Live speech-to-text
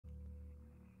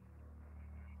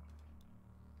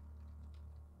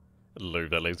Hello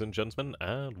there, ladies and gentlemen,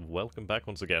 and welcome back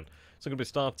once again. So I'm going to be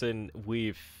starting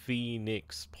with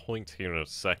Pheonix Point here in a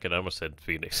second. I almost said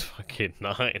Phoenix fucking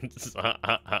Nines.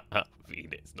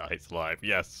 Phoenix Nice Live,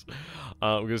 yes.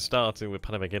 We're going to start in with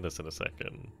Panama Guinness in a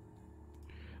second.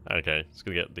 Okay, just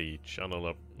going to get the channel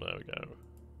up. There we go.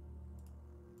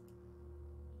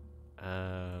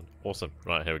 And awesome.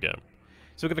 Right, here we go.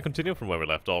 So we're going to continue from where we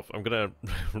left off. I'm going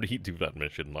to redo that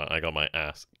mission. Like, I got my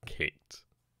ass kicked,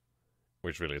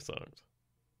 which really sucked.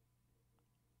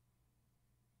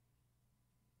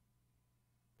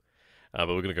 But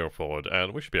we're going to go forward,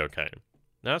 and we should be okay.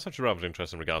 Now, that's actually rather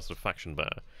interesting in regards to the faction there.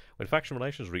 When faction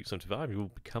relations reach 75, you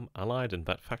will become allied in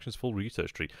that faction's full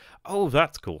research tree. Oh,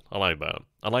 that's cool. I like that.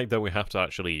 I like that we have to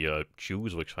actually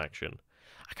choose which faction.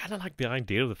 I kind of like the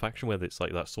idea of the faction where it's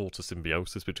like that sort of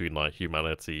symbiosis between like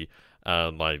humanity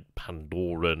and like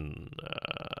Pandoran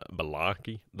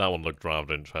malarkey. That one looked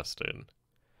rather interesting.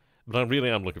 But I really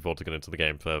am looking forward to getting into the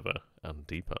game further and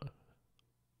deeper.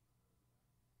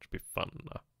 Should be fun.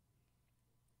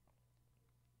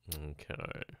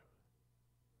 Okay.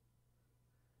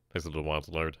 Takes a little while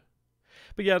to load.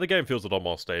 But yeah, the game feels a lot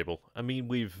more stable. I mean,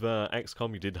 with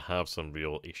XCOM, you did have some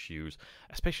real issues,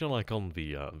 especially like on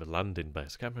the landing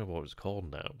base. I can't remember what it was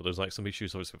called now, but there's like some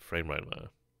issues obviously with frame rate there.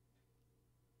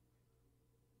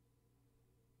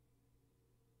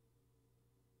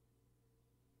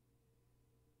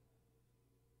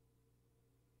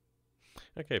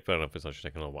 Okay, fair enough, it's actually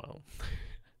taking a while.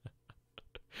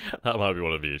 That might be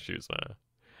one of the issues there,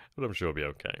 but I'm sure it'll be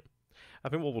okay. I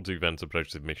think what we'll do then to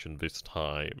approach the mission this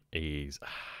time is...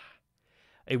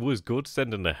 It was good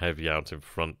sending the heavy out in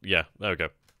front. Yeah, there we go.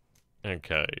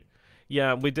 Okay.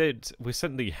 Yeah, we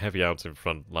sent the heavy out in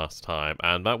front last time,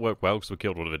 and that worked well because we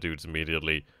killed one of the dudes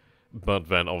immediately. But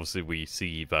then obviously we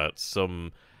see that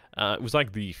some... it was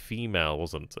like the female,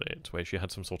 wasn't it? Where she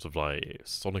had some sort of like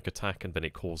sonic attack, and then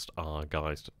it caused our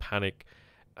guys to panic.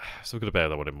 So we've got to bear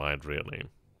that one in mind, really.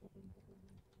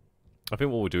 I think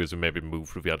what we'll do is we maybe move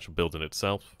through the actual building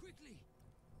itself.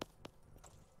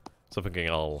 So I'm thinking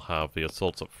I'll have the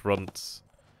assaults up front.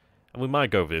 And we might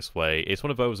go this way. It's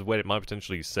one of those where it might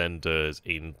potentially send us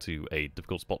into a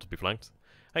difficult spot to be flanked.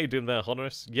 How you doing there,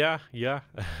 Honoris? Yeah.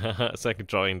 Second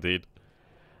try indeed.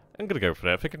 I'm going to go for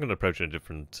that. I think I'm going to approach it in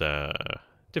a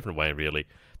different way, really.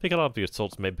 I think I'll have the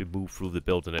assaults maybe move through the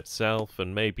building itself,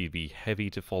 and maybe be heavy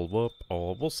to follow up,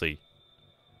 or we'll see.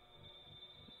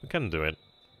 We can do it.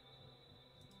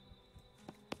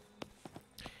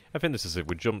 I think this is it.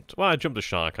 We jumped... Well, I jumped a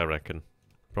shark, I reckon.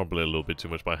 Probably a little bit too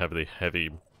much by having the heavy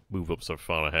move up so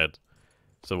far ahead.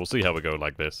 So we'll see how we go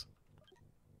like this.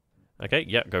 Okay,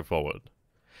 yeah, go forward.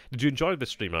 Did you enjoy this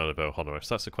stream, Annabelle Honoris?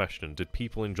 That's the question. Did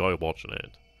people enjoy watching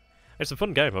it? It's a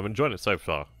fun game. I'm enjoying it so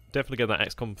far. Definitely getting that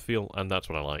XCOM feel, and that's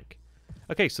what I like.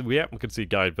 Okay, so yeah, we can see a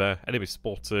guide there. Enemy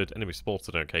spotted. Enemy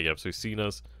spotted. Okay, yeah, so he's seen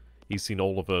us. He's seen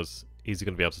all of us. Is he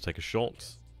going to be able to take a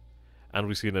shot? And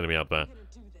we see an enemy out there.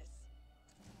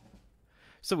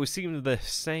 So we're seeing the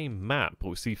same map, but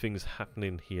we see things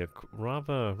happening here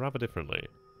rather differently.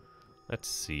 Let's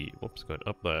see. Whoops, going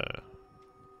up there.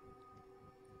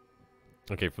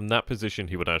 Okay, from that position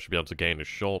he would actually be able to gain a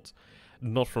shot.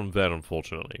 Not from there,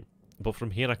 unfortunately. But from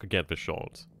here I could get the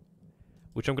shot.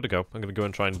 Which I'm going to go. I'm going to go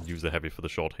and try and use the heavy for the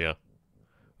shot here.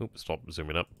 Oops, stop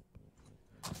zooming up.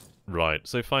 Right,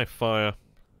 so if I fire...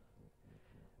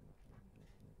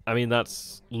 I mean,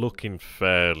 that's looking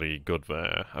fairly good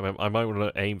there. I mean, I might want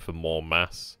to aim for more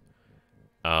mass.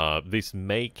 This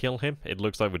may kill him. It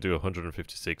looks like we do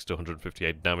 156 to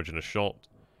 158 damage in a shot.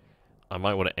 I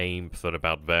might want to aim for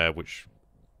about there, which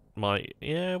might...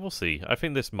 Yeah, we'll see. I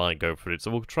think this might go for it,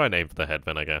 so we'll try and aim for the head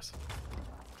then, I guess.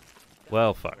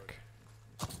 Well, fuck.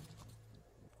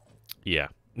 Yeah.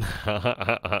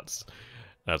 That's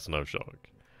no shock.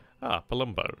 Ah,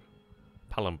 Palumbo.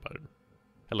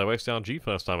 Hello, XTRG.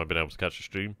 First time I've been able to catch a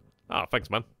stream. Ah, thanks,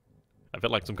 man. I feel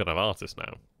like some kind of artist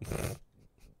now.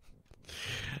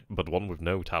 But one with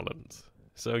no talent.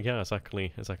 So yeah,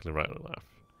 exactly right on that.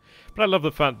 But I love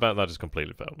the fact that that is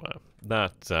completely failed now.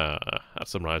 That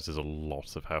summarizes a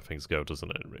lot of how things go,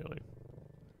 doesn't it, really?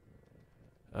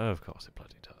 Of course it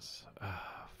bloody does.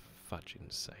 Ah, fudging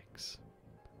sakes.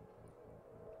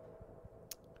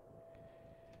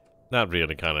 That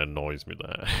really kind of annoys me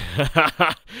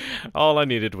there. All I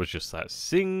needed was just that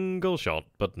single shot,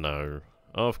 but no.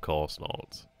 Of course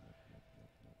not.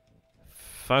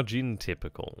 Fudging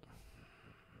typical.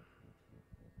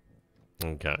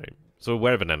 Okay. So we're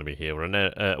aware of an enemy here.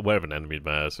 We're aware of an enemy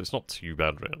there, so it's not too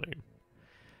bad, really.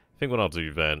 I think what I'll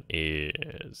do then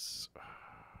is...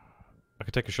 I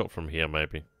could take a shot from here,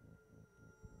 maybe.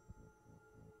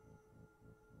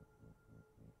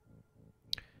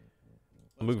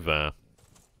 I'll move there.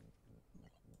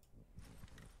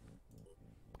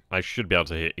 I should be able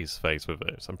to hit his face with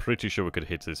this. I'm pretty sure we could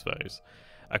hit his face.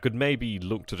 I could maybe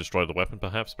look to destroy the weapon,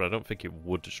 perhaps, but I don't think it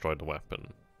would destroy the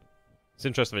weapon. It's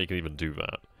interesting that you can even do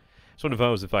that. It's one of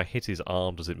those, if I hit his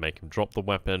arm, does it make him drop the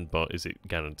weapon, but is it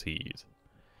guaranteed?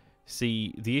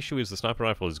 See, the issue is the sniper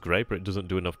rifle is great, but it doesn't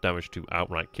do enough damage to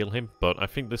outright kill him, but I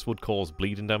think this would cause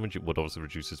bleeding damage. It would obviously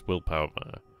reduce his willpower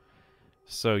there.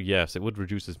 So yes, it would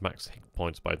reduce his max hit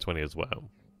points by 20 as well.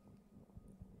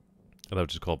 And that would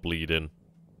just call bleeding.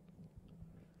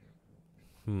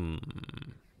 I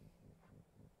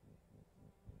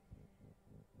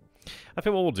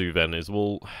think what we'll do then is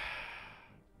we'll...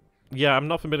 Yeah, I'm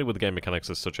not familiar with the game mechanics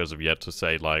as such as of yet to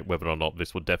say, like, whether or not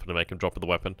this would definitely make him drop the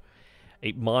weapon.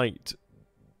 It might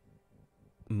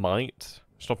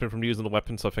stop him from using the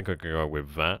weapon, so I think I can go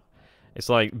with that. It's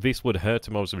like, this would hurt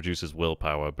him, obviously reduce his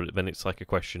willpower, but then it's like a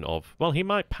question of, well, he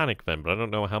might panic then, but I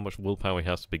don't know how much willpower he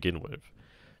has to begin with.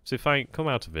 So if I come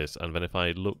out of this, and then if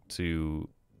I look to...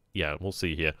 Yeah, we'll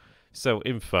see here. So,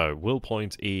 info. Will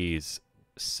point is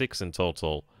 6 in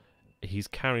total. He's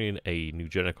carrying a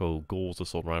Nugenical Gauls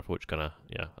assault rifle, which kinda...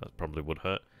 Yeah, that probably would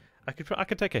hurt. I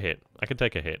could take a hit. I can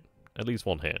take a hit. At least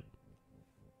one hit.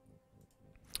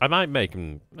 I might make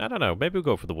him... I don't know. Maybe we'll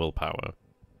go for the willpower.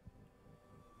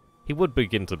 He would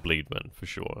begin to bleed, man, for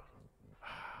sure.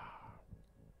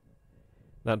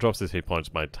 That drops his hit points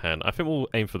by 10. I think we'll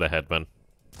aim for the head, man.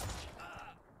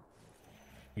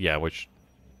 Yeah, which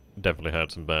definitely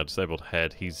hurts him bad. Disabled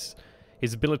head. His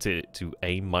ability to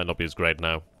aim might not be as great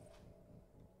now.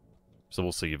 So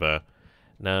we'll see there.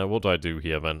 Now, what do I do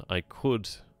here, then? I could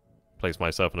place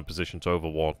myself in a position to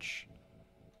overwatch.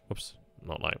 Oops,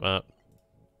 not like that.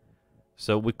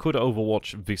 So we could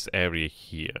overwatch this area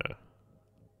here.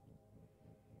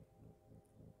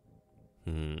 I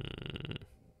mean,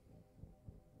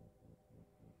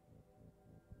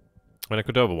 I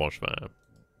could overwatch that.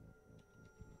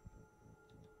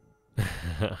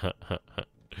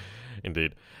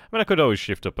 Indeed. I mean, I could always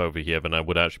shift up over here, then I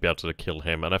would actually be able to kill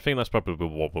him, and I think that's probably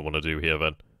what we want to do here,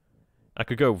 then. I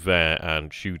could go there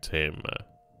and shoot him,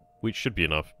 which should be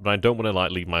enough, but I don't want to,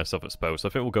 like, leave myself exposed, so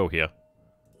I think we'll go here.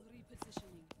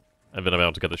 And then I'm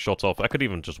able to get the shot off. I could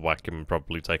even just whack him and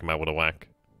probably take him out with a whack.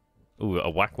 Ooh, a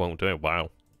whack won't do it, wow.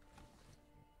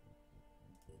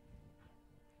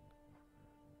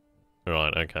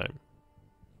 Right, okay.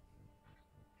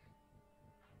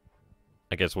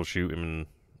 I guess we'll shoot him.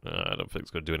 I don't think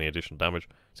it's going to do any additional damage.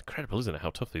 It's incredible, isn't it,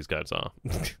 how tough these guys are?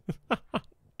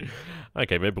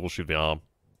 Okay, maybe we'll shoot the arm.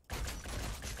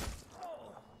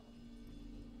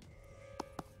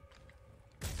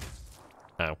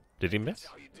 Ow. Did he miss?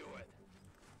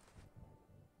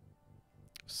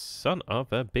 Son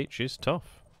of a bitch is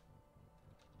tough.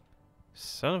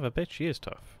 Son of a bitch, he is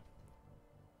tough.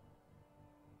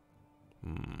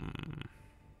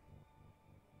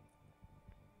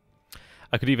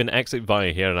 I could even exit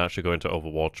via here and actually go into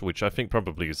Overwatch, which I think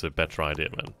probably is a better idea,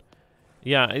 man.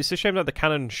 Yeah, it's a shame that the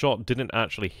cannon shot didn't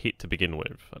actually hit to begin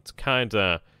with. That's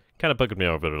kinda bugged me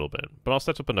over a little bit. But I'll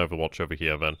set up an Overwatch over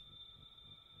here then.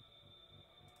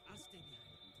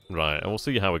 Right, and we'll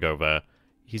see how we go there.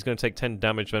 He's going to take 10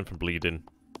 damage then from bleeding.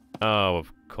 Oh,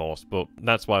 of course, but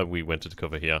that's why we went into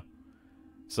cover here.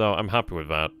 So I'm happy with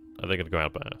that. Are they going to go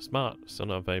out there? Smart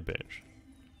son of a bitch.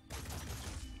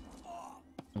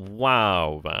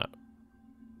 Wow, that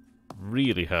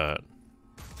really hurt.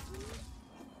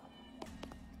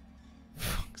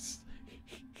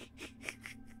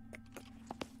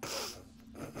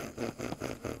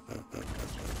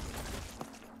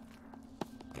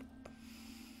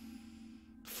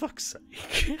 Fuck's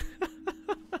sake.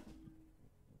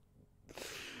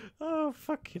 Oh,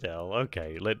 fucking hell.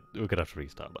 Okay, we're gonna have to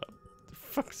restart that.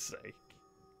 Fuck's sake.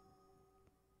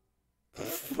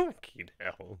 Fucking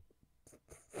hell.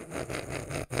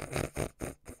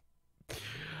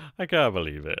 I can't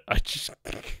believe it. I just...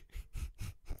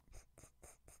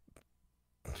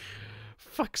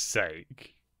 Fuck's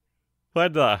sake. Why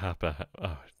did that happen?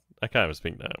 Oh, I can't even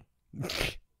speak now.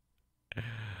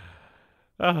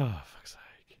 Oh, fuck's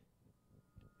sake.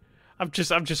 I'm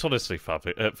just honestly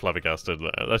flabbergasted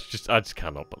there. I just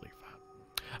cannot believe that.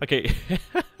 Okay.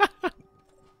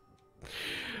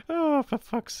 Oh, for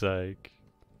fuck's sake.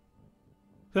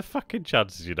 The fucking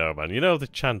chances, you know, man. You know the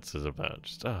chances of that.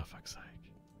 Just, oh, fuck's sake.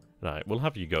 Right, we'll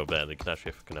have you go there and you can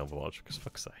actually fucking Overwatch, because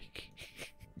fuck's sake.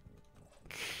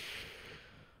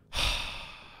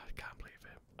 I can't believe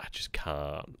it. I just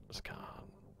can't.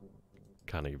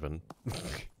 Can't even.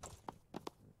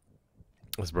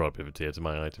 That's brought a bit of a tear to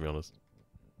my eye, to be honest.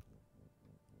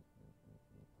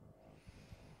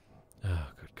 Oh,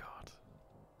 good God.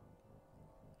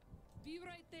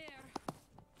 right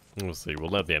there. We'll see. We'll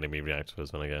let the enemy react to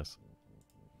us then, I guess.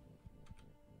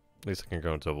 At least I can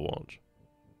go into Overwatch.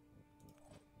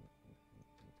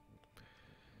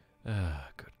 Ah,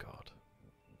 good God.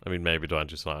 I mean, maybe do I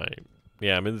just like...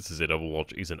 Yeah, I mean, this is it.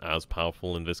 Overwatch isn't as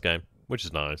powerful in this game, which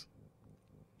is nice.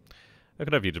 I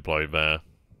could have you deploy there.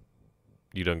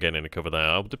 You don't get any cover there.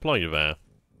 I'll deploy you there.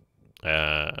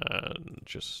 And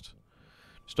just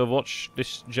overwatch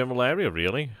this general area,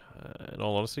 really, in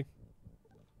all honesty.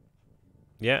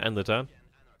 Yeah, end the turn.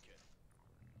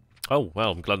 Oh,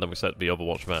 well, I'm glad that we set the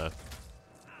Overwatch there.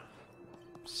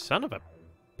 Son of a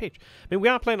bitch. I mean, we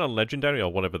are playing on Legendary,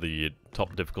 or whatever the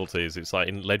top difficulty is. It's like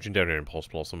in Legendary or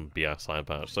Impossible or some BS like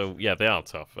that. So, yeah, they are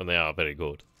tough, and they are very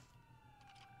good.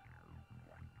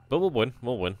 But we'll win.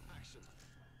 We'll win.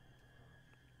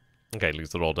 Okay, at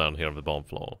least they're all down here on the bottom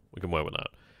floor. We can work with that.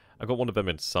 I got one of them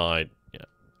inside. Yeah,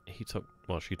 he took...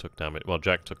 Well, she took damage. Well,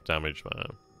 Jack took damage, man.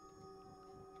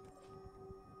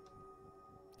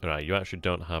 Alright, you actually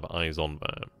don't have eyes on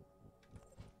there.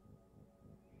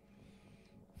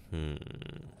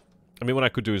 I mean, what I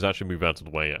could do is actually move out of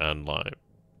the way and, like...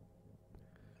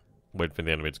 wait for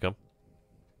the enemy to come.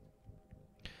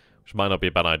 Which might not be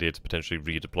a bad idea to potentially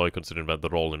redeploy, considering that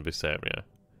they're all in this area.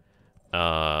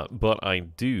 But I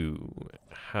do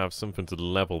have something to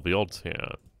level the odds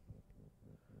here.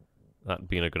 That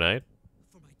being a grenade.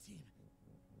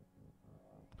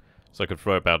 So I could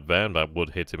throw it about there, and that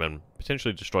would hit him and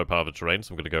potentially destroy part of the terrain,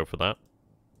 so I'm going to go for that.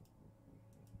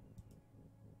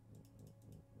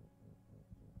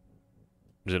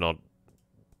 Does it not...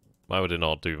 Why would it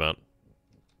not do that?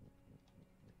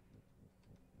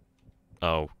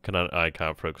 Oh, I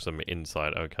can't throw because I'm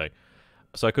inside, okay.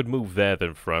 So I could move there,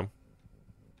 then throw.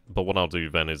 But what I'll do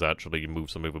then is actually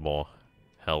move some with more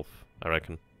health, I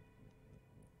reckon.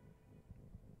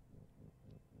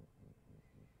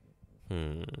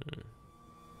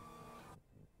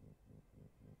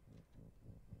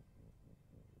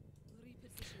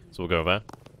 So we'll go there.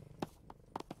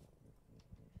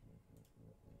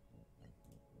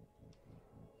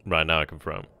 Right, now I can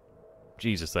throw.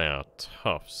 Jesus, they are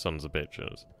tough sons of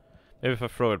bitches. Maybe if I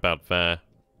throw it about there.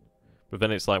 But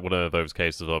then it's like one of those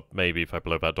cases of maybe if I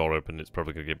blow that door open, it's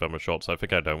probably going to get bummer shot. So I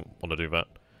think I don't want to do that.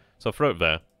 So I'll throw it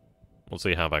there. We'll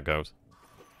see how that goes.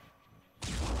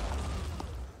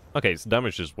 Okay, it's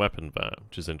damaged his weapon there,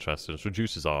 which is interesting. It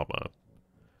reduces armor.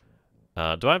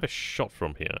 Do I have a shot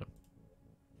from here?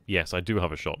 Yes, I do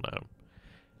have a shot now.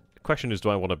 The question is, do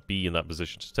I want to be in that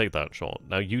position to take that shot?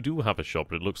 Now, you do have a shot,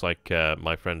 but it looks like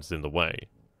my friend's in the way.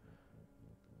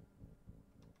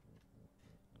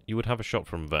 You would have a shot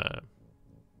from there.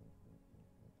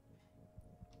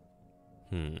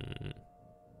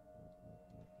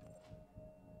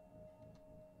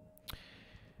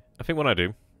 I think what I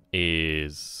do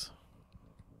is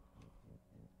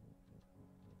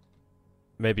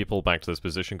maybe pull back to this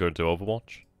position, go into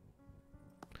Overwatch.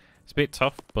 It's a bit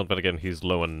tough, but then again, he's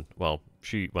low on, well,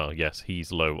 yes,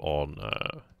 he's low on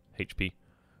HP.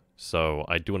 So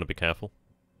I do want to be careful.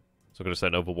 So I'm going to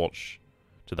send Overwatch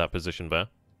to that position there.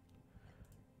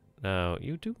 Now,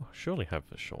 you do surely have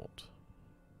the shot.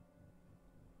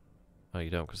 Oh, you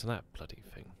don't, because of that bloody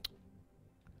thing.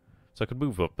 So I could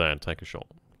move up there and take a shot.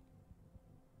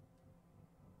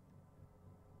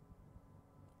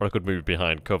 Or I could move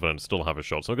behind cover and still have a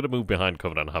shot. So I'm going to move behind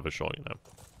cover and have a shot, you know.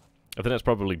 I think that's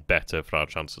probably better for our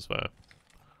chances there.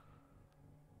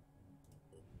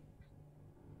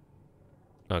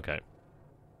 Okay.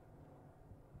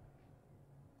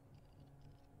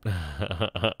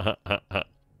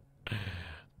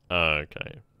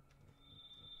 Okay.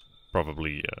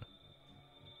 Probably, yeah.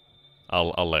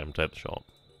 I'll let him take the shot.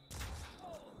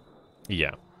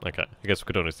 Yeah, okay. I guess we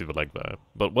could only see the leg there.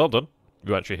 But well done.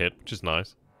 You actually hit, which is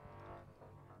nice.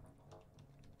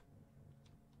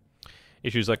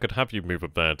 Issues, I could have you move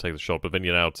up there and take the shot, but then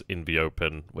you're out in the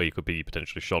open where you could be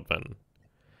potentially shot then.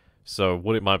 So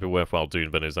what it might be worthwhile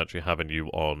doing then is actually having you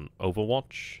on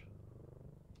Overwatch.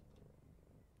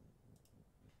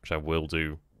 Which I will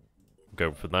do.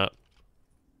 Go for that.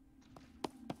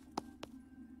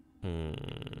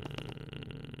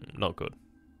 Not good.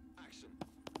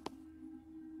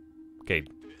 Okay.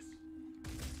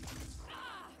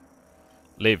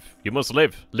 Live. You must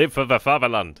live. Live for the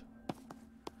fatherland.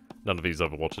 None of these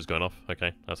Overwatches going off.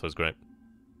 Okay, that sounds great.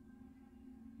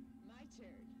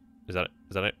 Is that it?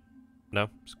 Is that it? No?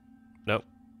 No?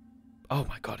 Oh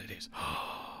my god, it is.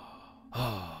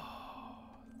 Oh.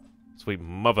 Sweet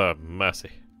mother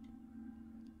mercy.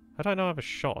 How do I not have a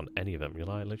shot on any of them? You're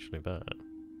like literally there.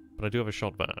 But I do have a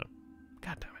shot there.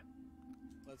 God damn it.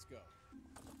 Let's go.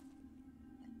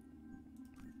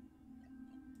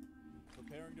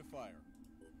 Preparing to fire.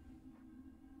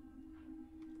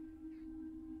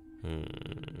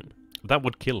 That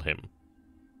would kill him.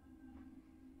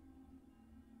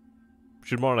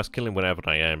 Should more or less kill him wherever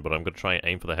I am, but I'm going to try and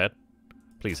aim for the head.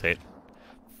 Please hit.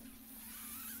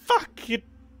 Fuck it!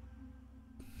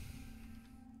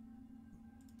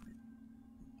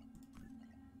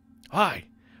 Why?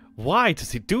 Why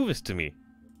does he do this to me?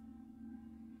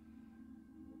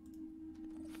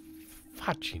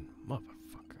 Fudging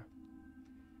motherfucker.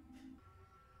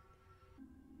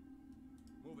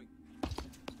 Moving.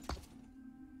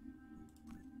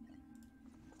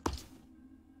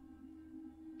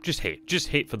 Just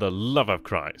hit for the love of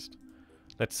Christ.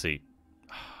 Let's see.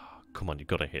 Come on, you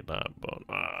gotta hit that, but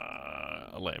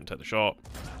I'll let him take the shot.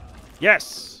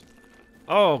 Yes!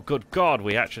 Oh, good God,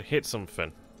 we actually hit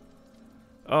something.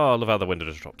 Oh, I love how the window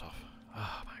just dropped off.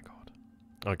 Oh my God.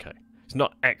 Okay. It's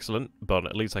not excellent, but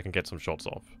at least I can get some shots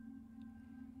off.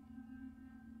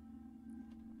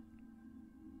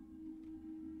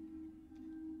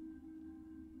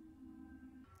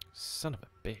 Son of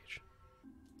a bitch.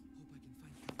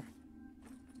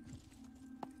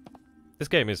 This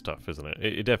game is tough, isn't it?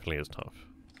 It definitely is tough.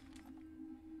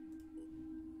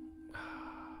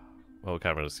 Well, we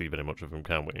can't really see very much of him,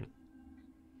 can we?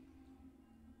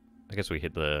 I guess we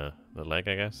hit the leg,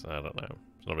 I guess? I don't know.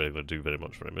 It's not really going to do very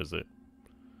much for him, is it?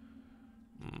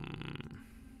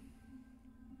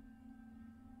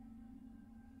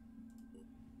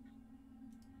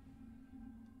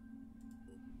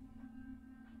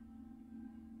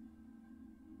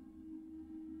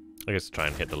 I guess try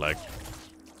and hit the leg.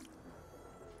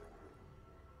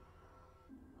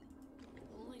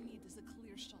 All I need is a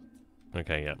clear shot.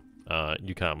 Okay, yeah.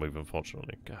 You can't move,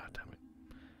 unfortunately. God damn it.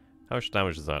 How much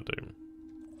damage does that do?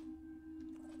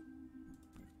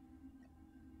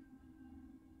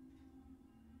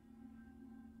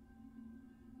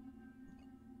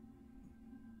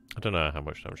 I don't know how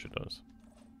much damage it does.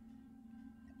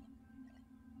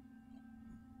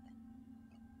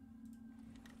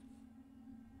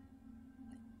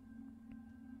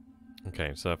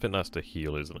 Okay, so I think that's the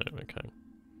heal, isn't it? Okay.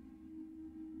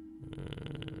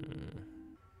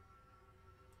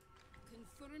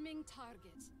 Confirming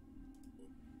target.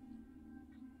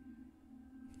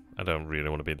 I don't really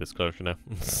want to be this close, you know?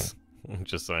 I'm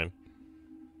just saying.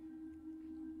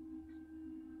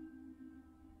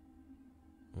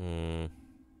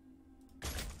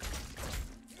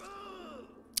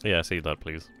 Yeah, see that,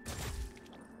 please.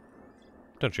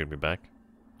 Don't shoot me back.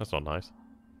 That's not nice.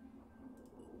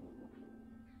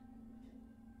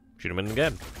 Shoot him in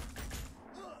again.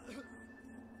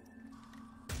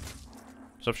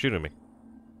 Stop shooting me.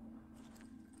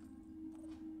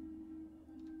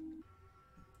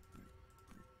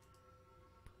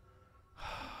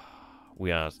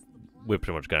 We're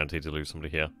pretty much guaranteed to lose somebody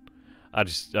here.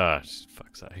 Just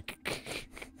fuck's sake.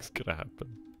 It's gonna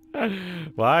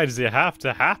happen. Why does it have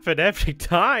to happen every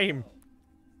time?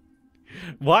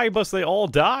 Why must they all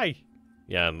die?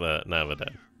 Yeah, and now they're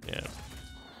dead. Yeah.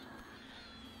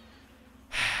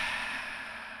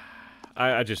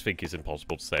 I just think it's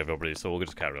impossible to save everybody, so we'll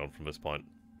just carry on from this point.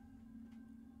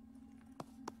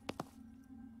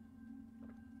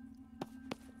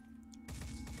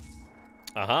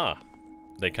 Aha!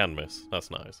 They can miss. That's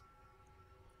nice.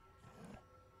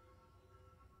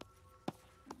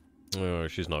 Oh,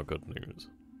 she's not good news.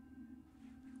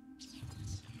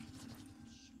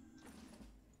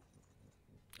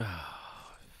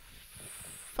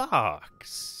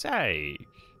 Fuck's sake.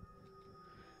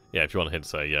 Yeah, if you want to hit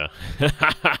say, yeah.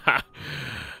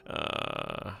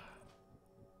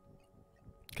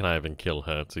 Can I even kill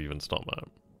her to even stop that?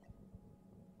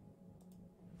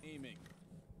 Aiming.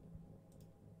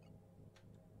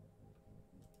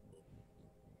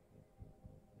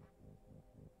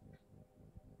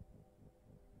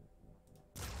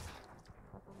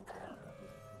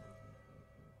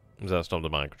 Does that stop the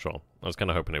mind control? I was kind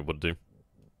of hoping it would do.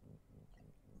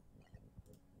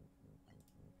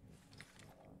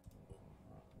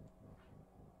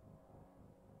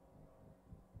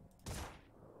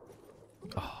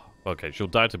 Oh, okay, she'll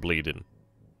die to bleeding.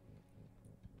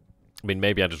 I mean,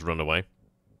 maybe I just run away.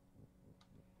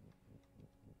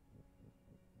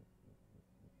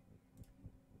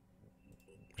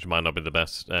 Which might not be the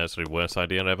best, worst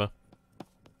idea ever.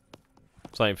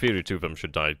 So in theory, two of them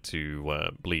should die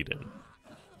to bleeding.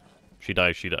 She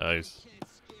dies, she dies.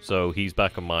 So he's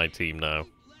back on my team now.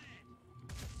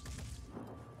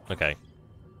 Okay.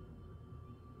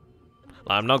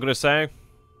 I'm not gonna say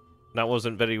that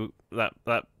wasn't very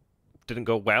that didn't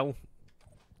go well.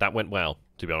 That went well,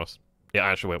 to be honest. It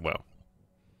actually went well.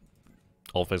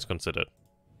 All things considered.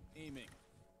 Aiming.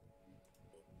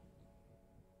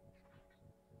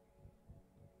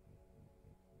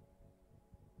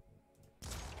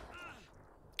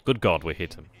 Good God, we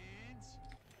hit him.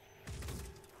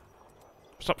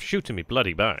 Stop shooting me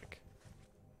bloody back.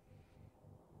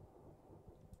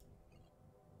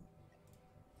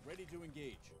 Ready to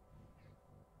engage.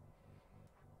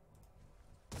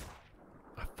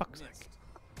 Oh, fuck's sake.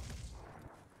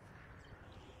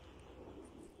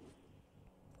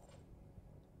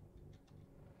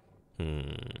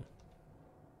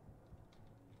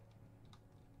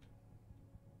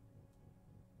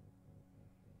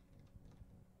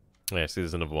 Missed. Yeah, see,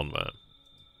 there's another one there.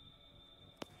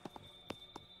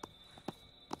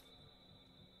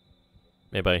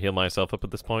 Maybe I heal myself up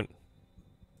at this point.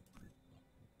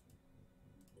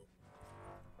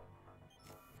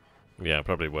 Yeah,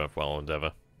 probably worthwhile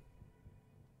endeavour.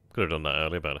 Could have done that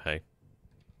earlier, but hey.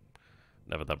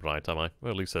 Never that bright, am I?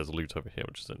 Well, at least there's loot over here,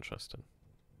 which is interesting.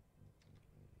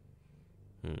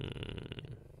 At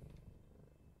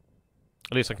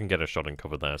least I can get a shot in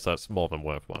cover there, so that's more than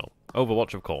worthwhile.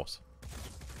 Overwatch, of course.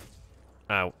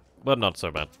 Ow. But not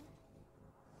so bad.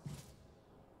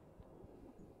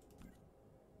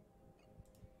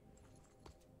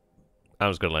 I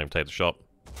was going to let him take the shot.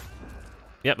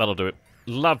 Yep, that'll do it.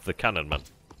 Love the cannon, man.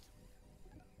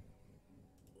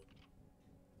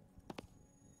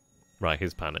 Right,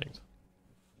 he's panicked.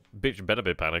 Bitch better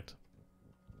be panicked.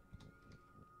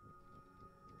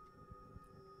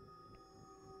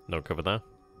 No cover there.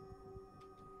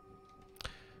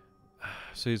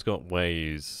 So he's got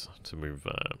ways to move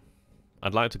there.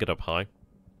 I'd like to get up high.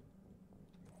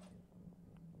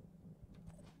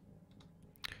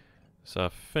 So I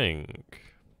think...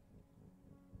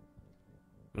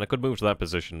 I could move to that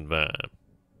position there.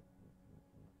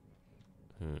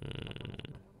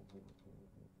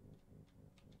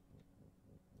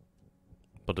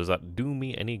 But does that do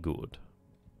me any good?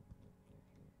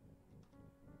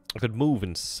 I could move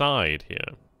inside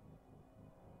here.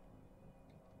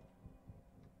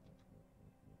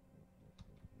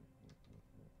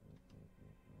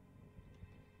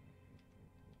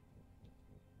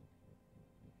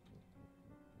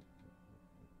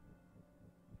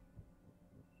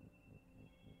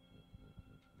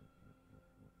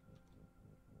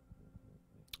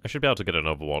 I should be able to get an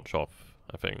Overwatch off,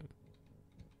 I think.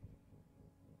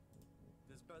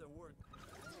 This better work.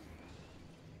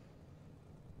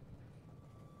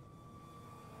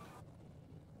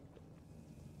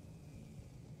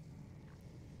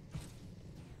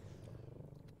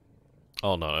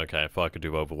 Oh no, okay, if I could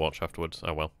do Overwatch afterwards,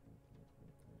 oh well.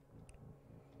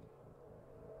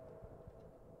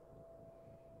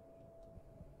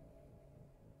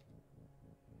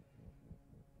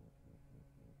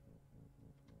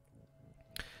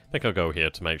 I think I'll go here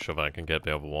to make sure that I can get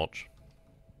the Overwatch.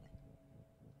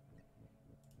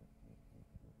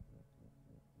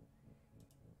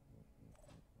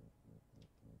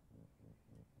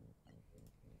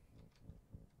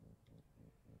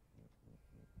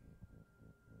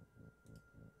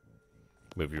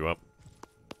 Move you up.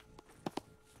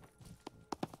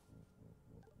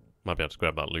 Might be able to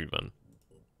grab that loot then.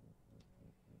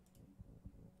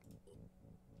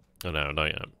 Oh no, not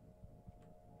yet.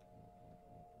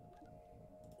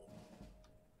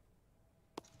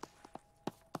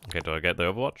 Okay, do I get the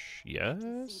Overwatch?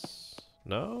 Yes?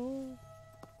 No?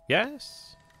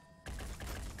 Yes?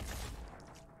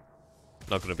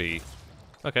 Not gonna be...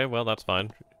 Okay, well, that's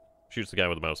fine. Shoots the guy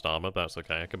with the most armor, that's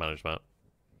okay, I can manage that.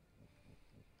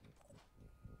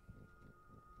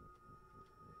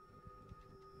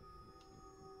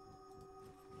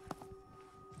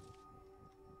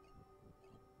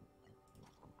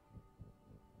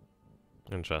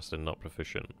 Interesting, not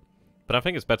proficient. But I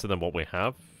think it's better than what we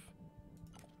have.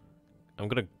 I'm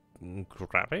gonna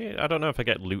grab it. I don't know if I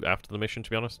get loot after the mission, to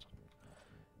be honest.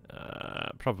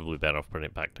 Probably better off putting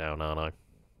it back down, aren't I?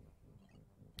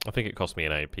 I think it cost me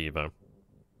an AP, though.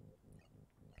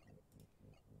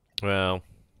 Well,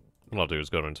 what I'll do is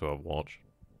go into Overwatch.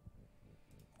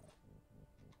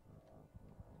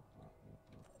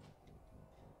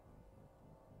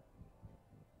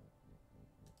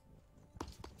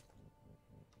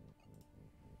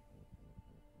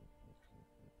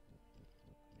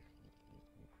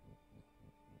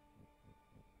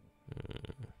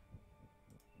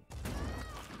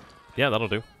 Yeah, that'll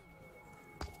do.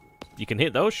 You can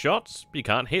hit those shots, you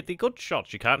can't hit the good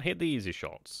shots, you can't hit the easy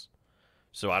shots.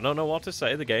 So I don't know what to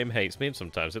say, the game hates me and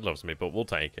sometimes it loves me, but we'll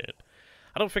take it.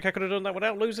 I don't think I could have done that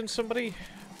without losing somebody,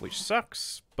 which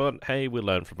sucks, but hey, we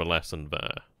learned from a lesson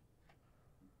there.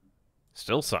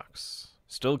 Still sucks.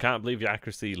 Still can't believe the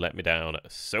accuracy let me down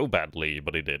so badly,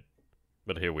 but it did.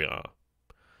 But here we are.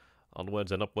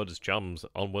 Onwards and upwards, chums.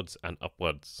 Onwards and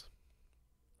upwards.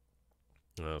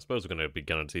 I suppose we're going to be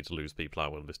guaranteed to lose people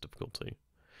out with this difficulty.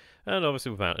 And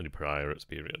obviously without any prior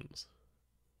experience.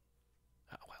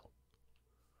 Ah, well.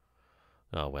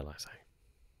 Oh, well, I say.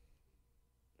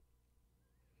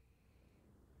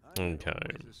 I had Okay.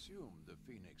 always assumed the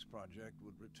Pheonix project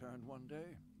would return one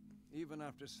day, even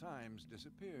after Symes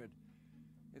disappeared.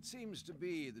 It seems to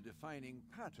be the defining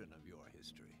pattern of your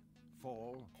history.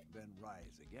 Fall, then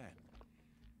rise again.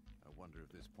 I wonder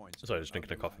if this points Sorry, to just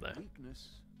drinking a coffee there.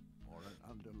 weakness or an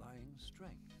underlying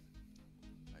strength.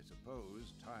 I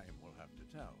suppose time will have to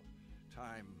tell.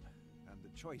 Time and the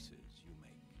choices you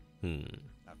make.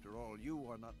 After all, you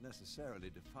are not necessarily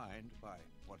defined by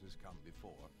what has come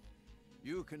before.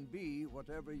 You can be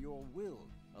whatever your will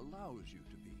allows you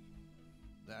to be.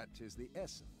 That is the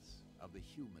essence of the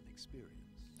human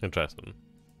experience. Interesting.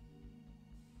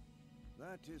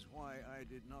 That is why I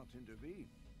did not intervene.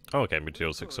 Oh, okay,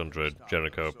 Meteor 600,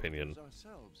 Jericho opinion.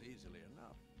 Ourselves easily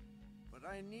enough, but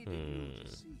I needed you to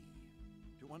see,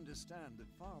 to understand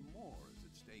that far more is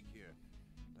at stake here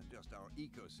than just our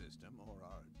ecosystem or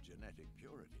our genetic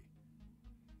purity.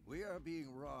 We are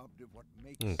being robbed of what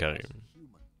makes us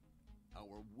human,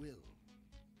 our will.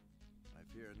 I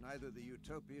fear neither the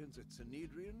utopians at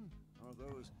Sanhedrin or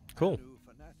those Anu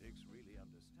fanatics really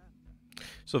understand that.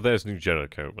 So there's New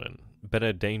Jericho then.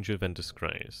 Better danger than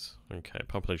disgrace. Okay,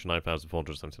 population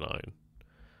 9,479.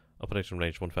 Operation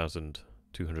range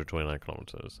 1,229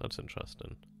 kilometers. That's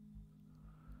interesting.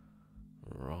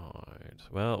 Right.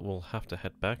 Well, we'll have to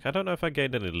head back. I don't know if I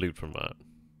gained any loot from that.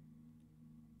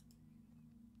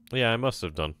 Yeah, I must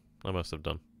have done. That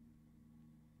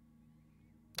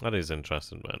is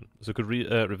interesting, man. So we could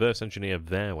reverse engineer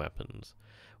their weapons,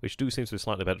 which do seem to be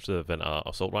slightly better than our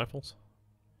assault rifles.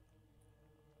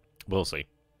 We'll see.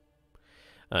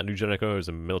 New Jericho is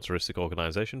a militaristic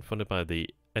organization funded by the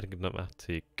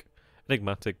enigmatic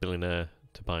billionaire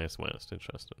Tobias West.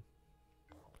 Interesting.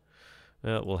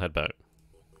 We'll head back.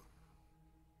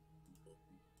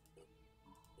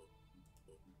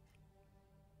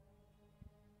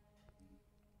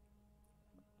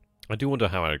 I do wonder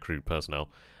how I recruit personnel.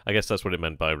 I guess that's what it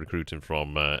meant by recruiting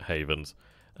from Havens.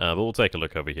 But we'll take a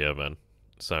look over here then.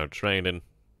 So, training.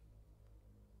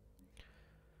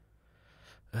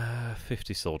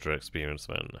 50 soldier experience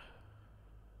then.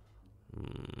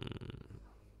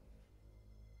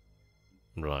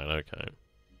 Right, okay.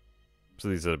 So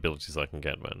these are abilities I can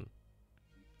get then.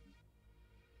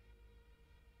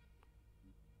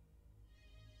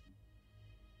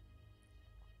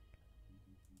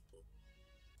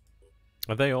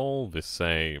 Are they all the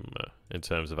same in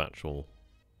terms of actual...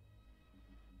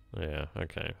 Yeah,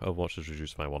 okay. Overwatch has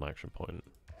reduced my 1 action point.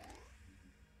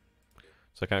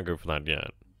 So I can't go for that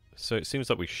yet. So it seems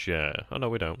that we share. Oh no,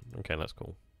 we don't. Okay, that's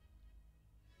cool.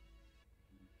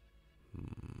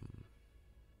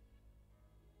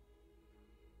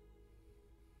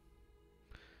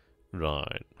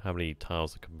 Right. How many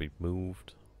tiles that can be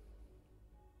moved?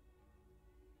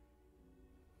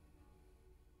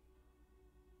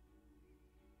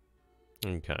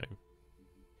 Okay.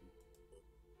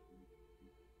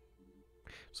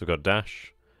 So we've got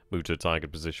dash, move to a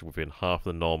target position within half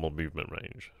the normal movement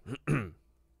range.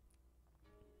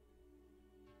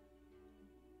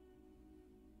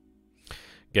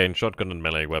 Gain shotgun and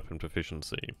melee weapon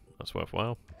proficiency. That's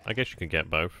worthwhile. I guess you can get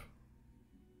both.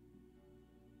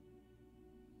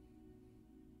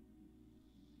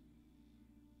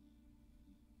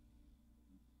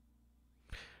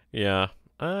 Yeah.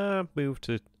 Move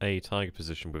to a target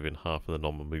position within half of the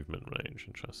normal movement range.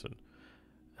 Interesting.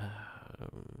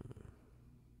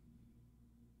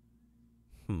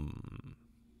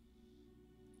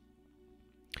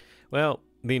 Well,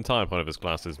 the entire point of this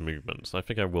class is movement, so I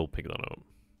think I will pick that up.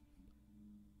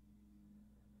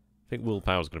 I think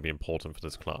willpower is going to be important for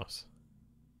this class.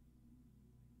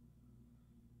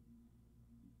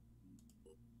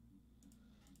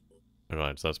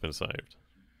 Alright, so that's been saved.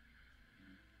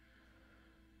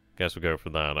 Guess we'll go for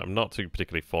that. I'm not too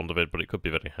particularly fond of it, but it could be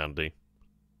very handy.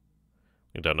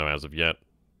 We don't know as of yet.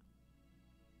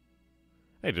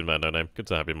 Hey, didn't matter, no name. Good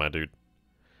to have you, my dude.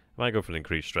 I might go for an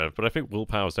increased strength, but I think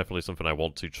willpower is definitely something I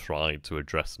want to try to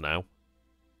address now.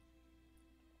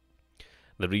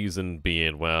 The reason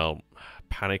being, well,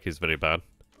 panic is very bad.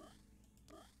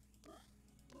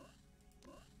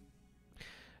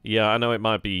 Yeah, I know it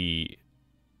might be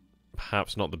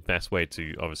perhaps not the best way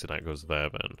to... Obviously, that goes there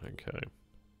then. Okay.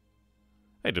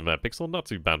 Hey, doing that, Pixel? Not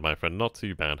too bad, my friend. Not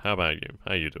too bad. How about you?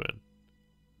 How you doing?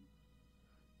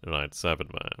 Right, 7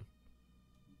 there.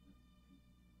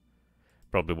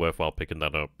 Probably worthwhile picking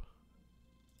that up.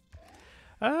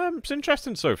 It's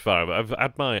interesting so far. I've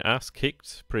had my ass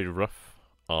kicked pretty rough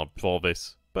for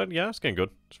this. But yeah, it's getting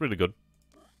good. It's really good.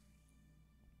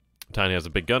 Tiny has a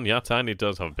big gun. Yeah, Tiny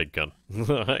does have a big gun.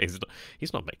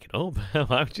 He's not making up.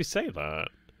 Why would you say that?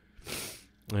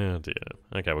 Oh dear.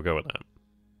 Okay, we'll go with that.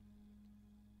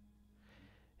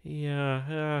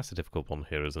 Yeah, it's a difficult one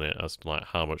here, isn't it? As to like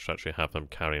how much to actually have them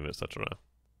carrying, etc.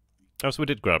 Oh, so we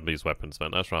did grab these weapons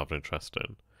then. That's rather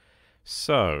interesting.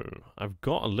 So, I've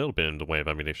got a little bit in the way of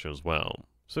ammunition as well.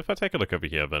 So if I take a look over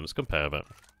here then, let's compare them.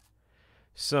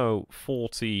 So,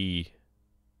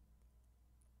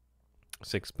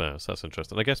 46 bursts, that's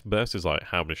interesting. I guess burst is like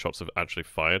how many shots have actually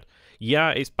fired.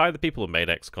 Yeah, it's by the people who made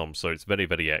XCOM, so it's very,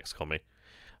 very XCOM-y.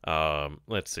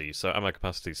 Let's see, so ammo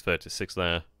capacity is 36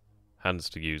 there. Hands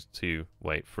to use 2,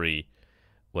 weight 3.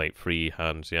 Weight 3,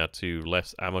 hands, yeah, 2.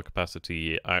 Less ammo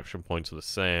capacity, action points are the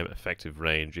same, effective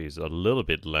range is a little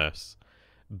bit less.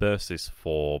 Burst is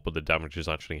 4, but the damage is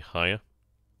actually higher.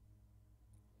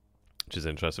 Which is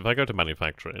interesting. If I go to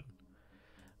manufacturing,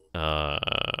 do I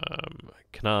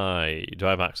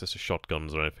have access to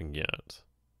shotguns or anything yet?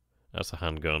 That's a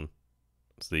handgun.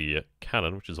 It's the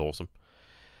cannon, which is awesome.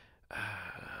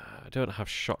 I don't have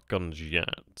shotguns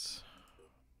yet.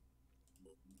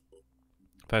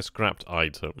 If I scrapped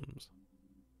items.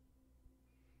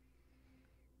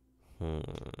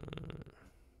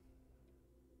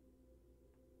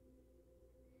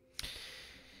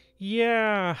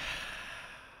 Yeah.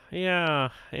 Yeah,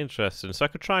 interesting. So I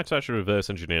could try to actually reverse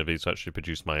engineer these to actually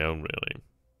produce my own, really.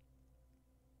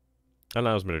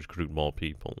 Allows me to recruit more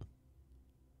people.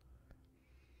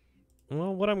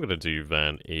 Well, what I'm going to do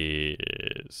then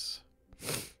is...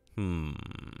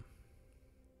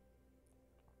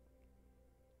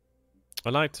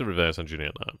 I'd like to reverse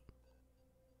engineer that.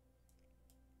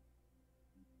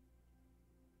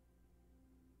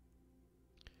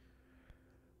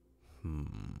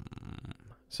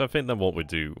 So I think then what we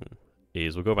do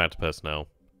is we'll go back to personnel.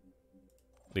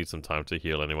 Need some time to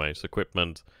heal anyway. So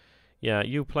equipment. Yeah,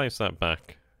 you place that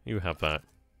back. You have that.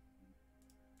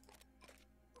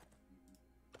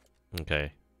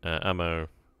 Okay. Ammo.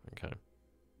 Okay.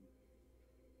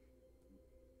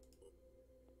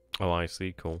 Oh, I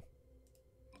see. Cool.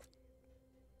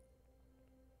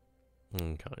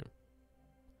 Okay.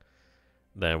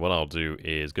 Then what I'll do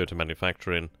is go to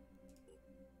manufacturing.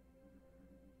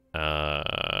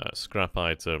 Scrap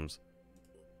items.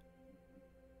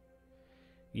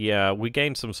 Yeah, we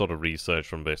gained some sort of research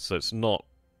from this, so it's not...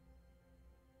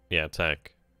 Yeah,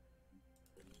 tech.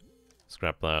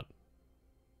 Scrap that.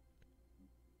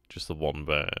 Just the one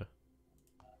there.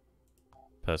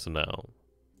 Personnel.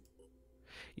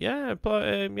 Yeah,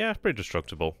 but yeah, it's pretty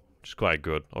destructible. Which is quite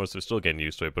good. Obviously, we're still getting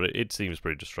used to it, but it seems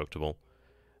pretty destructible.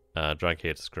 Drag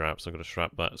here to scrap, so I'm going to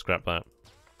scrap that.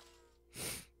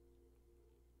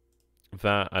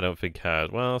 That, I don't think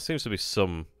had... Well, seems to be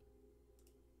some...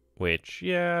 Which,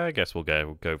 yeah, I guess we'll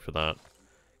go for that.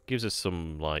 Gives us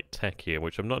some, like, tech here,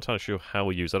 which I'm not entirely sure how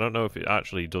we use. I don't know if it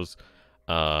actually does...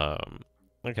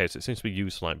 Okay, so it seems to be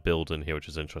used to, like, building here, which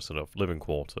is interesting enough. Living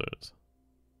quarters.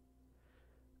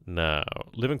 Now,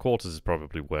 living quarters is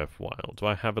probably worthwhile. Do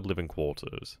I have a living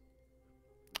quarters?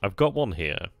 I've got one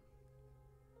here.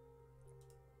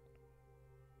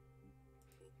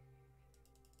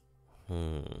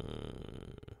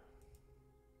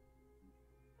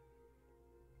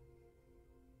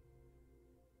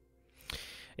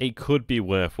 It could be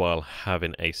worthwhile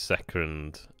having a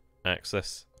second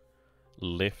access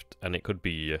lift, and it could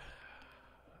be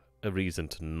a reason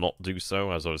to not do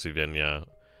so, as obviously then, yeah,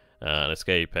 an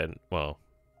escape and, well,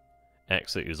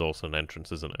 exit is also an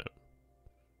entrance, isn't it?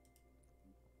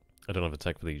 I don't have a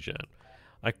tech for these yet.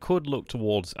 I could look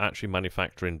towards actually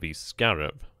manufacturing the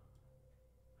scarab.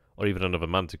 Or even another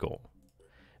manticore.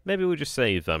 Maybe we'll just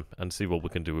save them and see what we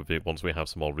can do with it once we have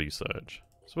some more research.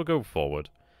 So we'll go forward.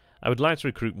 I would like to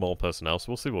recruit more personnel, so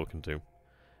we'll see what we can do.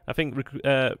 I think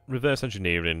reverse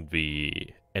engineering the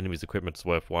enemy's equipment is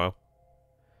worthwhile.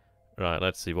 Right,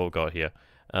 let's see what we've got here.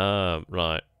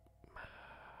 Right.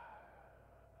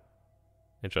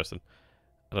 Interesting.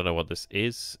 I don't know what this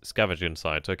is. Scavenging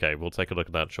site. Okay, we'll take a look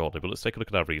at that shortly, but let's take a look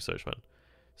at our research, man.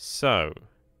 So...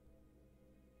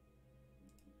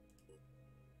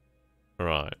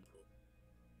 Right.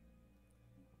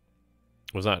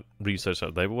 Was that research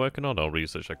that they were working on, or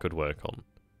research I could work on?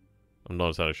 I'm not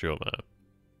entirely sure, man.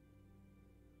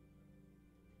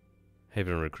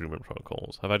 Haven recruitment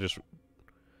protocols. Have I just...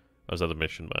 Oh, is that the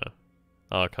mission there?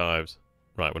 Archives.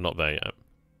 Right, we're not there yet.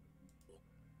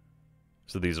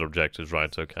 So these are objectives,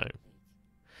 right, okay.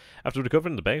 After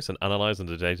recovering the base and analysing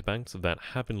the databanks that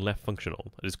have been left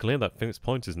functional, it is clear that Pheonix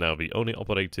Point is now the only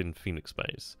operating Pheonix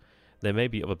base. There may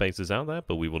be other bases out there,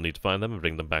 but we will need to find them and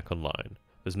bring them back online.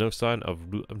 There's no sign of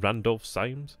Randolph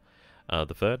Symes.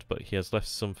 the third, but he has left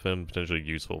something potentially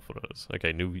useful for us.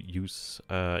 Okay,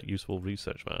 useful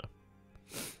research there.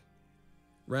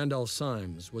 Randall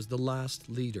Symes was the last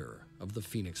leader of the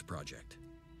Pheonix Project.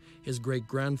 His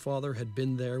great-grandfather had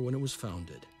been there when it was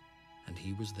founded, and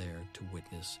he was there to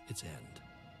witness its end.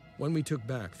 When we took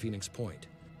back Pheonix Point,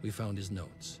 we found his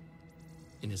notes.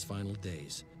 In his final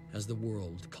days, as the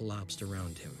world collapsed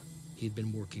around him, he'd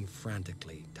been working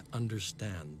frantically to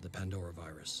understand the Pandora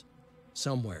virus.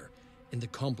 Somewhere in the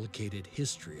complicated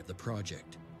history of the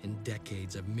project, in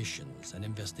decades of missions and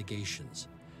investigations,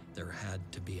 there had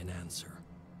to be an answer.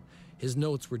 His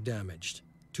notes were damaged,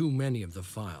 too many of the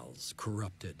files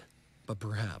corrupted. But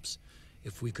perhaps,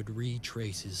 if we could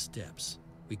retrace his steps,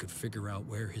 we could figure out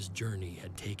where his journey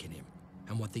had taken him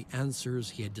and what the answers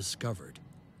he had discovered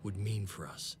would mean for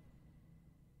us.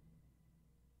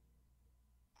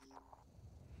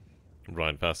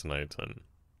 Right, fascinating.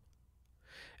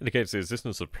 Indicates the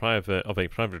existence of a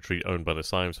private retreat owned by the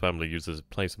Symes family used as a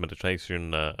place of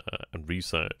meditation and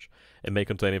research. It may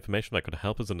contain information that could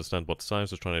help us understand what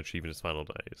Symes was trying to achieve in his final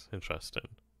days. Interesting.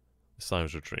 The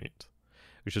Symes retreat.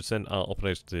 We should send our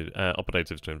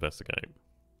operatives to investigate.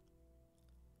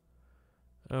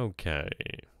 Okay.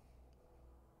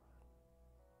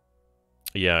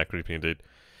 Yeah, creepy indeed.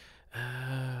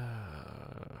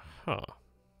 Huh.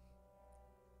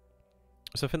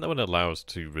 So I think that would allow us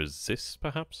to resist,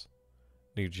 perhaps?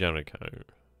 New Jericho.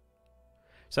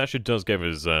 So it actually does give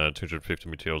us 250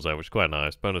 materials there, which is quite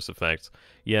nice. Bonus effects.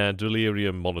 Yeah,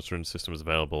 delirium monitoring system is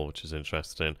available, which is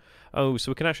interesting. Oh,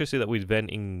 so we can actually see that we then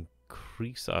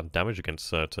increase our damage against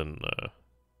certain...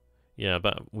 yeah,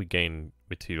 but we gain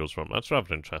materials from. That's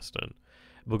rather interesting.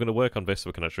 We're going to work on this so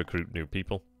we can actually recruit new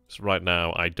people. So right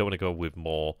now, I don't want to go with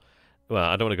more... Well,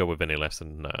 I don't want to go with any less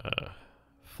than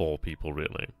 4 people,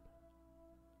 really.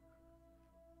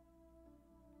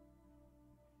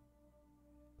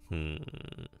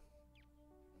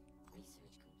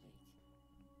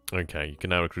 Okay, you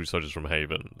can now recruit soldiers from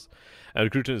Havens.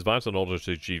 Recruiting is vital in order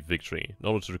to achieve victory. In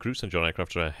order to recruit, send your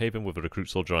aircraft to a Haven with a recruit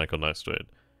soldier icon next to it.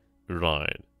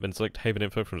 Right. Then select Haven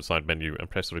info from the side menu and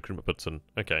press the recruitment button.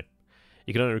 Okay.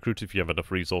 You can only recruit if you have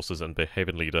enough resources and the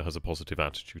Haven leader has a positive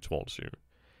attitude towards you.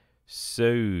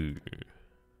 So...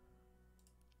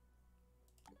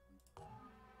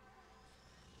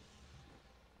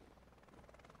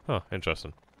 Huh,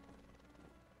 interesting.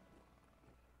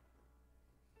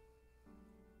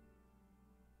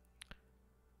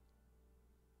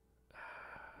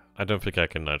 I don't think I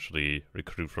can actually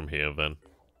recruit from here then.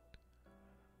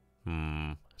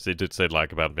 So it did say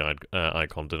like about the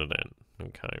icon, didn't it?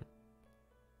 Okay.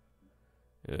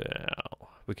 Yeah.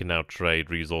 We can now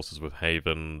trade resources with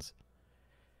Havens.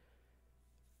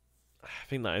 I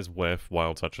think that is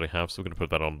worthwhile to actually have, so we're going to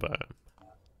put that on there.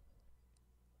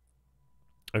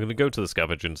 I'm going to go to the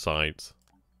scavenging site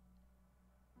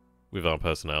with our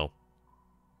personnel.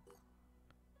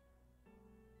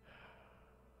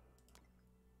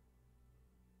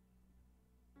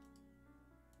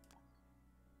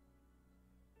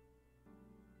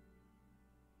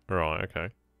 Right, okay.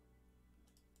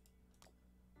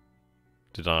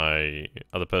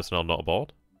 Are the personnel not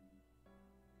aboard?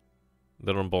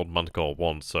 They're on board Manticore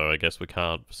 1, so I guess we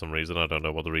can't for some reason. I don't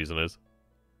know what the reason is.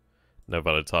 No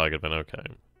valid target, then okay.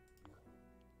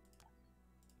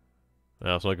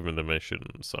 Yeah, it's not giving the mission,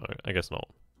 so I guess not.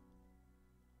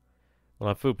 We'll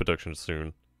have food production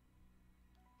soon.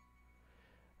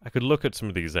 I could look at some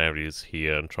of these areas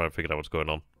here and try and figure out what's going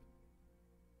on.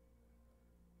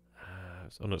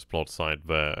 It's unexplored site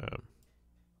there.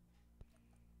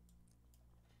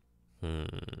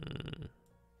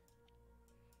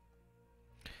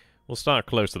 We'll start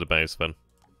close to the base then.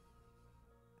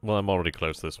 Well, I'm already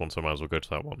close to this one, so I might as well go to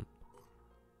that one.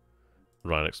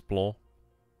 Right, explore.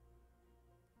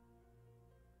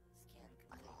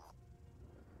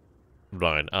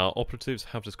 Right, our operatives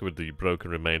have discovered the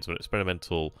broken remains of an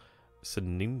experimental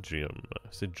Synedrium.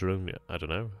 I don't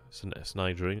know.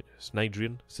 Synedrian?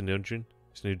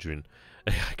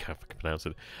 I can't pronounce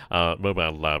it.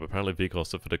 Mobile lab. Apparently vehicle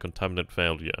suffered a contaminant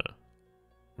failure.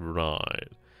 Right.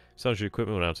 Sells your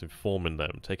equipment without informing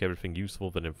them. Take everything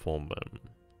useful, then inform them.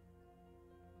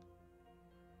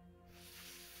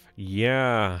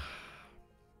 Yeah.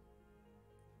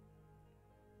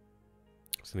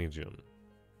 Synedrium.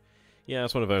 Yeah,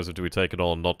 it's one of those of do we take it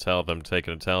all and not tell them, take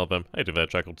it and tell them. Hey there,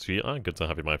 Jackal G. Good to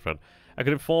have you, my friend. I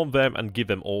could inform them and give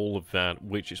them all of that,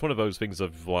 which is one of those things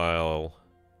of, well...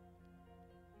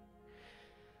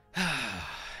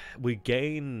 we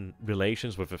gain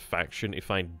relations with a faction. If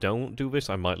I don't do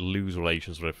this, I might lose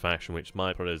relations with a faction, which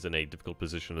might put us in a difficult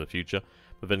position in the future.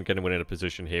 But then again, we're in a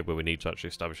position here where we need to actually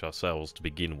establish ourselves to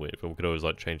begin with, and we could always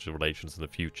like change the relations in the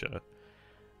future.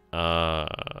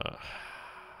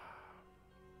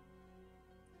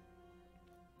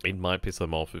 It might piss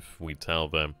them off if we tell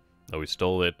them, oh, we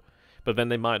stole it. But then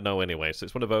they might know anyway, so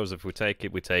it's one of those, if we take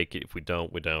it, we take it. If we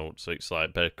don't, we don't. So it's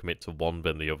like, better commit to one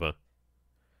than the other.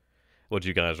 What do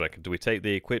you guys reckon? Do we take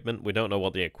the equipment? We don't know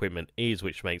what the equipment is,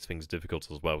 which makes things difficult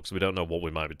as well, because we don't know what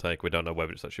we might be taking. We don't know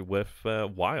whether it's actually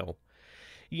worthwhile.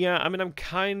 Yeah, I mean, I'm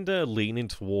kind of leaning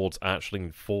towards actually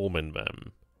informing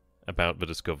them about the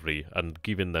discovery and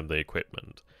giving them the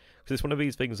equipment. Because it's one of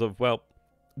these things of, well,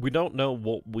 we don't know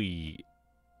what we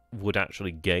would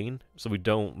actually gain, so we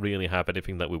don't really have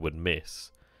anything that we would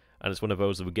miss. And it's one of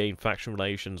those that we gain faction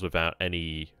relations without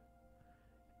any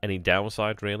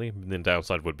downside, really. The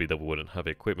downside would be that we wouldn't have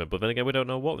equipment, but then again, we don't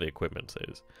know what the equipment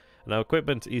is. And our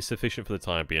equipment is sufficient for the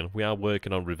time being. We are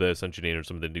working on reverse engineering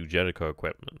some of the new Jericho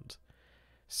equipment.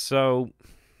 So,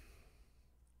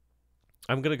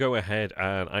 I'm going to go ahead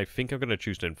and I think I'm going to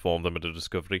choose to inform them of the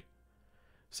discovery.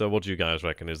 So what do you guys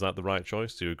reckon? Is that the right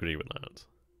choice? Do you agree with that?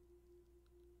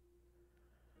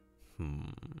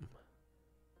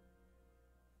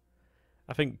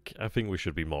 I think we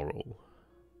should be moral.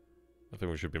 I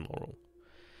think we should be moral.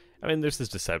 I mean, this is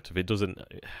deceptive. It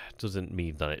doesn't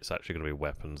mean that it's actually going to be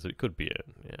weapons. It could be it.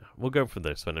 Yeah, we'll go for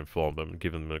this and inform them,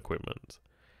 give them equipment.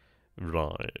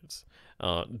 Right.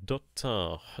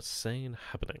 Dr. Hussein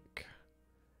Habanik,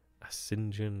 a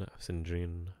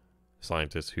Sinjin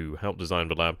scientist who helped design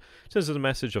the lab, sends us a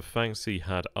message of thanks. He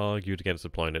had argued against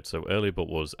deploying it so early but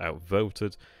was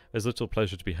outvoted. There's little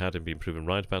pleasure to be had in being proven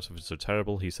right about something so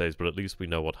terrible, he says, but at least we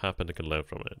know what happened and can learn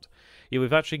from it. Yeah,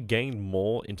 we've actually gained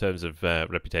more in terms of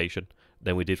reputation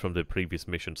than we did from the previous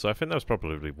mission, so I think that was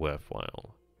probably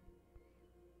worthwhile.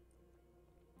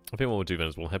 I think what we'll do then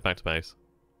is we'll head back to base.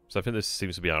 So I think this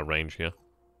seems to be our range here.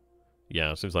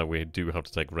 Yeah, it seems like we do have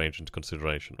to take range into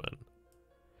consideration then.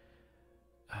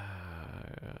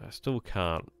 I still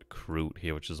can't recruit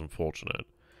here, which is unfortunate.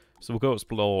 So we'll go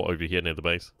explore over here near the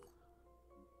base.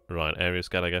 Right, area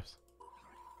scan, I guess.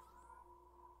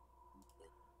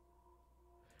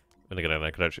 And again,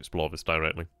 I could actually explore this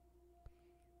directly.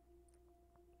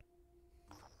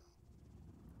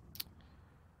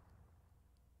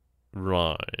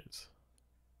 Right.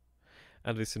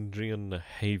 Aleksandrian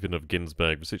Haven of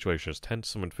Ginsburg. The situation is tense.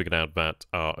 Someone figured out that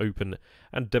our open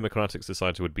and democratic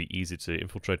society would be easy to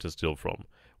infiltrate and steal from.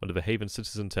 One of the Haven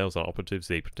citizen tells our operatives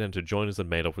they pretend to join us and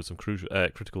made off with some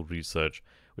critical research,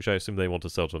 which I assume they want to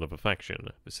sell to another faction.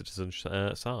 The citizen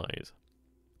sighs.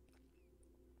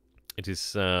 It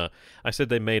is, I said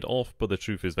they made off, but the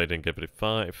truth is they didn't give it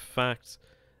a fact.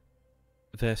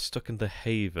 They're stuck in the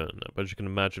Haven, but as you can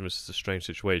imagine, this is a strange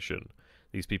situation.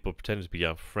 These people pretend to be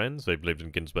our friends. They've lived in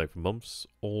Ginsburg for months,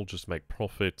 all just to make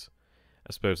profit.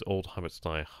 I suppose old habits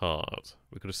die hard.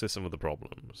 We could assist them with the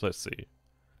problems. Let's see.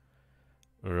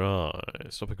 Right.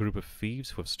 Stop a group of thieves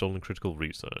who have stolen critical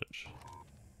research.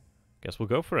 Guess we'll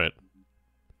go for it.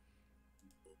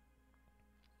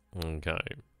 Okay.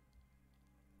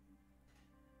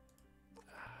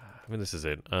 I mean, this is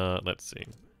it. Let's see.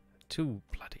 Too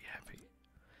bloody heavy.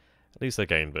 At least I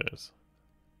gained this.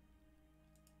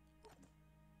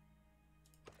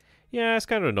 Yeah, it's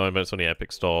kind of annoying when it's on the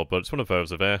Epic Store, but it's one of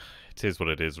those of it is what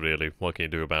it is, really. What can you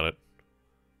do about it?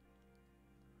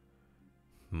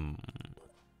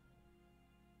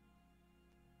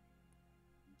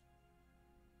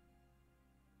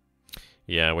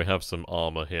 Yeah, we have some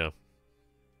armor here.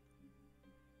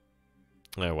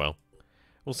 Oh well.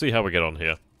 We'll see how we get on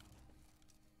here.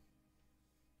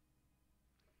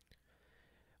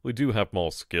 We do have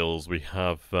more skills. We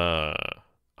have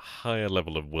higher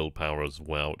level of willpower as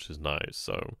well, which is nice,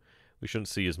 so we shouldn't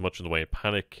see as much in the way of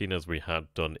panicking as we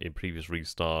had done in previous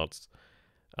restarts.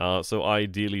 So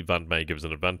ideally that may give us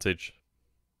an advantage.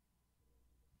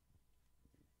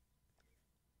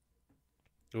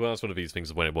 Well, that's one of these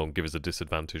things when it won't give us a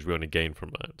disadvantage, we only gain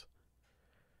from that.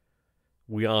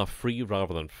 We are 3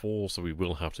 rather than 4, so we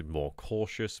will have to be more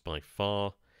cautious by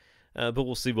far, but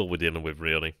we'll see what we're dealing with,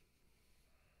 really.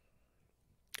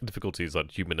 The difficulty is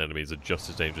that human enemies are just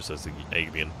as dangerous as the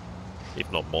alien,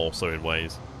 if not more so in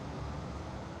ways.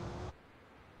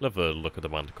 Love a look at the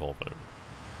Manticore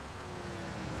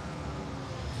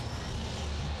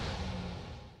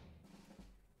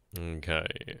though. Okay.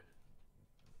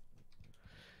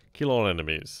 Kill all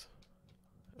enemies.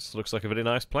 This looks like a very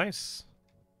nice place.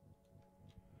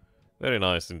 Very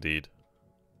nice indeed.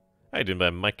 How you doing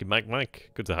there,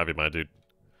 Mike? Good to have you, my dude.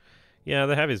 Yeah,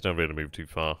 the heavies don't really move too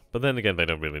far. But then again, they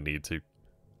don't really need to.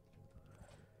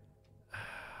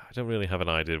 I don't really have an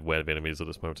idea of where the enemy is at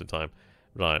this moment in time.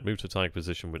 Right, move to target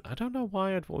position. I don't know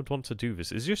why I would want to do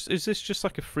this. Is this just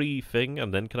like a free thing,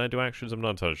 and then can I do actions? I'm not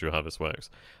entirely sure how this works.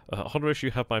 Honorish,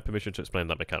 you have my permission to explain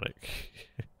that mechanic.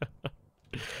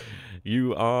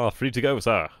 You are free to go,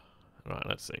 sir. Right,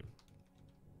 let's see.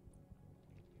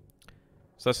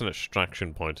 So that's an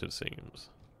extraction point, it seems.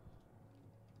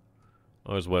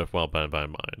 Always worthwhile bearing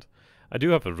in mind. I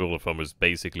do have a rule of thumb is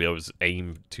basically always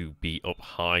aim to be up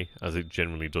high, as it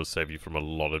generally does save you from a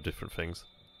lot of different things.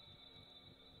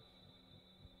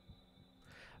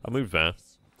 I'll move there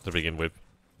to begin with.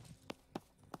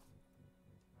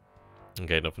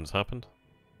 Okay, nothing's happened.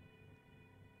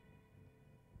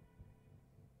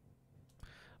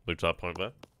 Move to that point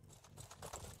there.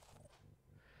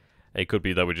 It could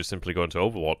be that we just simply go into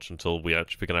Overwatch until we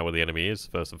actually figure out where the enemy is,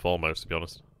 first and foremost, to be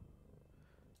honest.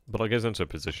 But I'll get into a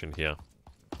position here.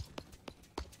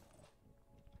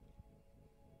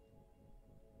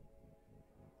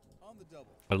 On the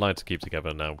double. I'd like to keep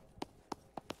together now.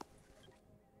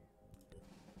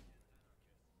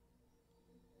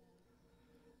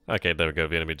 Okay, there we go.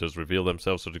 The enemy does reveal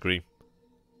themselves to a degree.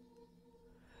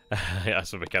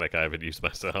 That's a mechanic I haven't used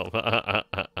myself.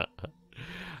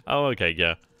 Oh, okay,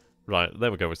 yeah. Right,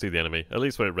 there we go. We see the enemy. At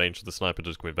least when it range, the sniper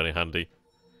does come in very handy.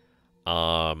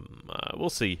 We'll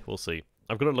see. We'll see.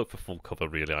 I'm going to look for full cover,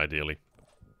 really, ideally.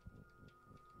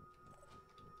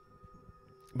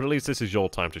 But at least this is your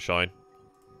time to shine.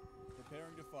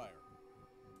 Preparing to fire.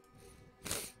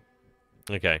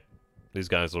 Okay. These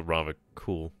guys are rather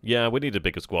cool. Yeah, we need a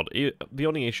bigger squad. The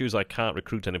only issue is I can't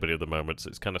recruit anybody at the moment, so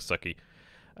it's kind of sucky.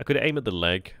 I could aim at the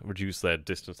leg, reduce their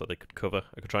distance that they could cover.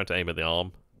 I could try to aim at the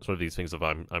arm. It's one of these things that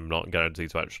I'm not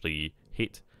guaranteed to actually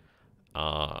hit.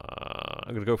 I'm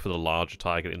going to go for the larger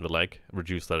target in the leg,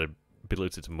 reduce their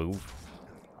ability to move.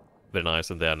 Very nice,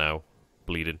 and they're now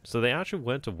bleeding. So they actually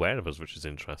weren't aware of us, which is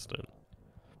interesting.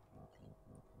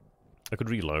 I could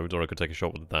reload, or I could take a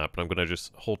shot with that, but I'm going to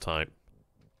just hold tight.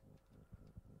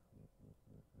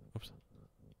 Oops.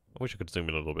 I wish I could zoom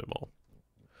in a little bit more.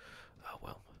 Oh,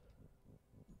 well.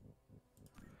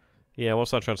 Yeah,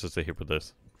 what's our chances to hit with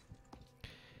this?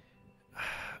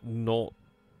 Not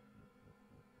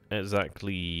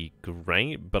exactly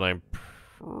great, but I'm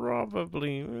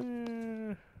probably...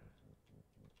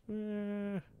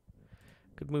 could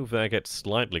move there, get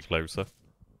slightly closer.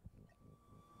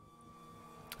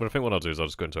 But I think what I'll do is I'll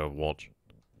just go into Overwatch.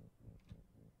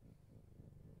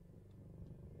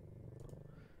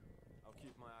 I'll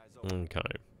keep my eyes open. Okay.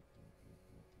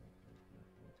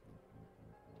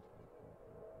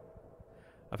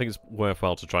 I think it's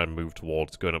worthwhile to try and move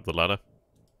towards going up the ladder.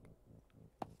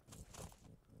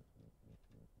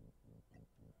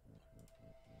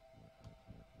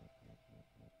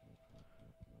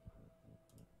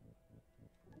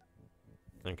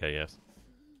 Okay, yes.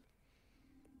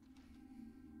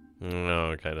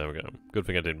 Okay, there we go. Good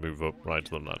thing I didn't move up right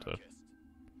to the ladder.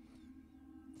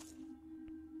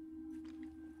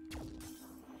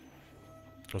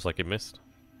 Looks like it missed.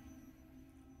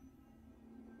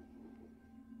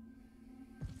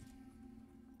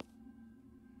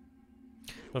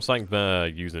 Looks like they're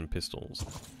using pistols.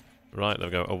 Right, there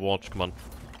we go. Overwatch, come on.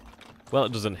 Well,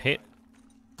 it doesn't hit.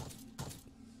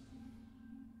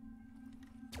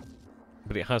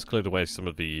 But it has cleared away some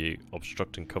of the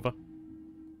obstructing cover.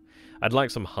 I'd like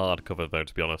some hard cover, though,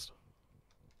 to be honest.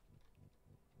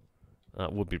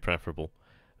 That would be preferable.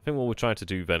 I think what we'll try to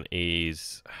do, then,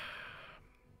 is...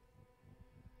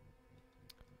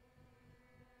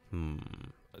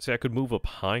 See, I could move up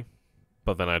high,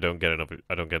 but then I don't get enough.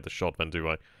 I don't get the shot, then, do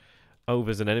I? Oh,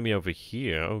 there's an enemy over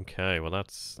here. Okay, well,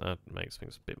 that makes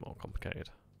things a bit more complicated.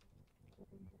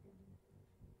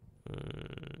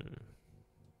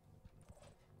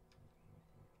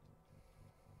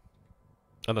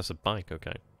 Oh, that's a bike,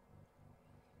 okay.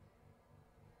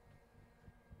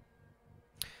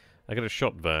 I get a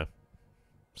shot there.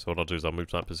 So what I'll do is I'll move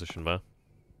to that position there.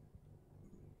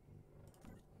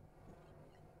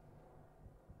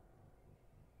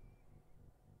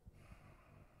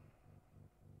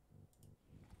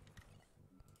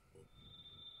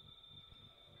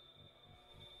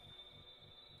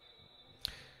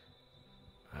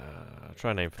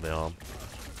 Try and aim for the arm.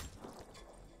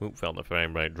 Oop, felt the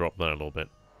frame rate drop there a little bit.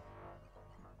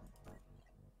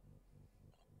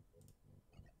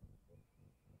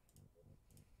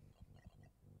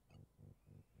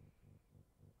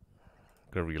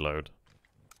 Gonna reload.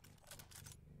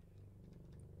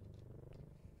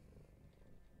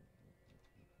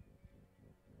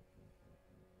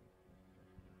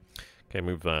 Okay,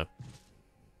 move there.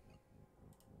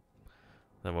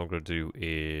 Then what I'm going to do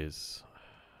is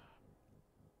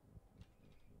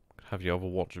have you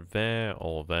overwatch there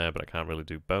or there, but I can't really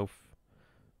do both.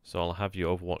 So I'll have you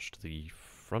overwatch to the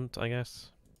front, I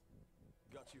guess.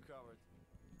 Got you covered.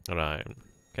 Alright.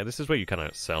 Okay, this is where you kind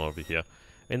of sell over here.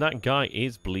 And that guy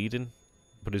is bleeding,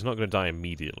 but he's not going to die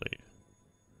immediately.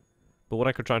 But what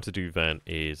I could try to do then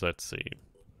is, let's see.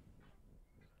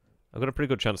 I've got a pretty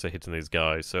good chance of hitting these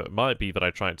guys, so it might be that I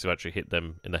try to actually hit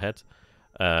them in the head.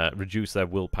 Reduce their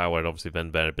willpower and obviously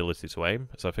then their ability to aim.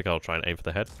 So I think I'll try and aim for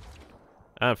the head.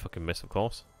 And fucking miss, of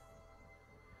course.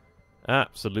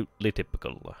 Absolutely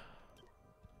typical.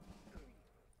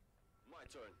 My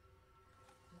turn.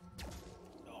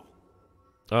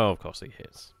 Oh, of course he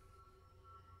hits.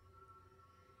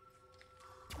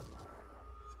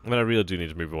 I mean, I really do need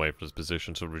to move away from this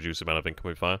position to reduce the amount of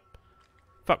incoming fire.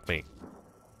 Fuck me.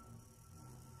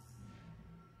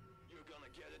 You're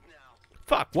gonna get it now.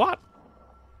 Fuck, what?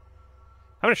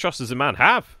 How many shots does a man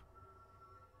have?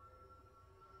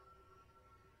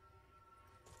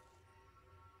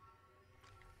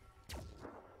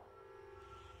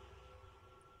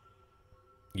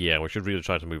 Yeah, we should really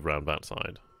try to move around that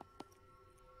side.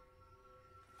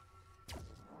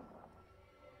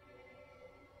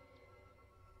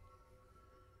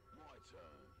 My turn.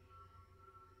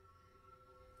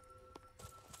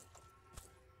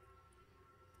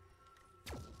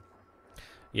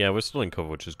 Yeah, we're still in cover,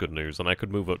 which is good news, and I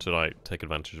could move up to, like, take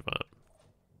advantage of that.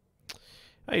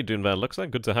 How you doing there,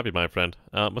 Luxon? Good to have you, my friend.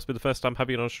 Must be the first time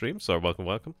having you on stream, so welcome,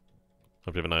 welcome.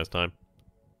 Hope you have a nice time.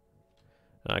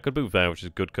 I could move there, which is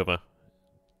good cover. At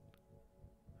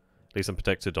least I'm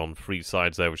protected on 3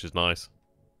 sides there, which is nice.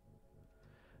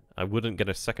 I wouldn't get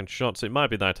a second shot, so it might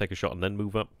be that I take a shot and then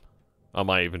move up. I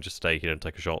might even just stay here and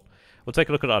take a shot. We'll take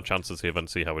a look at our chances here and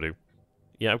see how we do.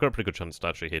 Yeah, I've got a pretty good chance to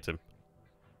actually hit him.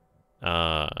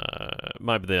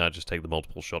 Might be that I just take the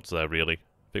multiple shots there, really.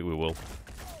 I think we will.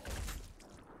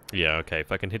 Yeah, okay,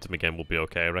 if I can hit him again, we'll be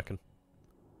okay, I reckon.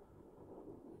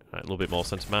 Alright, a little bit more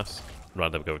center mass.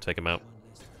 Right, there we go, take him out.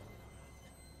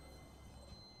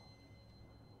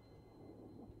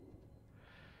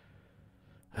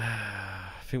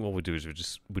 I think what we do is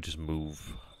we just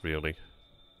move, really.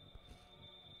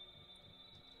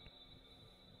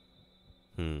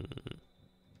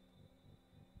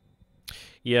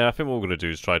 Yeah, I think what we're going to do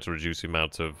is try to reduce the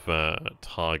amount of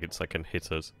targets that can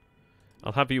hit us.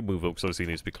 I'll have you move up, because obviously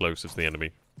he needs to be closer to the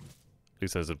enemy. At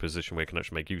least there's a position where you can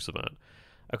actually make use of that.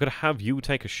 I could have you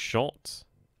take a shot.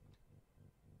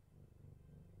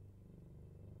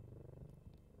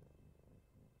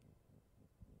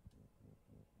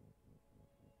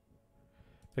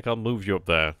 I think I'll move you up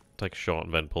there, take a shot,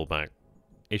 and then pull back.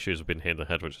 Issues have been hit in the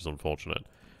head, which is unfortunate.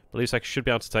 But at least I should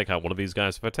be able to take out one of these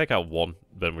guys. If I take out one,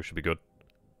 then we should be good.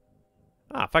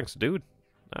 Ah, thanks, dude.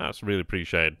 That's really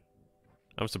appreciated.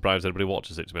 I'm surprised anybody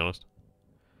watches it, to be honest.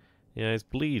 Yeah, he's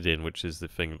bleeding, which is the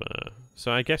thing there.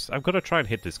 So I guess I've got to try and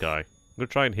hit this guy. I'm going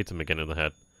to try and hit him again in the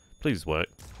head. Please work.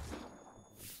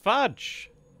 Fudge!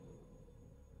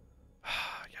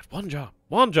 You had one job.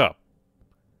 One job!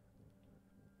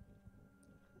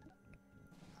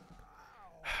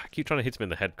 I keep trying to hit him in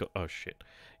the head. Oh, shit.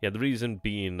 Yeah, the reason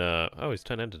being... oh, his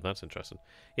turn ended. That's interesting.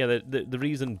 Yeah, the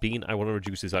reason being I want to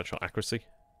reduce his actual accuracy.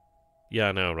 Yeah,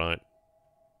 I know, right.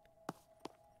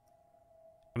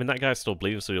 I mean, that guy's still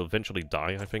bleeding, so he'll eventually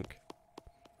die, I think.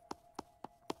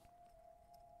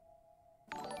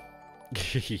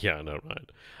 Yeah, I know, right.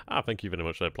 Ah, thank you very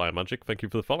much, Player Magic. Thank you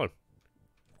for the follow.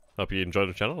 Hope you enjoy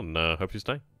the channel, and hope you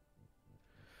stay.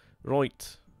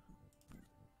 Right.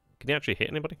 Can you actually hit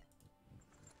anybody?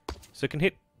 So it can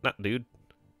hit that dude.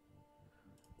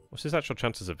 What's his actual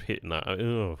chances of hitting that?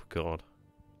 Oh, God.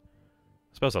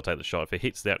 I suppose I'll take the shot. If it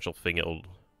hits the actual thing, it'll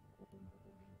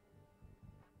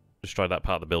destroy that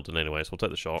part of the building anyway, so we'll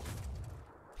take the shot.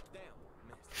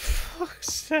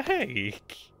 Fuck's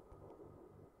sake!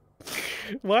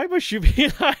 Why must you be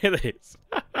like this?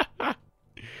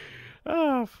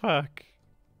 Oh, fuck.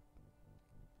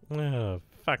 Oh,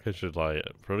 fuck, I should like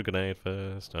throw a grenade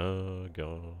first. Oh,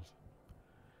 God.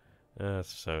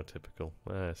 That's so typical.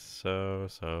 That's so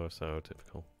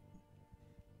typical.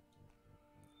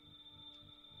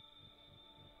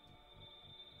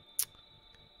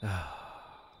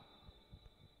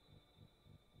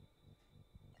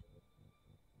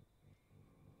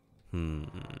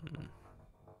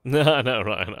 No,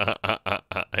 right.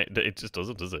 It just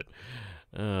doesn't, does it?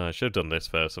 I should have done this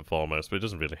first and foremost, but it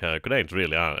doesn't really hurt. Grenades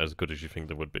really aren't as good as you think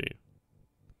they would be.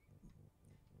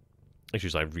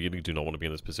 Issues I really do not want to be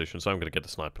in this position, so I'm going to get the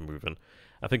sniper moving.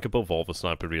 I think above all, the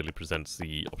sniper really presents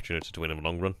the opportunity to win in the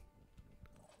long run.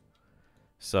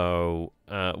 So,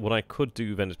 what I could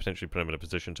do then is potentially put him in a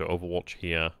position to overwatch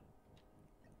here.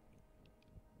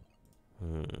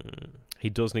 He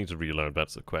does need to reload,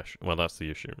 that's the question. Well, that's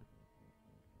the issue.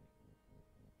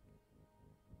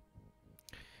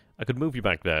 I could move you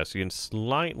back there, so you're in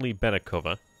slightly better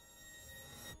cover.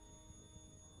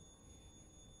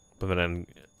 But then,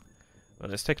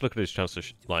 let's take a look at his chance to,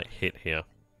 like, hit here.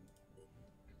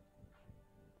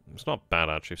 It's not bad,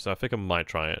 actually, so I think I might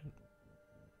try it.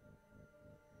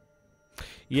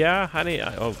 Yeah,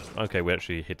 oh, okay, we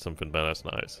actually hit something better, that's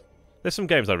nice. There's some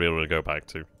games I really want to go back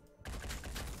to.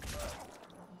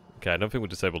 Okay, I don't think we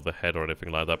disabled the head or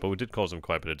anything like that, but we did cause him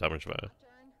quite a bit of damage there.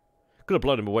 Could have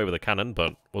blown him away with a cannon,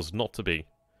 but was not to be.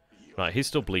 Right, he's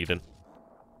still bleeding.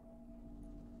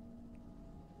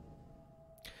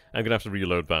 I'm gonna have to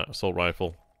reload that assault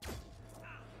rifle.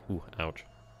 Ooh, ouch.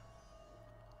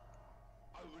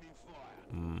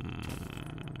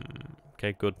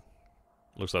 Okay, good.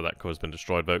 Looks like that cover's been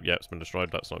destroyed, though. Yeah, it's been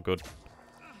destroyed. That's not good.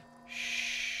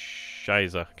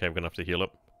 Shiza. Okay, we're gonna have to heal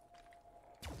up.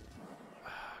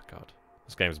 God,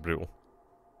 this game's brutal.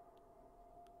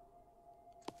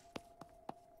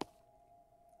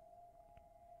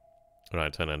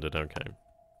 Right, turn ended. Okay.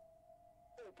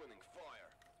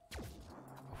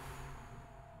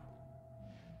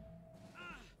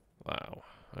 Wow.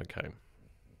 Okay.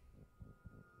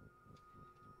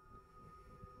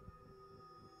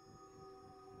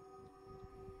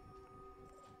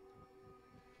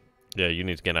 Yeah, you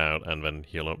need to get out and then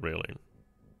heal up, really.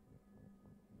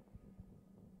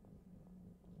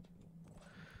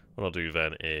 What I'll do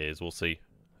then is, we'll see.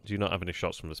 Do you not have any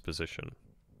shots from this position?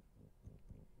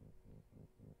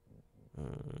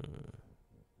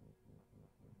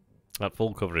 That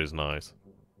full cover is nice.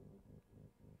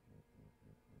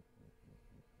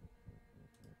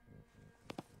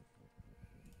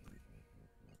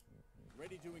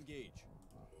 Ready to engage.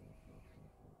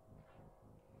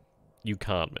 You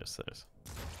can't miss this.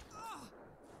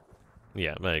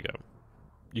 Yeah, there you go.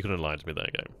 You couldn't lie to me, there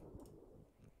you go.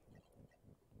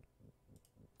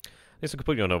 At least I could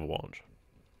put you on Overwatch.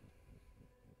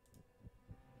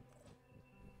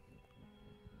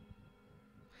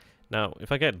 Now,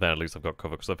 if I get there, at least I've got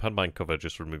cover, because I've had my cover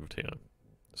just removed here.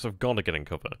 So I've got to get in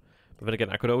cover. But then again,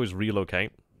 I could always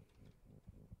relocate.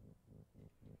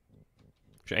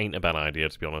 Which ain't a bad idea,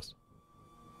 to be honest.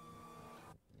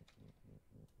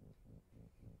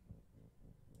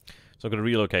 So I'm going to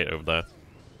relocate over there.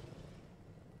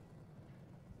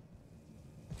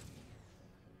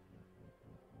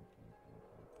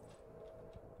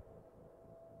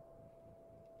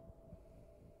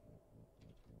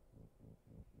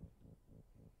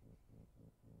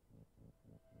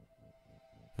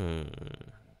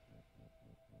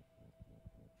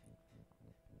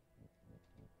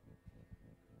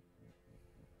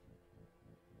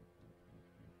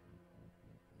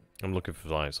 I'm looking for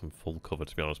like some full cover,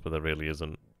 to be honest, but there really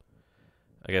isn't.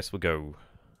 I guess we'll go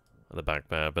at the back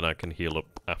there, but I can heal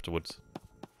up afterwards.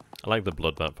 I like the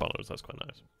blood that follows, that's quite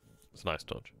nice. It's a nice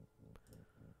touch.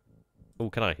 Oh,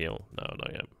 can I heal? No,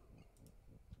 not yet.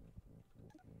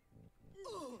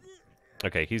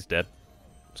 Okay, he's dead.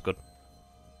 It's good.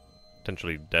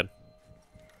 Potentially dead.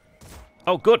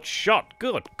 Oh, good shot!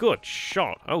 Good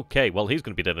shot! Okay, well, he's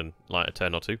going to be dead in like a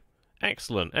turn or two.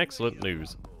 Excellent, excellent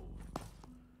news.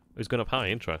 He's going up high,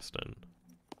 interesting.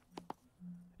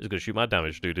 He's going to shoot my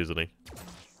damage dude, isn't he?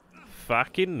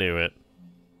 Fucking knew it.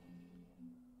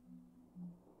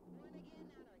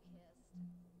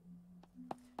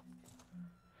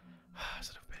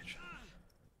 Son of a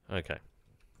bitch. Okay.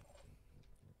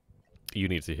 You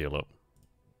need to heal up.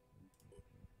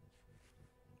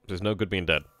 There's no good being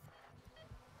dead.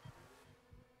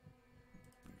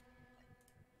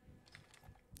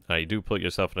 Now, you do put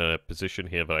yourself in a position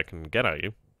here that I can get at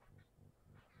you.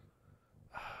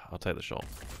 I'll take the shot.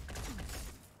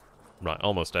 Right,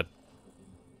 almost dead.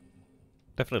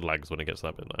 Definitely lags when it gets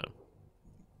that bit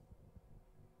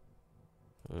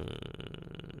there.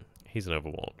 He's an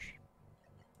Overwatch.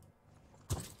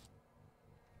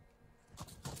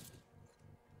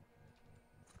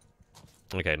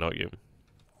 Okay, not you.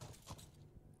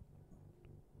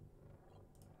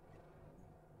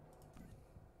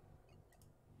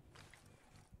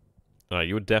 Alright,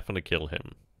 you would definitely kill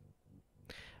him.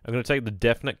 I'm going to take the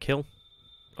definite kill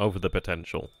over the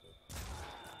potential.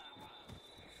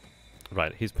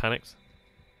 Right, he's panicked.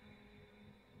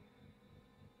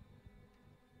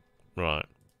 Right.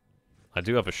 I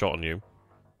do have a shot on you.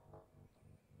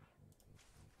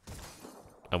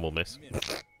 And we'll miss.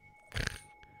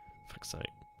 Fuck's sake.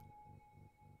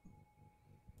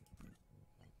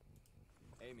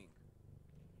 Aiming.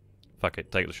 Fuck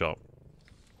it, take the shot.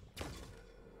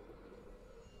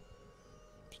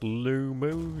 slow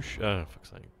motion. Oh, fuck's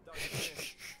sake.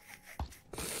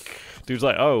 Dude's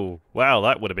like, oh, wow,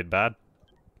 that would have been bad.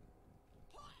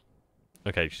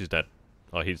 Okay, she's dead.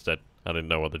 Oh, he's dead. I didn't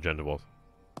know what the gender was.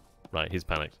 Right, he's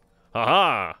panicked.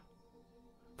 Haha!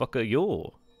 Fucker,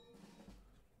 you.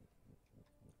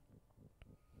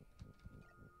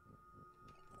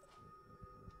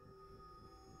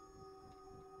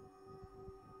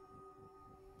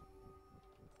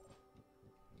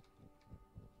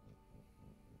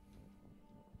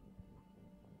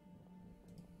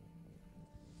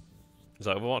 Is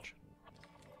that Overwatch?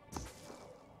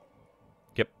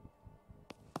 Yep.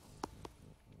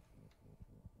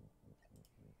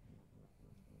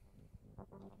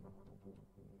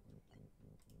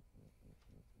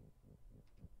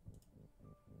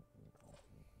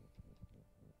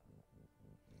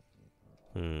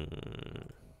 I'm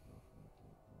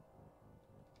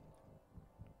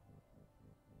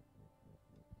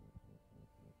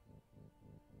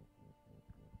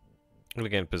gonna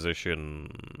get in position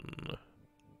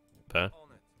there.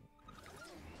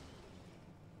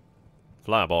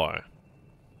 Fly boy.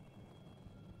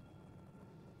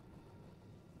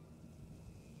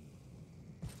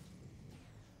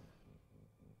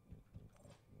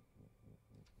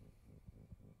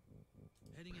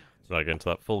 Right, get into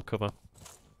that full cover.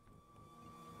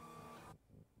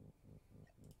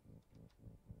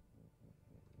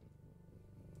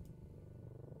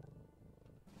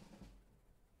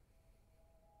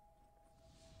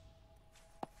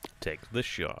 Take this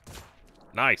shot.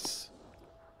 Nice!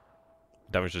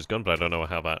 Damaged his gun, but I don't know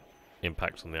how that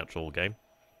impacts on the actual game.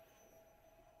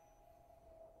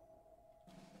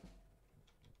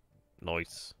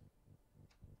 Nice.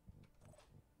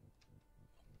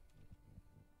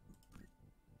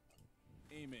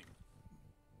 Aiming.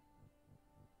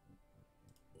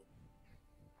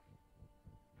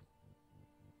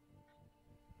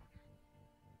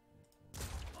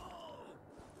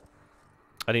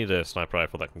 I need a sniper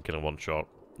rifle that can kill in one shot.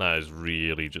 That is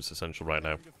really just essential right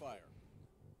now.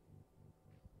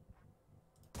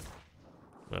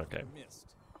 Okay.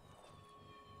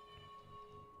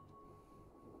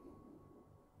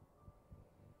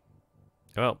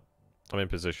 Well, I'm in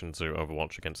position to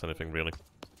overwatch against anything, really.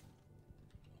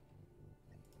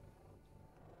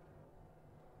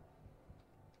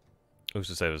 Who's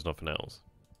to say there's nothing else?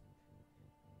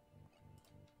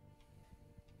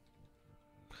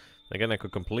 Again, I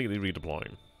could completely redeploy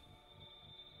him.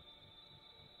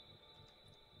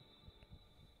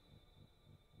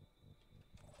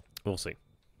 We'll see.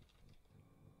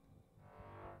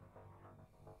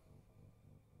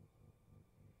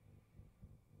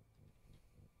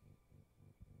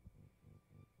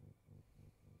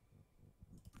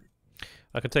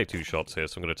 I can take 2 shots here,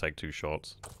 so I'm going to take 2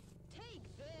 shots.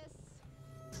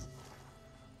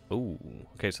 Ooh,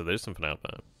 okay, so there's something out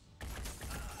there.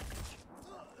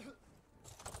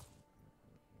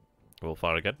 We'll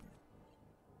fire again.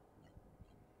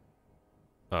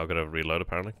 Oh, I've got to reload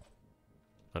apparently.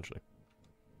 Actually.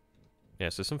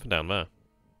 Yes, there's something down there.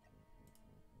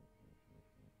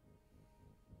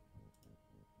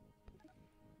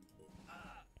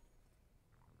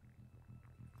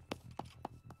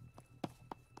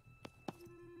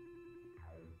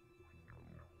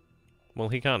 Well,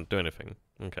 he can't do anything.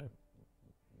 Okay.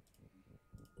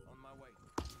 On my way.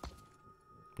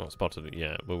 Not spotted it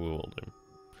yet, but we will do.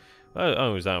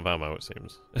 Oh, he's out of ammo, it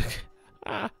seems.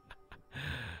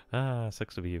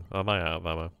 Sucks to be you. Am I out of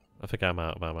ammo? I think I'm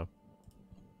out of ammo.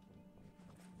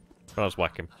 I'll just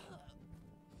whack him.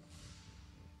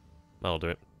 That'll do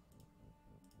it.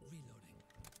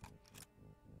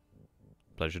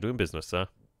 Pleasure doing business, sir.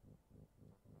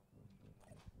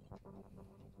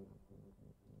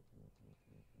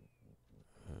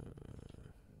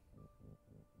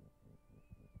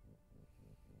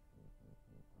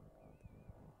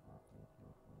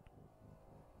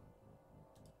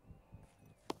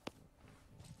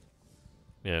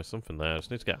 Yeah, something there. I just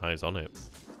need to get eyes on it.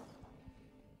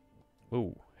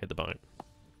 Ooh, hit the bite.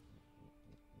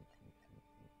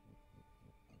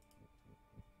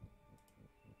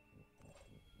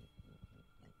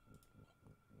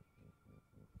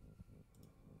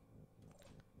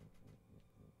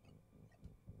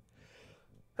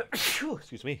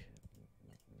 Excuse me.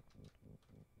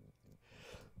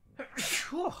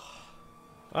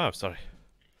 Oh, sorry.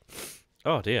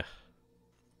 Oh dear.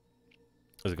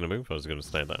 Is it going to move or is it going to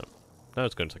stay there? No,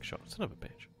 it's going to take a shot. Son of a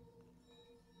bitch.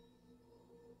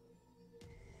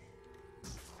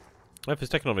 If he's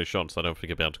taking all his shots, I don't think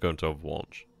he'll be able to go into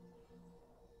Overwatch.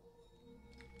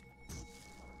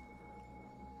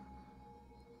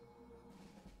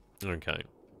 Okay.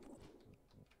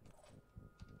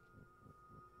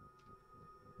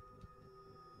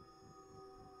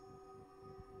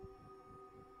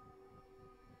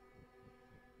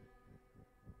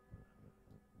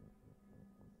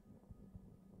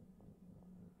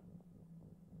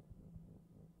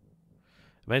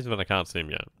 Amazing that I can't see him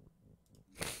yet.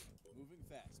 Moving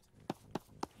fast.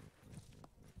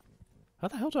 How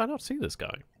the hell do I not see this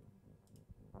guy?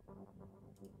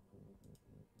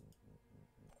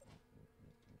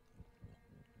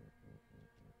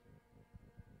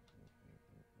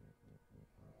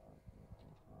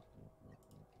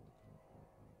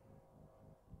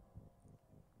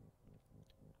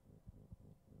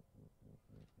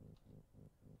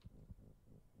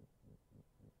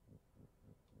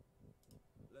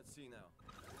 Let's see now.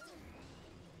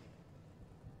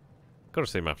 Gotta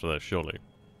see him after this, surely.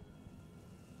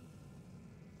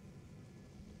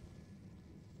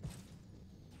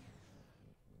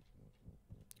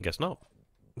 Guess not.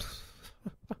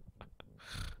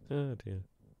 Oh dear.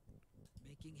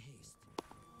 Making haste.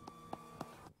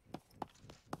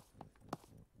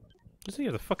 Is he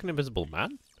the fucking invisible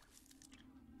man?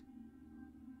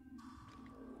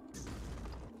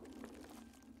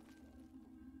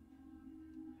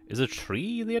 Is a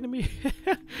tree the enemy? You're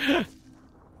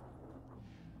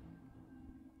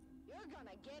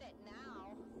gonna get it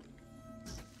now.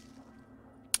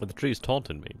 Well, the tree's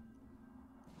taunting me.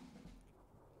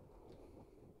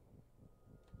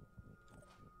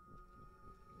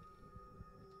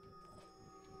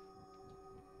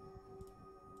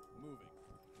 Moving.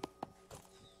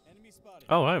 Enemy spotted.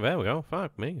 Oh, right, there we go.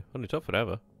 Fuck me. Only took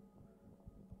forever.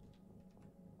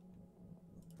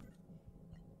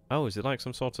 Oh, is it like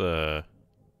some sort of...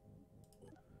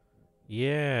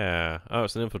 Yeah. Oh,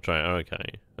 it's an infiltrator.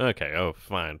 Okay. Okay, oh,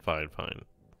 fine.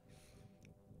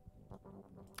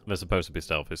 They're supposed to be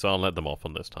stealthy, so I'll let them off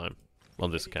on this time. On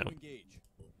this Ready to account. engage.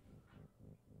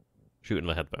 Shooting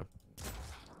the head, though.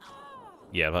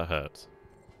 Yeah, that hurts.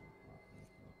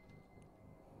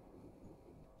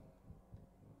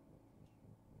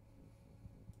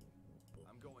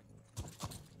 I'm going.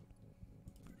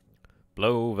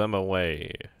 Blow them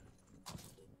away.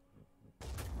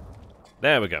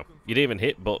 There we go. You didn't even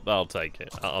hit, but I'll take it.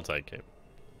 I'll take it.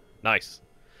 Nice.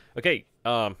 Okay,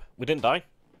 we didn't die.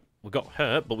 We got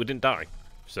hurt, but we didn't die.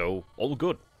 So, all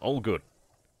good. All good.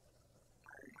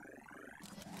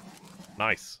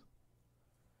 Nice.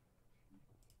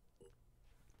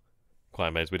 Quite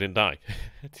amazed we didn't die,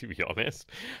 to be honest.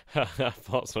 I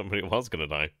thought somebody was going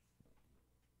to die.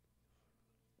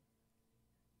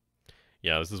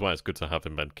 Yeah, this is why it's good to have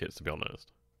invent kits, to be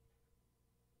honest.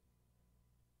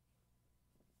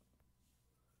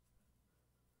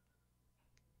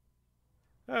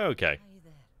 Okay. Hi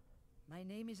there. My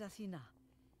name is Athena,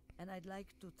 and I'd like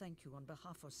to thank you on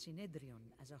behalf of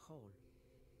Synedrion as a whole.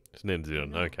 It's Ninja, You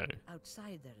know, okay.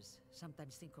 Outsiders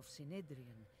sometimes think of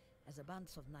Synedrion as a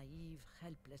bunch of naive,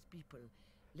 helpless people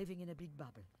living in a big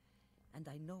bubble. And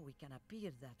I know we can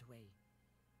appear that way.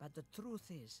 But the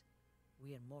truth is,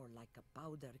 we are more like a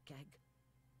powder keg.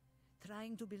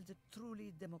 Trying to build a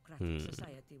truly democratic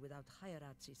society without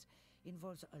hierarchies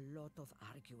involves a lot of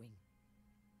arguing.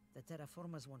 The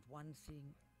terraformers want one thing,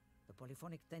 the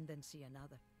polyphonic tendency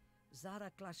another. Zara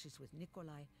clashes with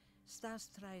Nikolai. Stas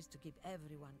tries to keep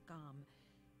everyone calm.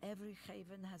 Every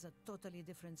haven has a totally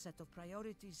different set of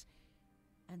priorities.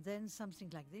 And then something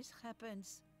like this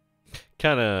happens.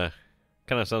 Kinda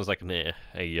sounds like an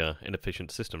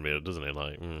inefficient system, really, doesn't it?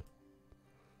 Like,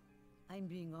 I'm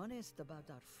being honest about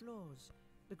our flaws,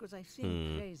 because I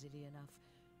think, crazily enough,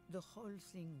 the whole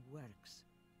thing works.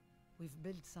 We've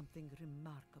built something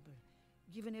remarkable,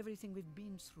 given everything we've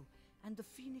been through, and the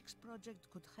Pheonix Project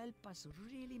could help us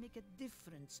really make a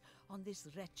difference on this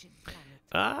wretched planet.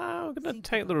 I'm gonna Think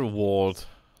take the about reward.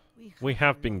 it. We a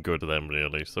have been lot good to them,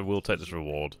 really, so we'll take this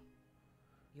reward.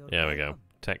 You're There we go. welcome.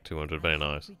 Tech 200, I very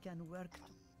think nice. we can work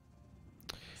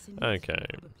Okay.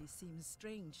 Probably seems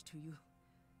strange to you,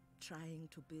 trying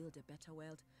to build a better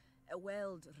world, a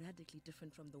world radically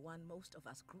different from the one most of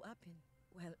us grew up in.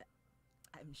 Well,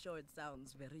 I'm sure it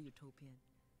sounds very utopian,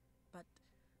 but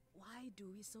why do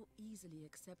we so easily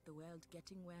accept the world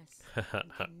getting worse? We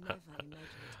can never imagine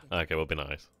it getting Okay, we'll be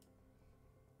nice.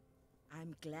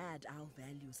 I'm glad our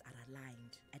values are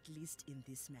aligned, at least in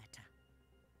this matter.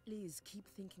 Please keep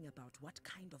thinking about what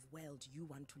kind of world you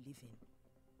want to live in.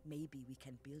 Maybe we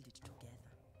can build it together.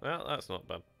 Well, that's not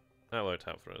bad. That worked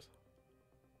out for us.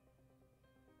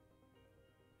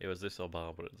 It was this or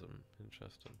barbarism.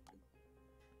 Interesting.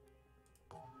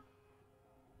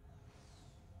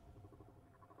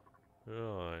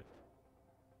 Right.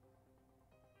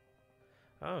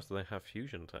 Oh, so they have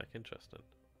fusion tech. Interesting.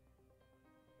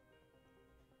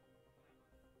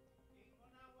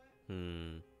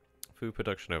 Food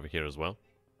production over here as well.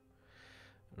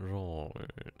 Right.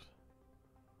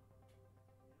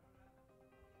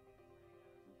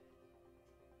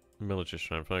 Military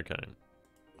strength, okay.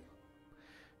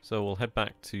 So we'll head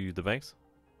back to the base.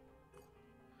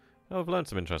 Oh, I've learned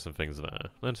some interesting things there.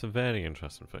 Learned some very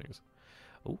interesting things.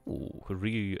 Ooh, could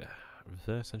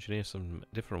reverse engineer some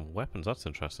different weapons. That's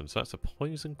interesting. So that's a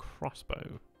poison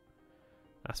crossbow.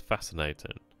 That's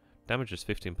fascinating. Damage is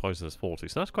 15, poison is 40.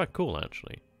 So that's quite cool,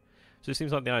 actually. So it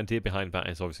seems like the idea behind that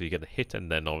is obviously you get the hit,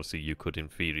 and then obviously you could, in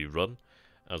theory, run.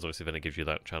 As obviously then it gives you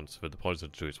that chance for the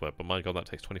poison to do its work. But my god, that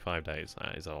takes 25 days.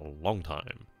 That is a long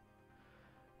time.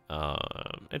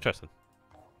 Interesting.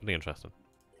 Really interesting.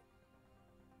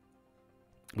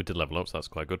 We did level up, so that's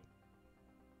quite good.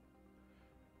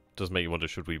 Does make you wonder,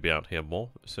 should we be out here more?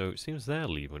 So it seems they're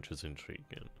leaving, which is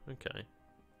intriguing. Okay.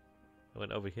 I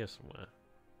went over here somewhere.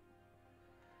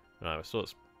 Right, we're still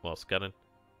while scanning.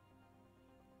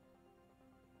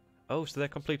 Oh, so they're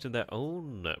completing their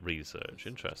own research.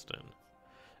 Interesting.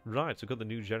 Right, so we've got the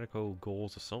new Jericho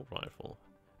Gauls assault rifle.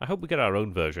 I hope we get our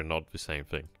own version, not the same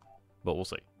thing. But we'll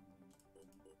see.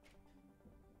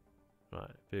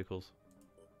 Right, vehicles.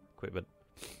 Equipment.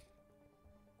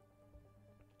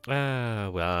 Ah,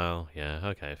 well, yeah,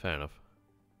 okay, fair enough.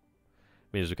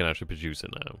 Means we can actually produce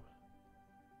it now.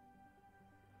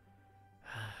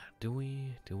 Do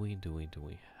we?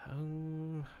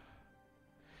 I'm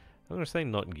gonna say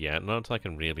not yet, not until I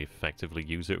can really effectively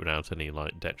use it without any,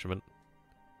 like, detriment.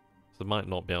 So I might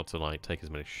not be able to, like, take as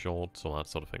many shots or that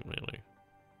sort of thing, really.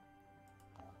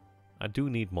 I do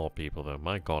need more people, though.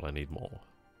 My god, I need more.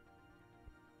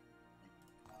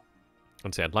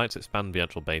 And see, I'd like to expand the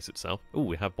actual base itself. Ooh,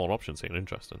 we have more options here.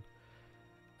 Interesting.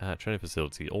 Training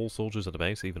facility. All soldiers at the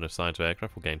base, even assigned to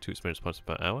aircraft, will gain 2 experience points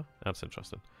per hour. That's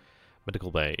interesting.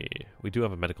 Medical bay. We do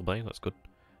have a medical bay. That's good.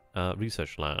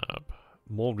 Research lab.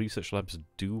 More research labs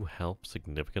do help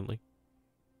significantly.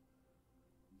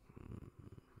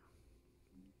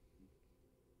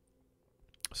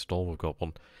 Store, we've got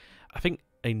one. I think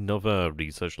another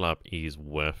research lab is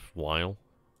worthwhile,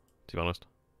 to be honest.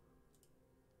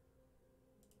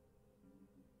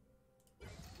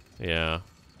 Yeah.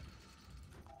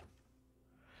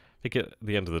 I think at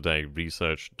the end of the day,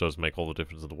 research does make all the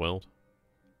difference in the world.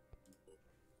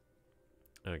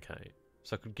 Okay.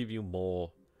 So I could give you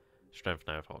more strength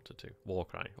now if I wanted to.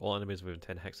 Warcry. All enemies within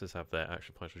 10 hexes have their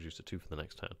action points reduced to 2 for the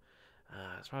next turn.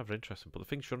 It's rather interesting, but the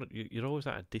thing is you're always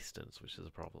at a distance, which is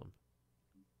a problem.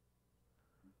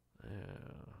 Yeah.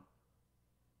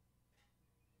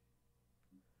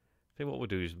 I think what we'll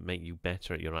do is make you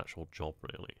better at your actual job,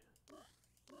 really.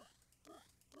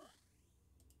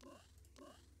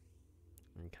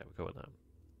 Okay, we'll go with that.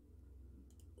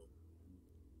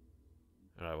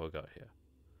 Alright, we'll go here.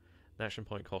 An action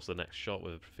point costs the next shot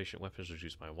with a proficient weapon is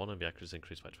reduced by 1 and the accuracy is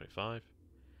increased by 25.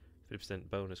 50%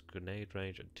 bonus grenade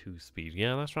range and 2 speed.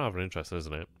 Yeah, that's rather interesting,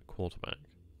 isn't it? Quarterback.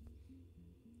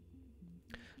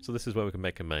 So this is where we can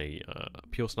make him a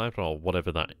pure sniper or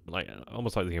whatever that, like,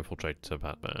 almost like the infiltrator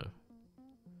Batman.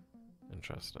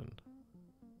 Interesting.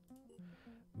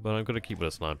 But I'm going to keep with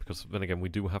a sniper because then again we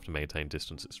do have to maintain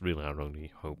distance. It's really our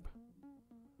only hope.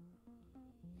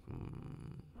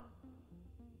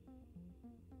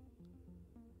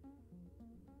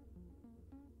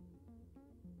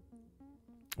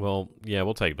 Well, yeah,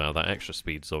 we'll take that. That extra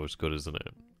speed's always good, isn't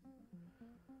it?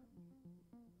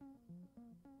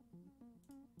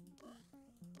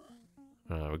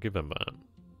 We'll give them that.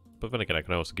 But then again, I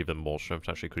can also give them more strength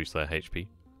to actually increase their HP.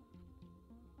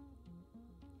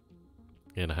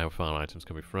 And how far items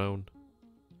can be thrown.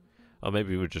 Or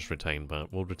maybe we'll just retain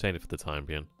that. We'll retain it for the time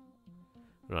being.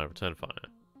 Right, return fire.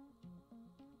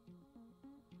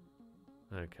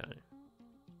 Okay.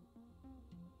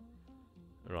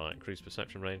 Right, increased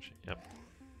perception range. Yep.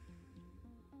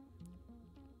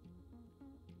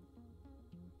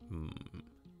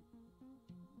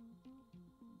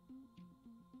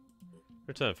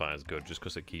 Return fire is good just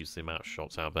because it keeps the amount of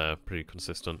shots out there pretty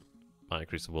consistent. Might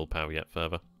increase the willpower yet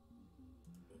further.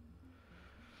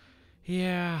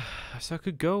 Yeah, so I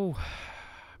could go...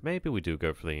 Maybe we do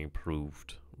go for the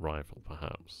improved rifle,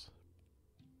 perhaps.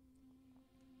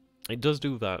 It does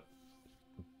do that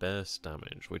burst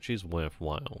damage, which is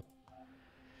worthwhile.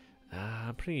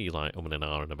 I'm pretty, like, and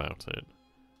ahhing about it.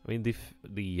 I mean,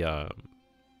 the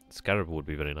Scarab would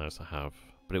be very nice to have,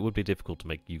 but it would be difficult to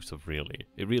make use of, really.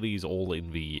 It really is all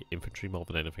in the infantry more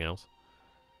than anything else.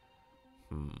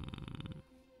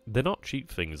 They're not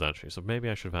cheap things, actually, so maybe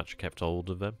I should have actually kept hold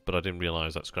of them, but I didn't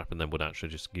realise that scrapping them would actually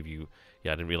just give you...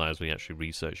 Yeah, I didn't realise when you actually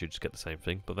research, you just get the same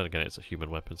thing, but then again, it's a human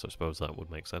weapon, so I suppose that would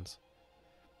make sense.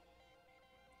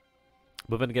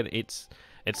 But then again, it's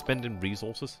spending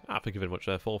resources. Thank you very much,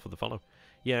 therefore, for the follow.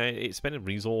 Yeah, it's spending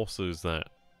resources that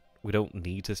we don't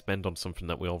need to spend on something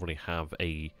that we already have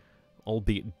a,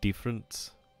 albeit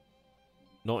different,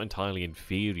 not entirely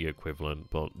inferior equivalent,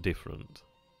 but different.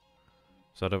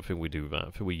 So I don't think we do that.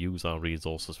 I think we use our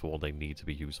resources for what they need to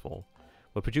be used for.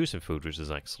 We're producing food, which is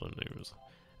excellent news.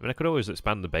 I mean, I could always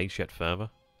expand the base yet further.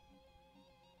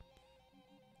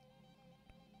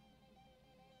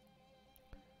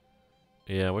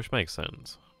 Yeah, which makes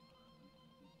sense.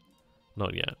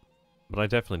 Not yet. But I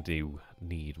definitely do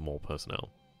need more personnel.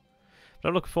 But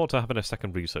I'm looking forward to having a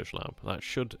second research lab. That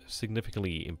should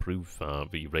significantly improve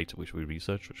the rate at which we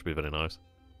research, which would be very nice.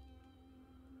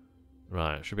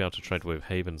 Right, I should be able to trade with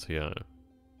havens here.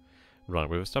 Right,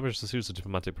 we've established a series of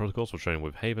diplomatic protocols for trading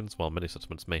with havens. While many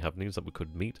settlements may have needs that we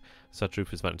could meet, the sad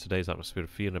truth is that in today's atmosphere of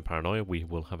fear and paranoia, we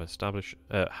will have to establish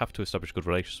good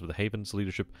relations with the havens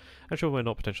leadership, and ensure we're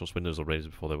not potential swindlers or raiders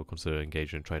before they will consider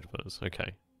engaging in trade with us.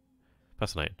 Okay.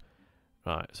 Fascinating.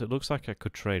 Right, so it looks like I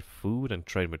could trade food and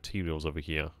trade materials over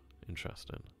here.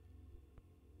 Interesting.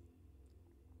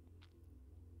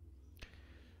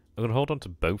 I'm going to hold on to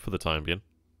both for the time being.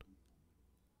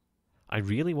 I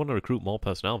really want to recruit more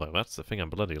personnel though, that's the thing I'm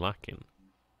bloody lacking.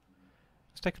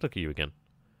 Let's take a look at you again.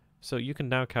 So you can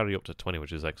now carry up to 20,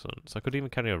 which is excellent. So I could even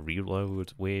carry a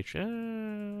reload, which,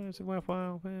 is it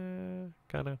worthwhile?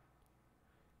 Kinda.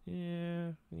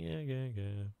 Yeah.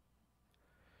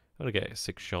 I want to get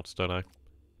 6 shots, don't I?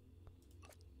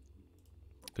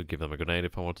 Could give them a grenade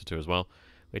if I wanted to as well.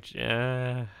 Which,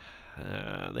 they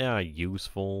are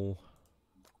useful.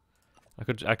 I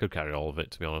could carry all of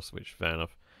it, to be honest, which, fair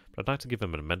enough. But I'd like to give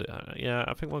them a yeah,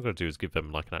 I think what I'm going to do is give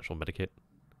them, like, an actual medikit.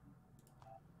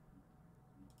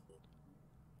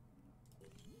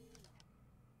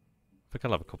 I think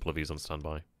I'll have a couple of these on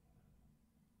standby.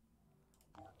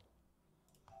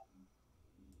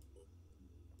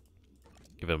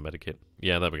 Give them a medikit.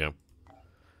 Yeah, there we go.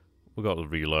 We got the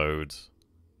reloads.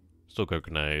 Still got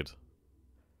grenade.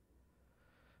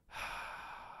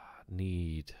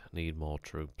 Need more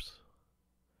troops.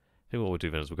 I think what we'll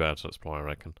do then is we'll go out to explore, I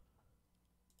reckon.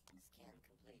 Scan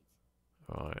complete.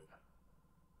 Alright.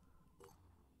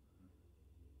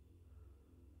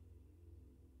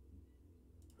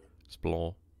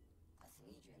 Explore.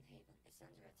 Ascenidrian Haven is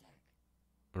under attack.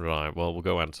 Right, well, we'll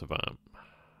go answer that.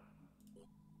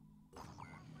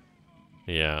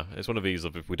 Yeah, it's one of these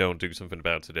of if we don't do something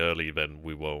about it early, then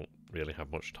we won't really have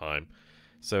much time.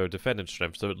 So, defending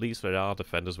strength. So, at least there are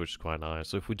defenders, which is quite nice.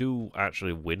 So, if we do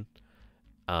actually win,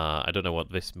 I don't know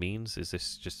what this means. Is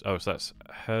this just... Oh, so that's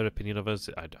her opinion of us?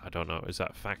 I don't know. Is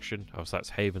that faction? Oh, so that's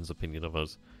Haven's opinion of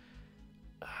us.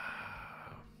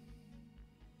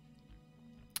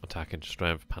 Attacking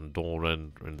strength,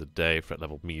 Pandoran, in the day, threat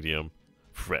level medium,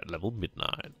 threat level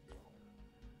midnight.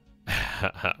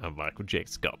 A Michael J.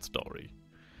 Scott story.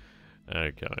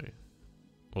 Okay.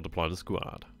 Multiply the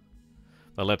squad.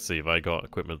 Now let's see if I got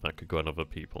equipment that could go on other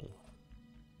people.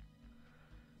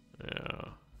 Yeah.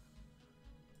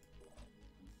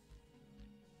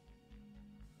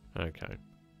 Okay.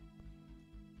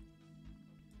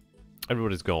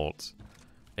 Everybody's got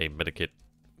a medikit,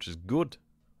 which is good.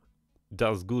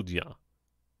 Does good, yeah.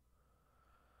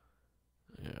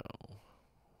 Yeah.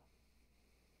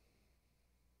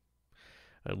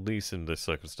 At least in this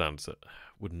circumstance,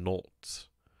 we're not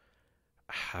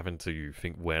having to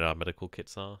think where our medical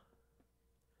kits are.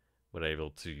 We're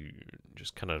able to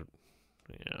just kind of,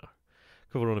 yeah.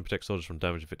 Cover on and protect soldiers from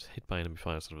damage if it's hit by enemy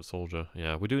fire instead of a soldier.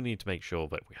 Yeah, we do need to make sure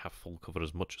that we have full cover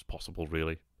as much as possible,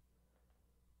 really.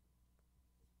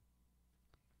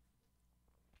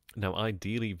 Now,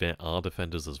 ideally, there are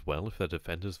defenders as well. If they're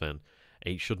defenders, then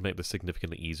it should make this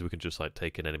significantly easier. We can just, like,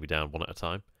 take an enemy down one at a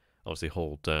time. Obviously,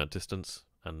 hold distance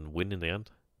and win in the end.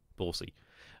 But we'll see.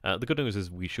 The good news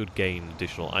is we should gain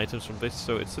additional items from this,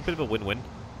 so it's a bit of a win-win.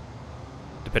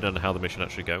 Depending on how the mission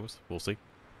actually goes. We'll see.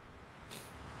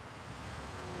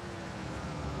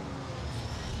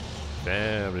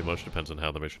 Very much depends on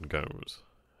how the mission goes.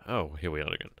 Oh, here we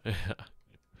are again.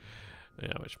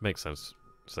 Yeah, which makes sense.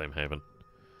 Same haven.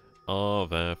 Are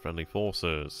there friendly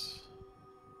forces?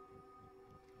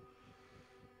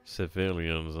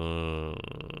 Civilians,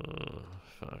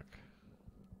 fuck.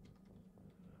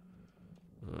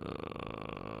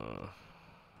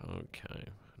 Okay,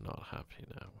 not happy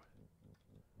now.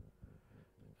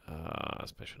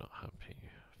 Especially not happy.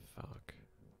 Fuck.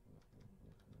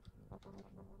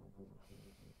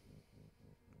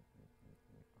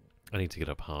 I need to get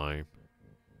up high.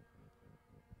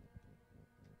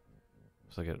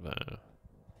 So I get there.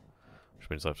 Which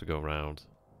means I have to go around.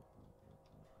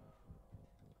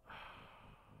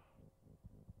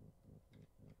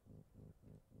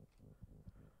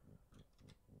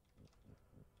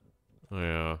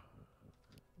 Yeah.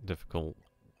 Difficult.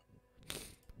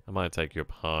 I might take you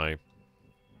up high.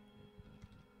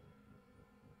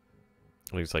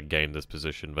 At least I gain this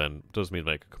position, then does mean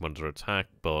they could come under attack,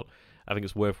 but I think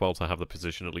it's worthwhile to have the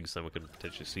position at least, then we can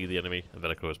potentially see the enemy, and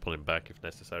then I can always pull him back if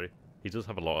necessary. He does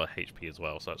have a lot of HP as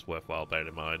well, so that's worthwhile bearing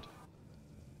in mind.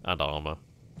 And armor.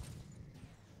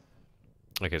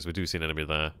 Okay, so we do see an enemy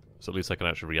there, so at least I can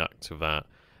actually react to that.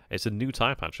 It's a new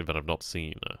type, actually, that I've not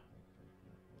seen.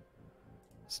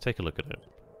 Let's take a look at it.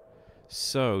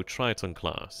 So, Triton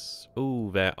class.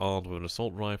 Ooh, they're armed with an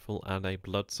assault rifle and a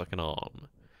blood-sucking arm.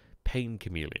 Pain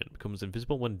Chameleon. Becomes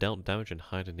invisible when dealt damage and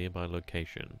hide a nearby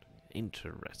location.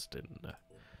 Interesting.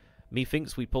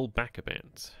 Methinks we pull back a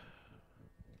bit.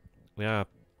 We are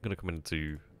going to come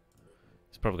into...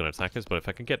 It's probably going to attack us, but if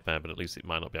I can get there, but at least it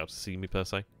might not be able to see me, per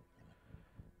se.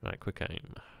 Right, quick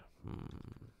aim.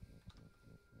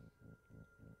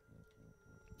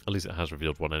 At least it has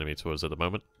revealed one enemy to us at the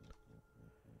moment.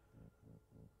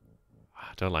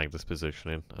 I don't like this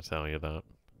positioning, I tell you that.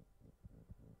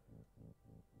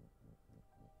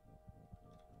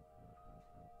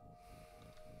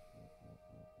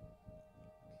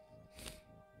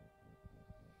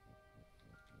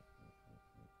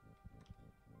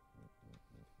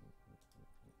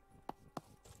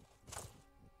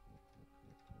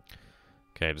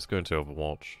 Okay, just go into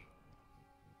Overwatch.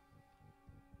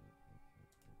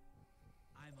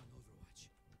 I'm on Overwatch.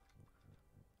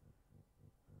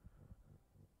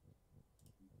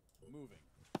 Moving.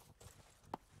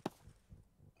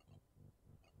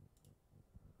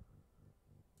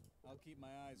 I'll keep my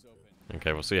eyes open.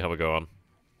 Okay, we'll see how we go on.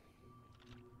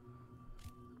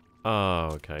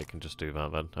 Oh, okay, you can just do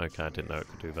that then. Okay, I didn't know it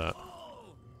could do that.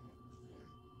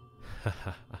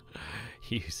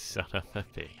 You son of a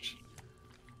bitch.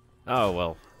 Oh,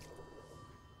 well.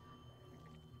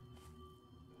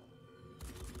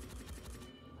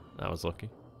 That was lucky.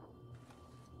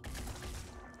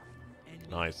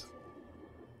 Nice.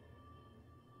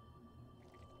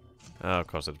 Oh, of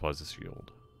course it deploys the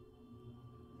shield.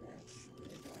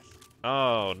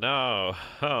 Oh, no!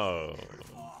 Oh!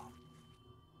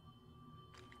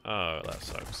 Oh, that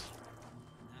sucks.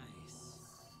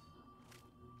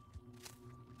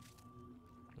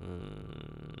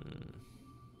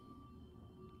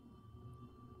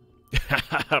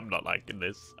 I'm not liking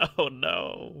this. Oh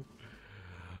no.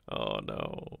 Oh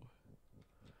no.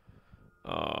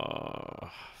 Oh,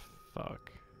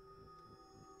 fuck.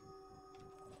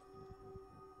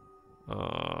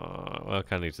 Well, I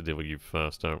kind of need to deal with you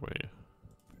first, don't we?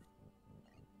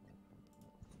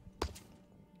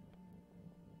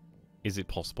 Is it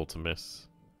possible to miss?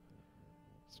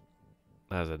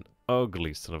 That's an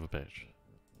ugly son of a bitch.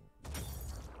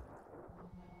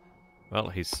 Well,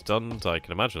 he's stunned. I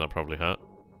can imagine that probably hurt.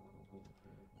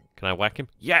 Can I whack him?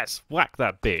 Yes! Whack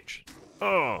that bitch!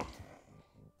 Oh! Did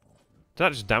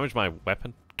that just damage my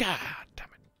weapon? God damn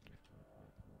it.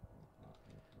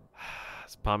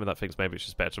 There's part of me that thinks maybe it's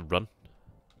just better to run.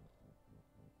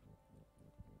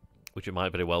 Which it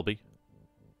might very well be.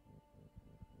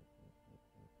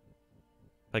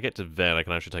 If I get to there, I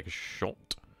can actually take a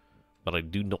shot. But I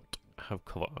do not have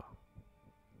cover.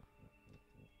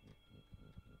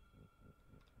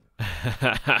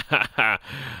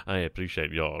 I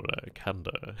appreciate your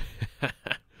candor.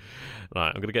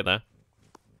 Right, I'm gonna get there.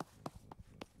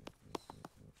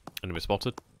 Enemy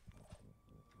spotted.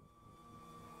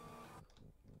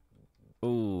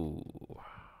 Ooh,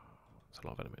 there's a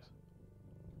lot of enemies.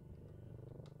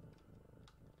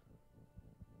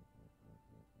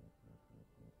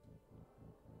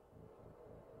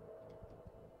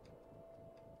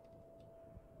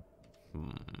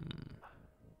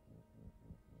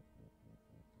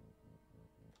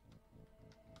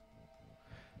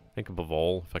 I think above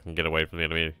all, if I can get away from the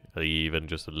enemy even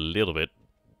just a little bit.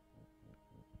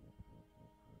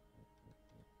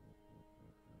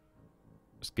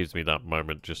 Just gives me that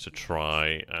moment just to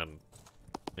try and...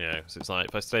 Yeah, so it's like,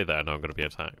 if I stay there, I know I'm going to be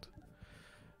attacked.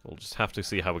 We'll just have to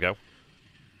see how we go.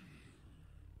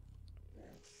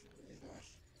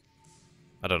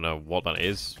 I don't know what that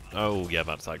is. Oh, yeah,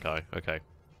 that's that guy. Okay.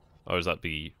 Or is that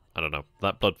the... I don't know.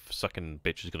 That blood-sucking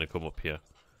bitch is going to come up here.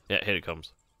 Yeah, here it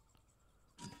comes.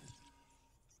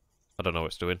 I don't know what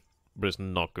it's doing, but it's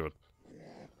not good.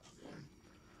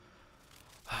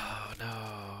 Oh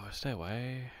no, stay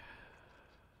away.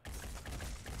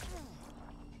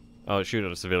 Oh, shoot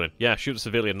at a civilian. Yeah, shoot a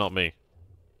civilian, not me.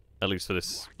 At least for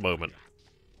this moment.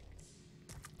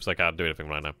 Because I can't do anything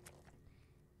right now.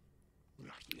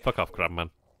 Fuck off, crab man.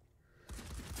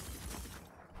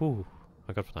 Whew,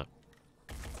 I got for that.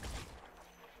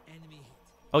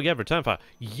 Oh yeah, return fire.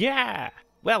 Yeah!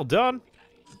 Well done!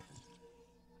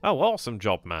 Oh, awesome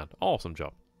job, man. Awesome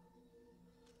job.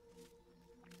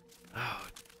 Oh,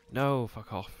 no,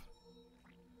 fuck off.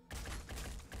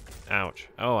 Ouch.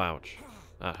 Oh, ouch.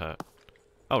 That hurt.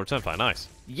 Oh, return fire. Nice.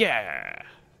 Yeah!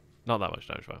 Not that much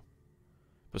damage, though.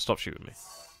 But stop shooting me.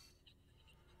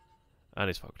 And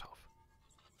he's fucked off.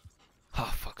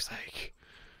 Oh, fuck's sake.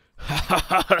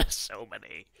 There's so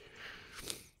many.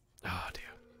 Oh, dear.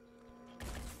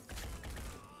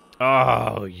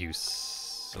 Oh, you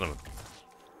son of a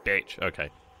bitch. Okay.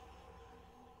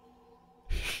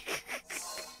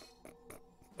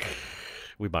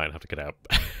 We might have to get out.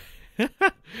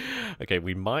 Okay,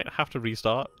 we might have to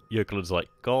restart. Yerkelin's like,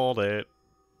 got it.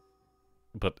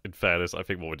 But in fairness, I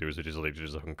think what we do is we just literally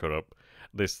just hunker up.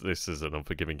 This is an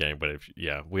unforgiving game, but if,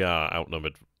 yeah, we are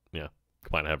outnumbered, yeah,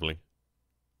 quite heavily.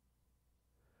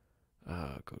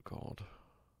 Ah, good God.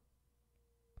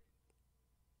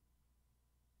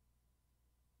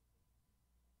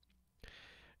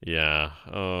 Yeah,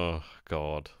 oh,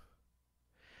 God.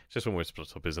 It's just when we're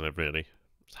split up, isn't it, really?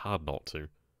 It's hard not to.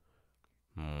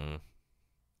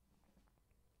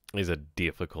 It's a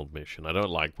difficult mission. I don't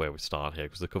like where we start here,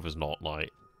 because the cover's not,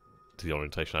 like, to the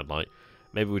orientation I'd like.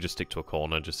 Maybe we just stick to a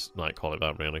corner, just, like, call it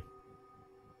that, really.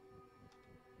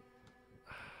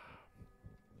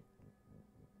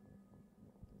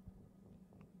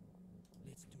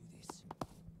 Let's do this.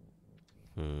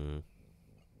 I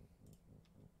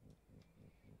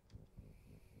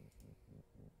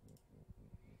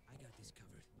got this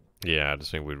covered. Yeah, I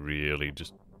just think we really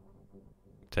just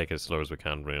take it as slow as we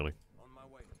can, really. On my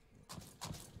way.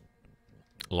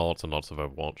 Lots and lots of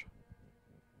Overwatch.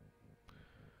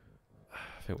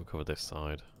 I think we covered this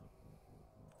side.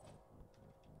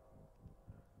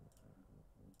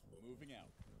 Moving out.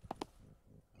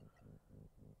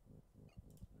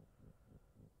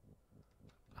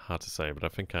 Hard to say, but I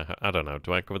think I don't know.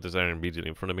 Do I cover this area immediately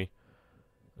in front of me?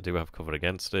 I do have cover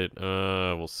against it.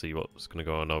 We'll see what's going to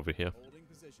go on over here. Holding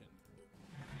position.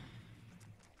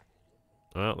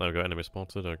 Well, there we go. Enemy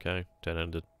spotted. Okay,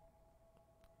 dead-ended.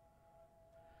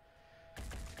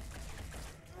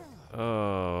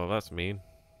 Oh, that's mean.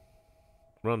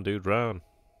 Run, dude, run.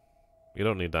 You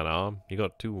don't need that arm. You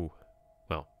got two.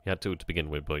 Well, you had two to begin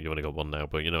with, but you only got one now,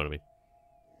 but you know what I mean.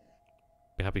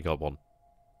 Be happy you got one.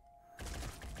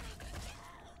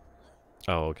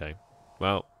 Oh, okay.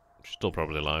 Well, she's still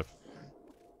probably alive.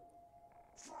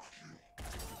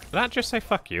 Did that just say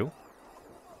fuck you?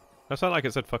 That sounded like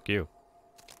it said fuck you.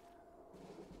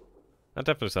 That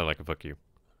definitely sounded like a fuck you.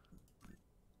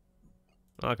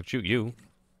 Oh, I could shoot you.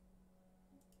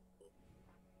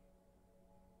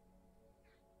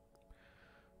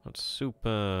 Not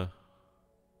super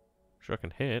sure I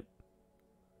can hit.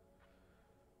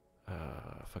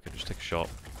 Fucking just take a shot.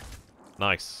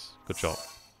 Nice. Good shot.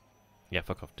 Yeah,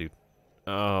 fuck off, dude.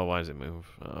 Oh, why does it move?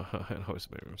 It always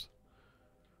moves.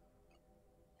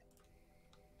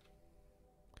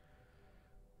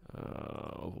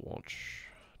 Overwatch.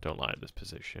 Don't like this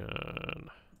position.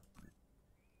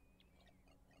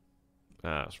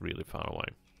 Ah, it's really far away.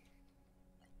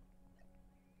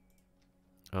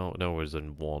 Oh, no, there's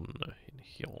in one in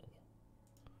here.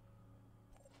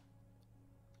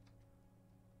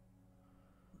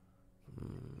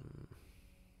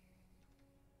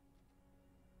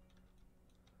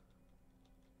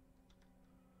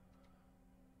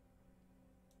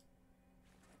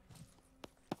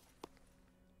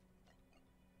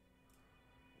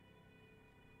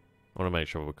 I want to make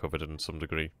sure we're covered in some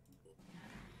degree.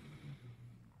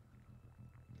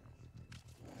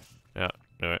 Yeah,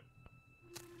 do it.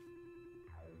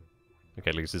 Okay,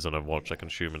 at least he's on Overwatch. I can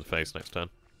shoot him in the face next turn.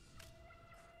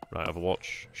 Right,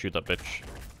 Overwatch. Shoot that bitch.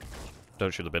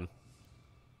 Don't shoot the bin.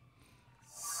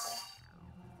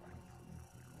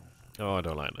 Oh, I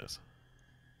don't like this.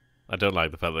 I don't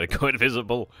like the fact that they go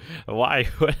invisible. Why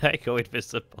would they go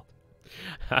invisible?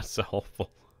 That's awful.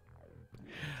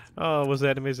 Oh, was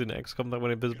there enemies in XCOM that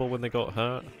went invisible when they got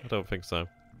hurt? I don't think so.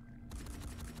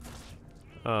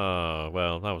 Oh,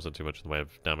 well, that wasn't too much in the way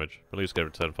of damage. At least get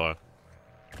return fire.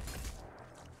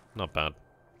 Not bad.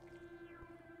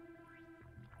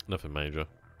 Nothing major.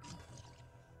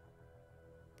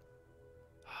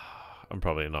 I'm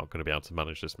probably not going to be able to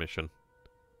manage this mission.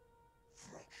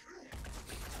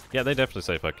 Yeah, they definitely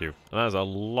say fuck you. And that is a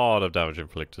lot of damage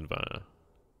inflicted there.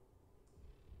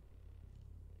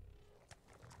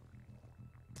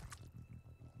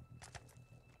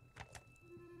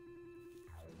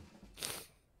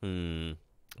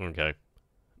 Okay.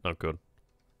 Not good.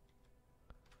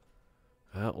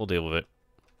 We'll deal with it.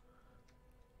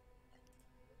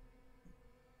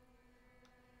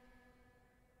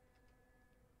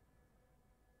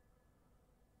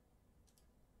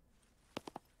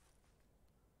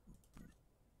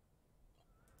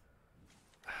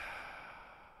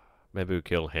 Maybe we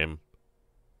kill him.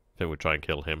 I think we'll try and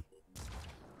kill him.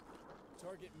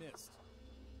 get missed.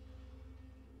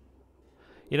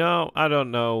 You know, I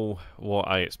don't know what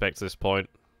I expect at this point.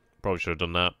 Probably should have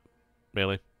done that.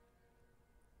 Really.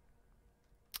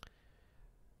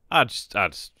 I just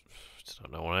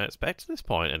don't know what I expect at this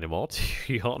point anymore, to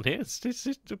be honest.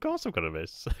 Of course I'm going to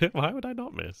miss. Why would I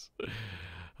not miss?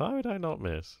 Why would I not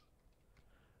miss?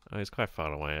 Oh, it's quite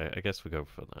far away. I guess we go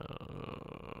for that.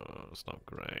 It's not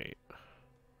great.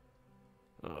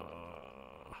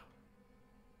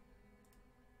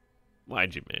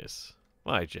 Why'd you miss?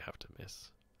 Why'd you have to miss?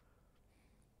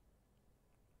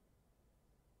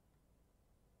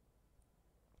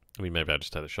 I mean, maybe I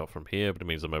just take the shot from here, but it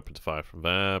means I'm open to fire from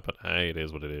there. But hey, it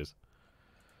is what it is.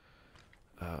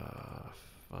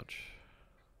 Fudge.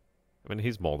 I mean,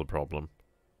 he's more the problem.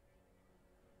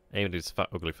 Aim at his fat,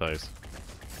 ugly face.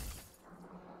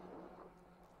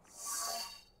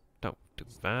 Don't do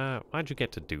that. Why'd you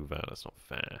get to do that? That's not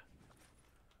fair.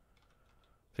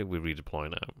 I think we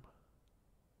redeploy now.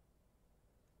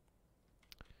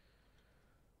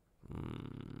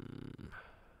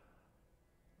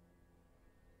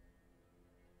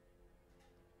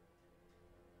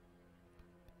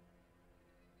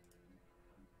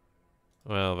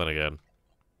 Well, then again.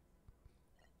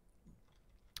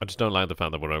 I just don't like the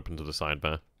fact that we're open to the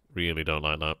sidebar. Really don't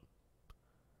like that.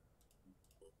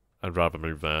 I'd rather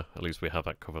move there. At least we have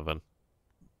that cover then.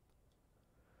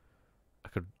 I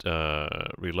could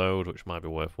reload, which might be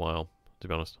worthwhile, to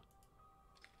be honest.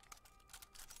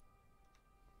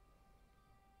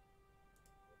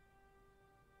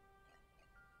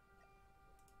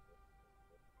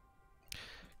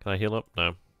 Can I heal up?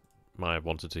 No. I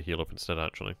wanted to heal up instead,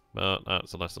 actually. But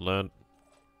that's a lesson learned.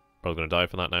 Probably going to die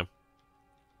for that now.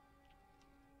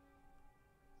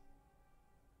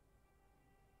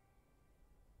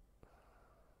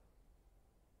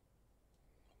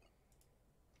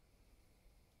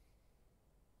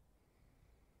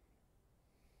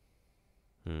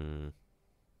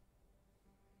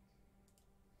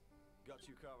 Got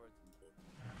you covered.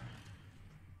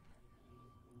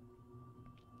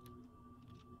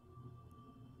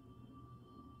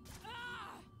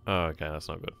 Oh, okay, that's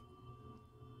not good.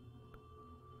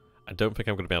 I don't think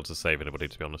I'm going to be able to save anybody,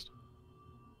 to be honest.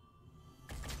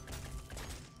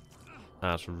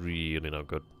 That's really not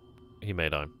good. He may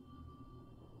die.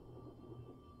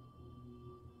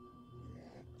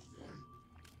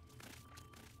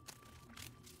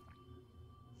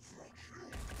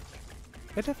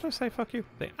 They definitely say fuck you.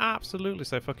 They absolutely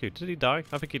say fuck you. Did he die?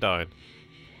 I think he died.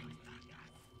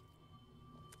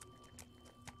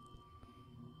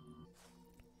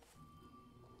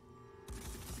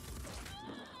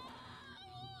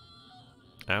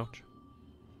 Ouch.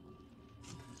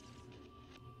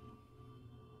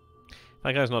 If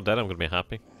that guy's not dead, I'm going to be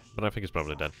happy. But I think he's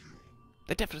probably dead.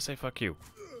 They definitely say fuck you.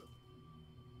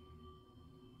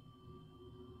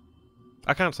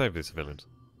 I can't save these civilians.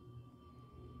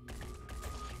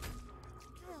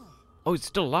 Oh, it's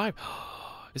still alive.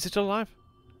 Is it still alive?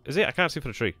 Is it? I can't see for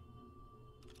the tree.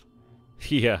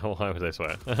 Yeah, why would I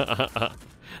swear?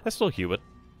 They're still human.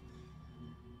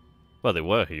 Well, they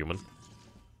were human.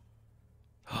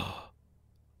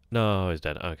 No, he's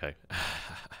dead. Okay.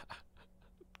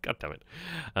 God damn it.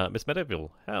 Miss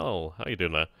Medieval, hell, how are you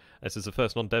doing there? This is the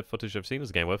first non-dev footage I've seen. Is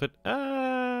the game worth it?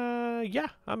 Yeah,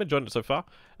 I'm enjoying it so far.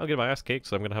 I'm getting my ass kicked,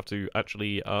 so I'm going to have to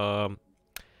actually, I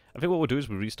think what we'll do is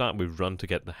we restart and we run to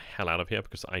get the hell out of here,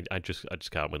 because I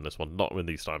just can't win this one. Not in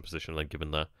the starting position, like,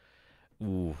 given the...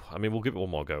 Ooh, I mean, we'll give it one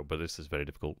more go, but this is very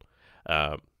difficult.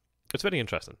 It's very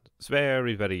interesting. It's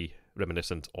very, very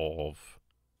reminiscent of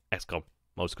XCOM,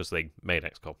 most because they made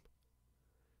XCOM.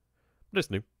 But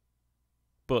it's new.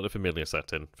 But a familiar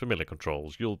setting, familiar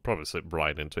controls. You'll probably slip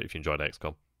right into it if you enjoyed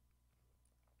XCOM.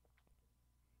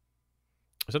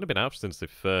 It's only been out since the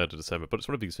 3rd of December, but it's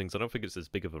one of these things. I don't think it's as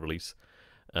big of a release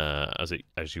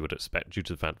as you would expect, due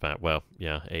to the fact that, well,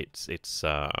 yeah, it's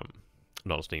not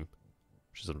on Steam,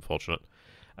 which is unfortunate.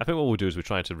 I think what we'll do is we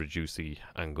try to reduce the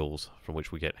angles from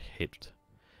which we get hit.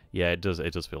 Yeah, it does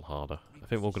feel harder. I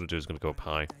think what we're going to do is going to go up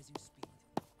high.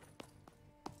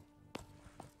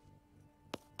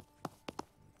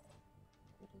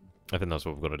 I think that's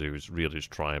what we're going to do, is really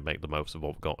just try and make the most of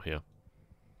what we've got here.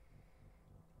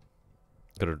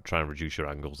 Got to try and reduce your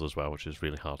angles as well, which is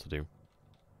really hard to do.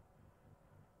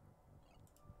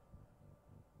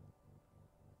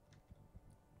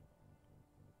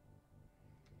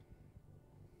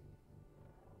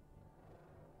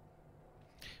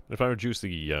 If I reduce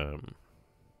the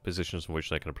positions from which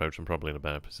they can approach, I'm probably in a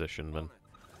better position then.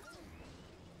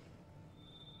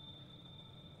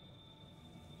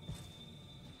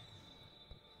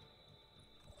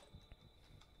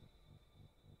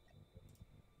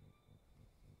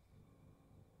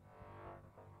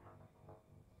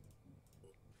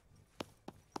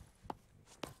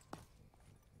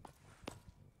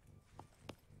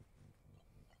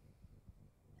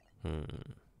 I'll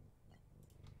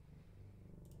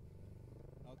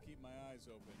keep my eyes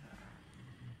open.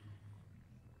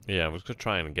 Yeah, I was going to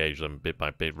try and engage them bit by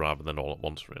bit rather than all at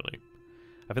once, really.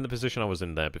 I think the position I was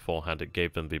in there beforehand, it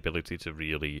gave them the ability to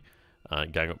really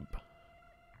gang up.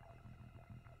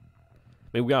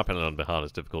 I mean, we are playing on the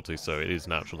hardest difficulty, so it is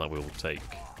natural that we will take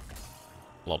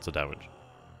lots of damage.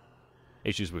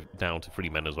 Issues with down to 3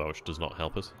 men as well, which does not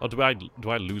help us. Oh, do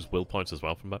I lose will points as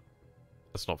well from that?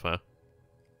 That's not fair.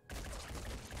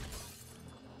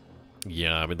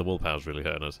 Yeah, I mean, the willpower's really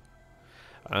hurting us.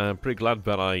 I'm pretty glad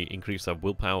that I increased our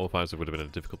willpower, otherwise it would have been in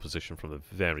a difficult position from the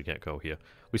very get-go here.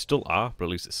 We still are, but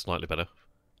at least it's slightly better.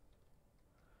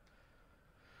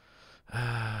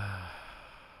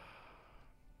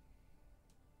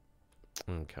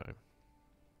 Okay.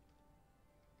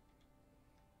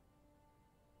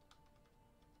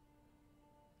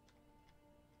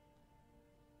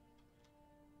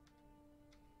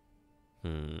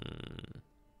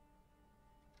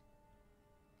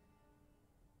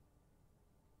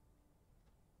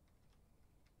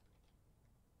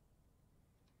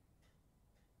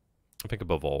 I think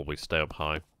above all, we stay up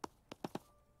high.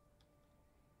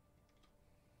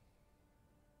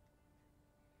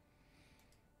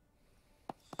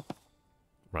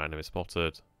 Right, enemy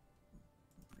spotted.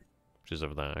 Which is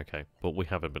over there, okay. But we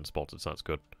haven't been spotted, so that's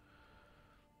good.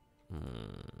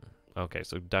 Okay,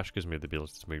 so dash gives me the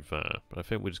ability to move there. But I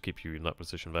think we'll just keep you in that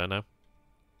position there now.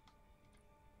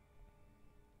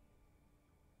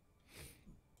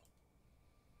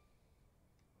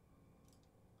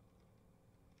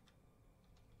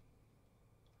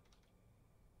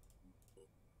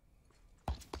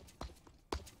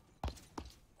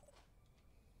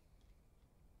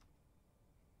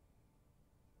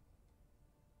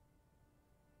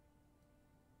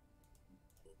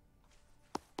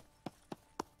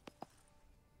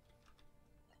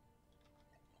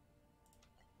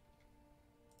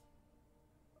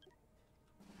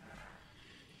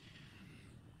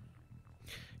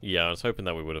 Yeah, I was hoping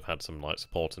that we would have had some light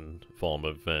support in form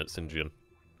of Singian.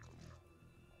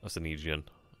 Synegian.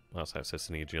 That's how it says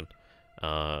Synegian.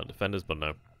 Defenders, but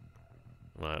no.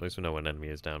 Right, at least we know when an enemy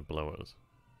is down below us.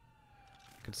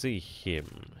 I can see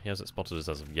him. He hasn't spotted us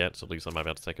as of yet, so at least I might be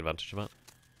able to take advantage of that.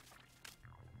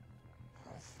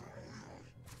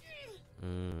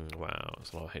 Wow,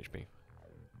 that's a lot of HP.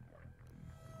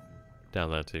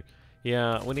 Down there too.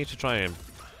 Yeah, we need to try and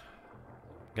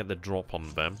get the drop on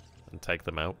them and take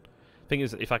them out. Thing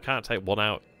is, if I can't take one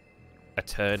out a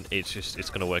turn, it's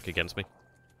going to work against me.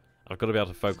 I've got to be able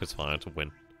to focus fire to win.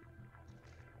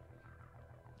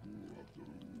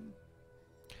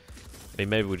 I mean,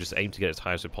 maybe we just aim to get as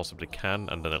high as we possibly can,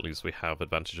 and then at least we have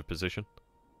advantage of position.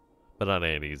 But that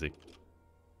ain't easy.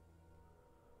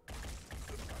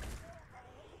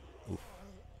 Oof.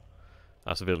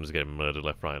 Our civilians are getting murdered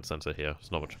left, right, and centre here.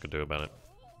 There's not much I can do about it.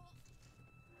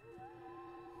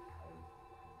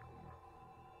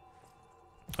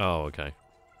 Oh, okay.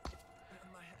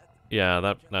 Yeah,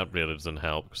 that really doesn't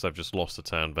help, because I've just lost a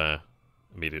turn there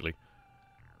immediately.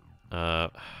 Yeah,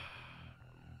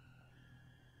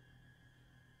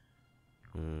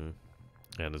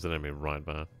 there's an enemy right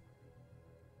there.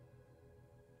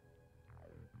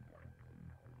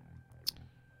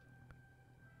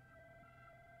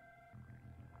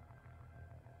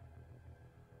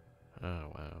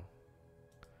 Oh, wow.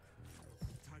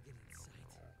 Target in sight.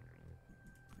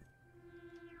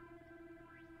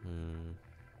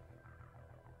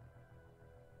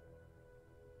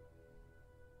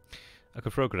 I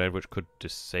could throw a grenade which could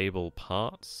disable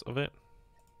parts of it.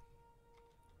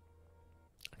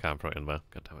 I can't throw it in there.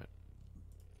 God damn it.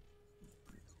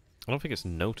 I don't think it's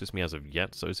noticed me as of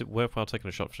yet, so is it worthwhile taking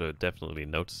a shot so it definitely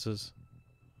notices?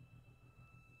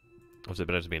 Or is it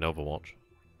better to be in Overwatch?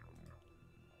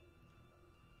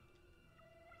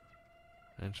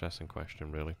 Interesting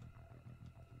question, really.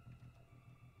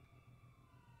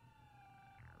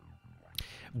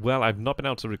 Well, I've not been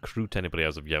able to recruit anybody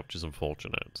as of yet, which is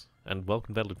unfortunate. And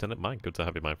welcome there, Lieutenant Mike. Good to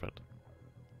have you, my friend.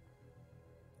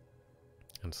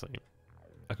 And see.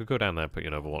 I could go down there and put you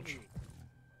in Overwatch.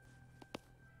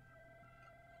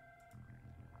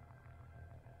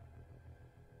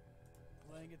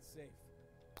 Playing it safe.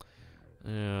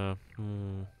 Yeah.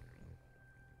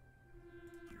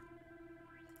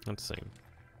 Let's see.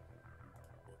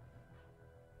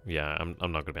 Yeah, I'm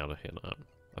not going to be able to hit that.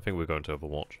 I think we're going to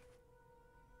Overwatch.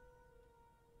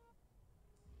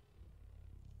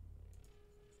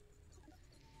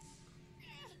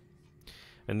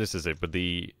 And this is it, but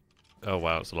the... Oh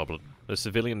wow, it's a lot of blood. The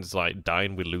civilians, like,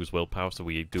 dying, we lose willpower, so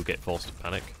we do get forced to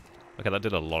panic. Okay, that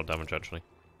did a lot of damage, actually.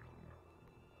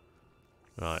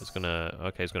 Right, it's gonna...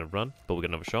 Okay, it's gonna run, but we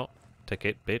get another shot. Take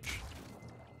it, bitch.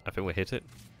 I think we hit it.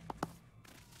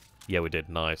 Yeah, we did.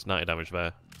 Nice. 90 damage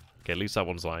there. Okay, at least that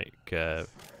one's like...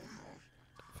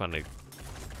 finally...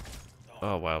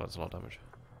 Oh, wow, that's a lot of damage.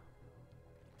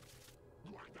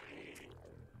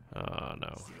 Oh,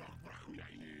 no.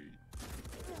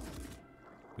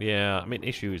 Yeah, I mean,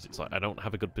 issue is it's like I don't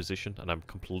have a good position and I'm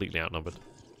completely outnumbered.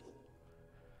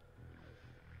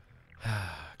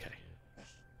 Okay.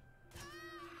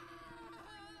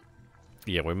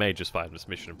 Yeah, we may just find this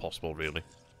mission impossible, really.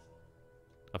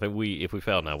 I think if we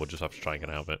fail now, we'll just have to try and get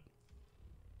out of it.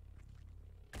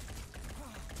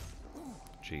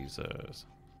 Jesus.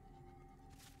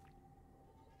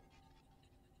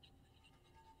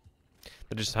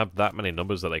 They just have that many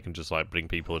numbers that they can just like bring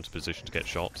people into position to get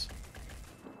shots.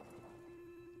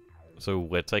 So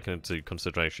we're taking into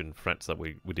consideration threats that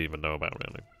we didn't even know about,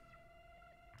 really.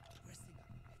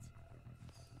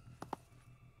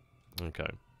 Okay.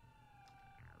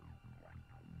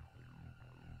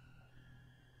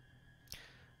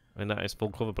 I mean, that is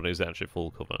full cover, but is it actually full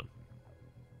cover?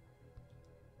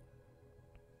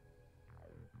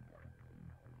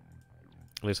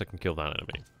 At least I can kill that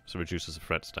enemy, so it reduces the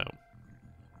threats down.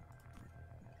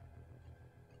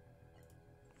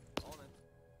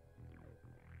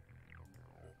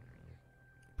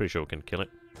 Pretty sure we can kill it.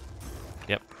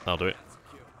 Yep, I'll do it.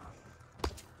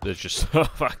 There's just so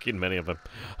fucking many of them.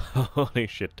 Holy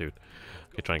shit, dude.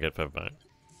 Okay, try and get further back.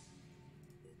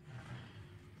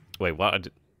 Wait, what?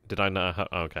 Did I not have...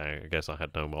 Okay, I guess I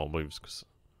had no more moves because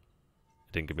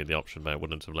it didn't give me the option there. It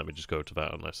wouldn't have let me just go to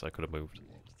that unless I could have moved.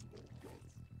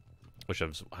 Which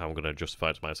is how I'm going to justify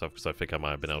it to myself because I think I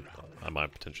might have been able... I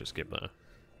might potentially skip there.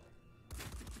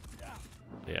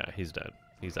 Yeah, he's dead.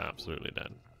 He's absolutely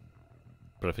dead.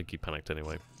 But I think he panicked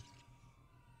anyway.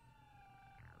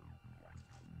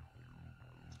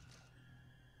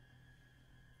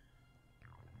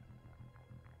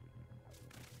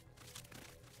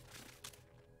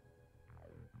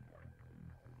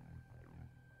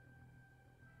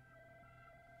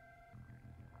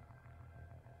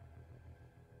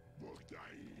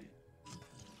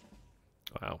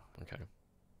 Wow, okay.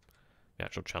 The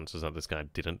actual chances that this guy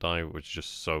didn't die was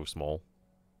just so small.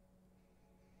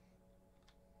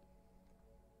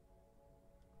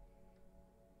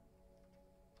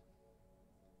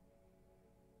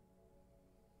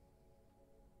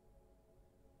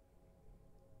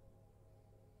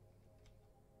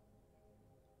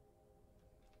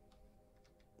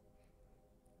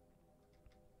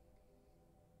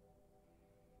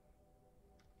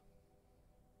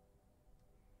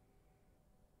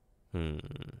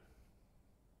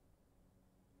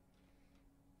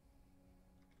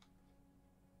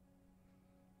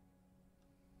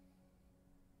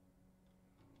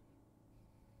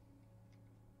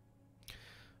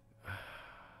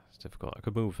 It's difficult. I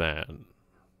could move there. I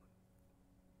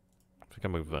think I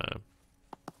move there. And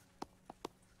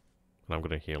I'm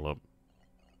going to heal up.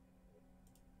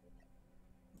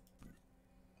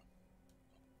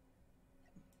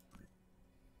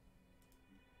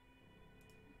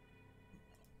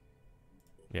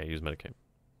 Yeah, use Medicaid.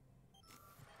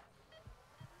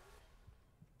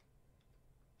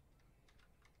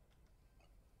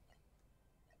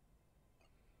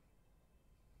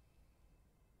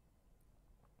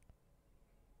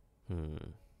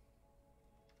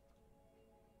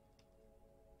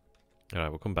 Alright,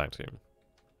 we'll come back to him.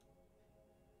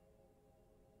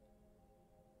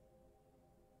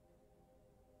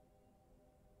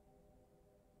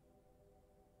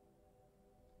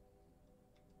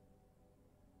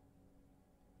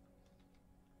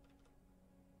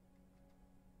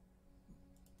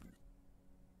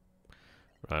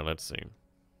 Right, let's see.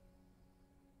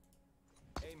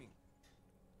 Aiming.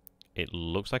 It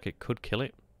looks like it could kill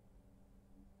it.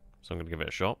 So I'm going to give it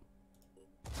a shot.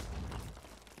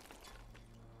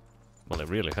 Well, it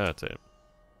really hurt it.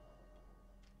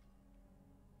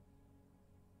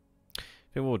 I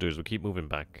think what we'll do is we'll keep moving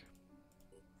back.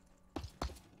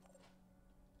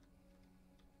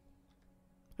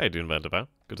 Hey, doing Vanderbilt.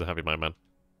 Good to have you, my man.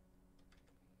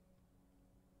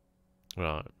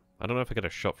 Right. I don't know if I get a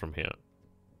shot from here.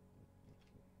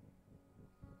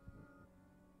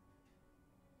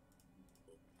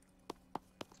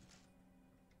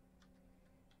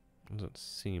 Doesn't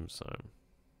seem so.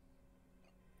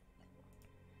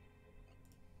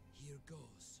 Here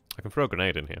goes. I can throw a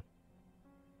grenade in here.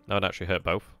 That would actually hurt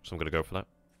both, so I'm going to go for that.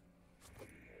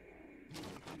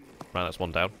 Right, that's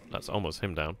one down. That's almost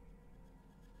him down.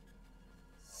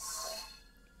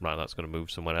 Right, that's going to move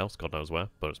somewhere else. God knows where,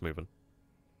 but it's moving.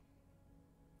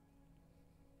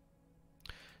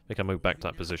 I think I move back to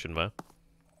that position there.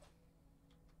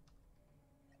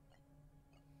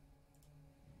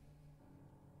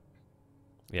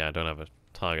 Yeah, I don't have a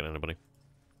target on anybody.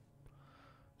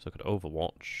 So I could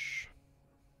overwatch,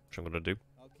 which I'm going to do.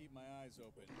 I'll keep my eyes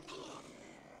open.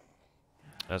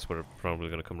 That's where it's probably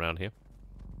going to come around here.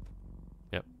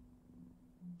 Yep.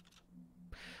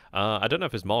 I don't know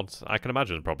if it's mods. I can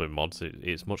imagine probably mods.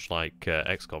 It's much like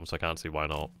XCOM, so I can't see why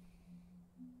not.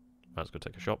 Let's go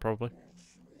take a shot, probably.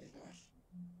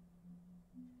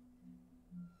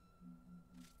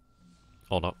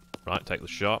 Or not. Right, take the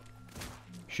shot.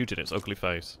 Shoot in its ugly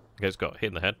face. Okay, it's got hit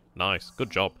in the head. Nice. Good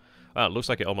job. Wow, it looks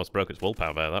like it almost broke its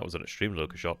willpower there. That was an extremely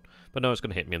lucky shot. But no, it's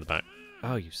going to hit me in the back.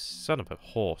 Oh, you son of a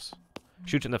horse.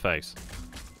 Shoot it in the face.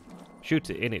 Shoot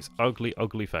it in its ugly,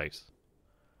 ugly face.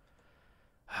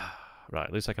 Right,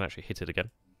 at least I can actually hit it again.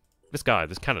 This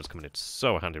cannon's coming in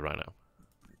so handy right now.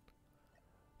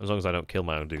 As long as I don't kill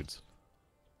my own dudes.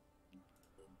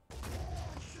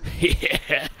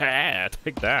 Yeah,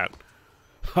 take that.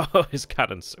 Oh, his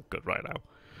cannon's so good right now.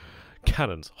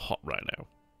 Cannon's hot right now.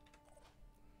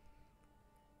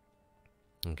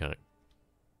 Okay.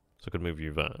 So I could move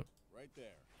you there. Right there.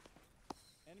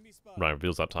 Enemy spot. Right,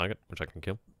 reveals that target, which I can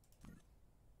kill.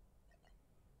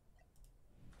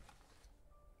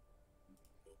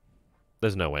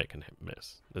 There's no way it can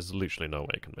miss. There's literally no way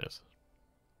it can miss.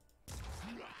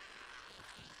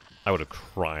 I would have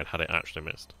cried had it actually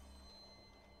missed.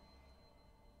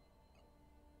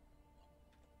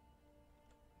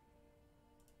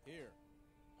 Here.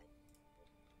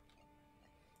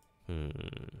 I'm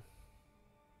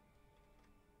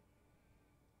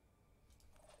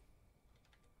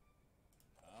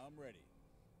ready.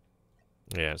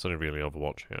 Yeah, it's only really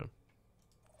Overwatch here.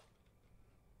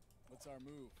 What's our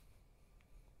move?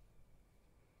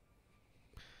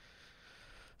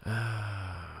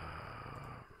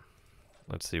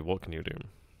 Let's see, what can you do?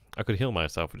 I could heal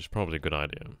myself, which is probably a good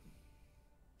idea.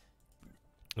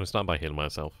 I'll start by healing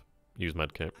myself. Use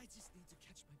medkit. I just need to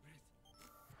catch my breath.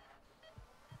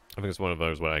 I think it's one of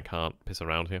those where I can't piss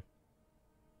around here.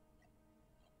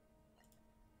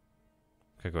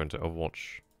 Okay, go into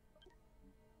Overwatch.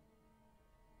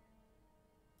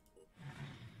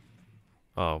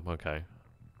 Oh, okay.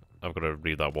 I've got to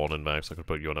read that warning there, so I could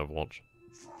put you on Overwatch.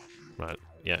 Right,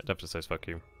 yeah, it definitely says fuck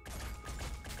you.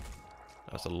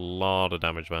 That's a lot of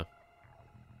damage there.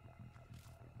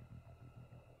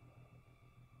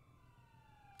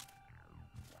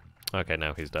 Okay,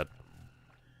 now he's dead.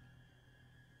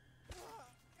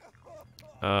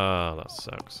 Ah, that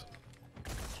sucks.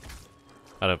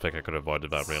 I don't think I could have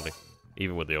avoided that, really.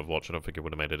 Even with the Overwatch, I don't think it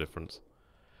would have made a difference.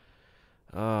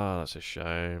 Ah, that's a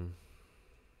shame.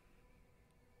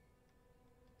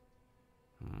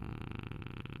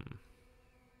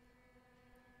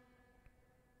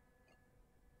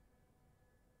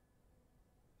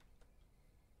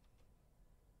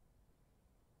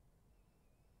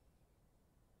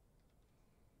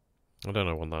 I don't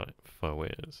know what that foe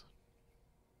is.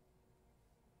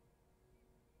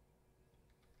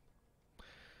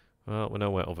 Well, we know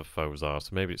where other foes are, so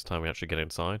maybe it's time we actually get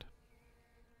inside.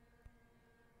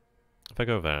 If I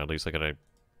go there, at least I get a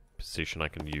position I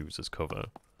can use as cover.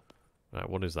 Right,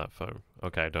 what is that foe?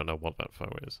 Okay, I don't know what that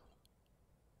foe is.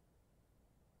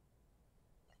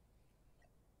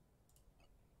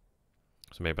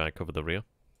 So maybe I cover the rear.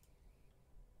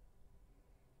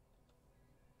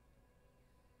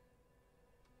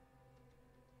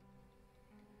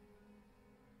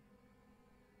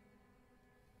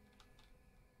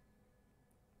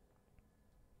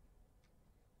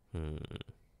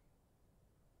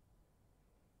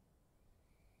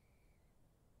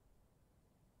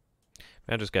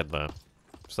 I just get there.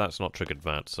 So that's not triggered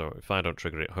that, so if I don't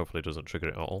trigger it, hopefully it doesn't trigger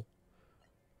it at all.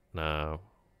 Now,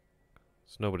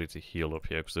 there's nobody to heal up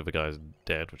here because the other guy's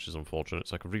dead, which is unfortunate,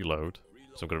 so I can reload.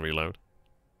 So I'm going to reload.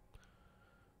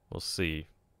 We'll see.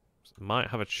 Might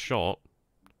have a shot.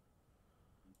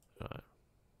 Right.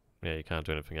 Yeah, you can't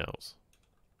do anything else.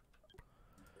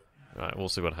 Right, we'll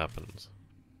see what happens.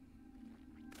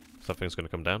 Something's going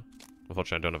to come down.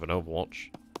 Unfortunately, I don't have an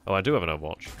Overwatch. Oh, I do have an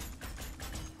Overwatch.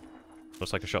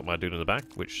 Looks like I shot my dude in the back,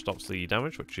 which stops the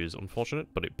damage, which is unfortunate,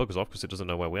 but it buggers off because it doesn't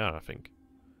know where we are, I think.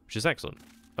 Which is excellent.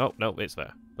 Oh, no, it's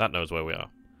there. That knows where we are.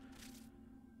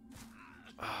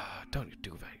 Don't you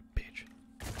do that, you bitch.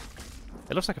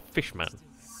 It looks like a fish man.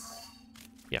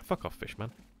 Yeah, fuck off, fish man.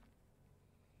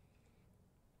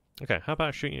 Okay, how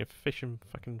about shooting a fish in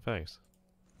fucking face?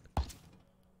 Is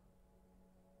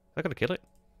that gonna kill it?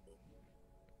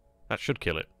 That should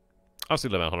kill it. I'll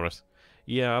still live out, Honoris.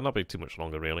 Yeah, I'll not be too much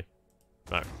longer, really.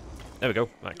 Right. There we go.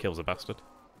 That kills a bastard.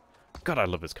 God, I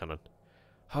love this cannon.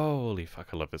 Holy fuck,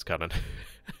 I love this cannon.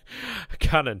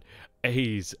 Cannon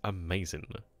is amazing.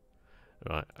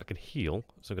 Right, I can heal,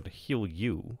 so I'm going to heal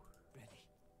you. Ready.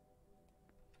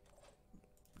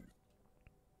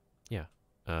 Yeah.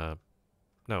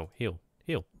 No, heal.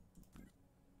 Heal.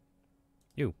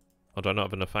 You. Or do I not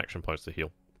have enough action points to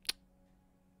heal?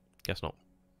 Guess not.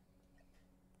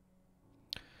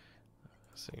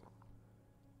 Let's see.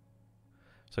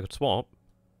 So I could swap.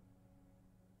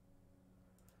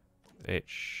 I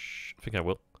think I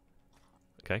will.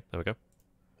 Okay, there we go.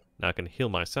 Now I can heal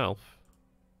myself,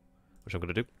 which I'm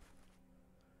going to do.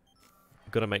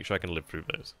 I've got to make sure I can live through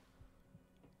this.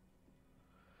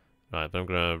 Right, then I'm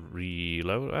going to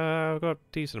reload. I've got a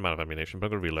decent amount of ammunition, but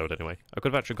I'm going to reload anyway. I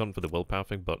could have actually gone for the willpower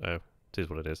thing, but it is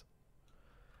what it is.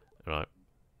 Right.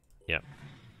 Yeah.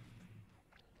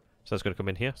 So it's going to come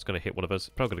in here. It's going to hit one of us.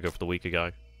 Probably going to go for the weaker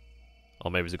guy.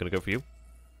 Or maybe is it going to go for you?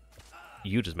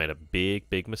 You just made a big,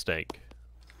 big mistake.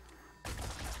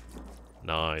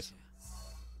 Nice.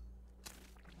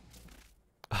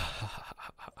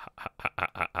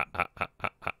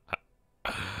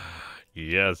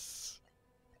 Yes.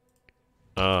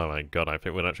 Oh my god, I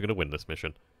think we're actually going to win this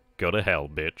mission. Go to hell,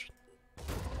 bitch.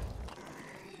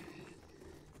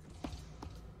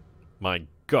 My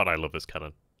god, I love this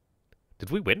cannon. Did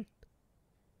we win?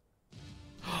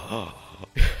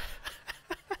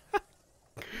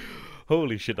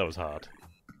 Holy shit, that was hard.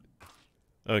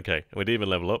 Okay, we didn't even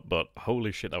level up, but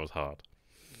holy shit, that was hard.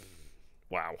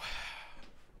 Wow.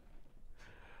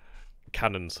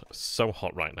 Cannon's so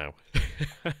hot right now.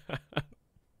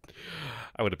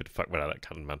 I would have been fucked without that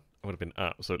cannon, man. I would have been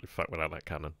absolutely fucked without that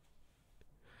cannon.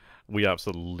 We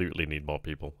absolutely need more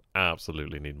people.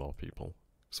 Absolutely need more people.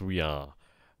 So we are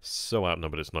so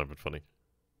outnumbered, it's not even funny.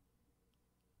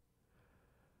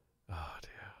 Oh,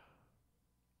 dear.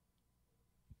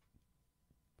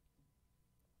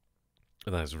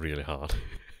 That is really hard.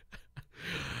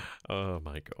 Oh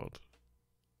my god.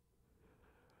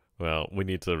 Well, we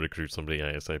need to recruit somebody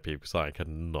ASAP because I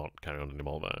cannot carry on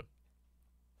anymore there.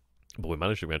 But we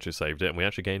managed it, we actually saved it, and we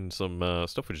actually gained some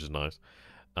stuff which is nice.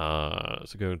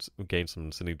 So go and gain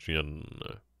some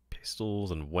Synedrian pistols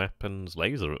and weapons,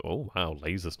 laser, oh wow,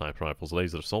 laser sniper rifles,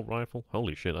 laser assault rifle,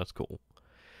 holy shit, that's cool.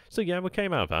 So yeah, we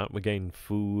came out of that, we gained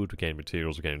food, we gained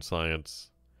materials, we gained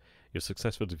science. You've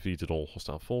successfully defeated all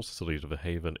hostile forces. The leader of the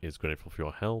Haven is grateful for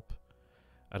your help.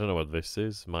 I don't know what this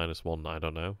is. -1, I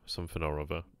don't know. Something or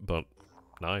other. But,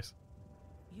 nice.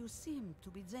 You seem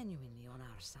to be genuinely on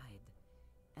our side.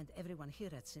 And everyone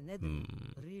here at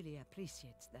Synedrian really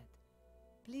appreciates that.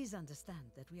 Please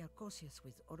understand that we are cautious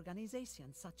with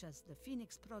organizations such as the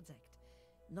Pheonix Project.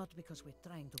 Not because we're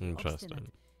trying to be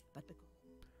obstinate, but because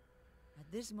at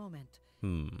this moment,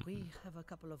 we have a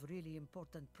couple of really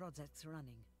important projects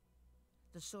running.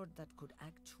 The sort that could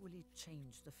actually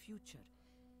change the future,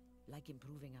 like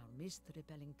improving our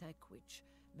mist-repelling tech, which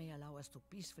may allow us to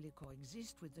peacefully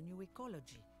coexist with the new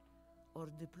ecology, or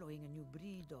deploying a new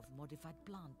breed of modified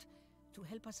plant to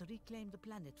help us reclaim the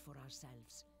planet for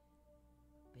ourselves.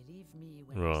 Believe me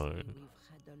when I say we've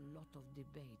had a lot of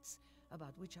debates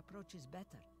about which approach is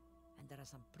better, and there are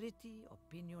some pretty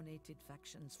opinionated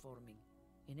factions forming.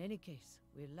 In any case,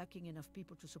 we're lacking enough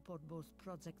people to support both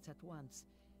projects at once,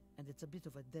 and it's a bit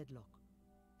of a deadlock.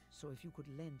 So if you could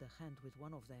lend a hand with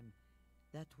one of them,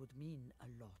 that would mean a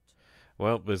lot.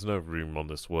 Well, there's no room on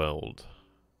this world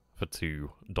for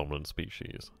two dominant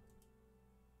species.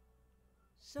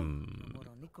 So, you're more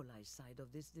on Nikolai's side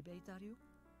of this debate, are you?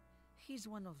 He's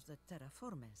one of the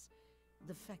Terraformers,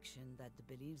 the faction that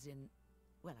believes in,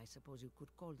 well, I suppose you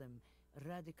could call them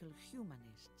radical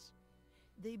humanists.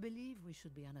 They believe we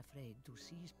should be unafraid to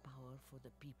seize power for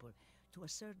the people, to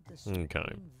assert the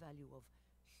supreme value of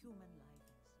human life.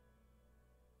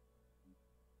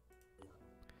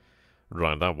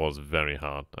 Right, that was very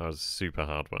hard. That was super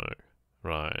hard work.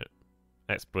 Right.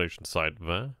 Exploration site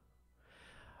there.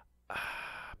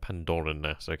 Pandoran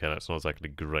nest. Okay, that's not exactly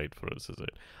great for us, is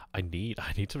it? I need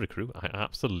to recruit. I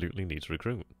absolutely need to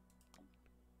recruit.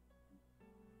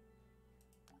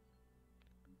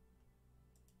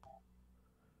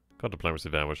 Got diplomacy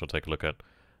there, which I'll take a look at.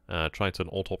 Triton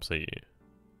autopsy.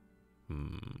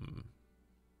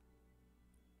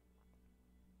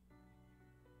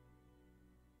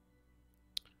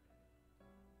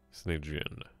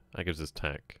 Synedrian. That gives us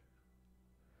tech.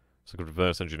 So I could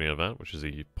reverse engineer that, which is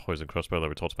the poison crossbow that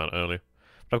we talked about earlier.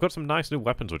 But I've got some nice new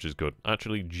weapons, which is good.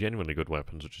 Actually, genuinely good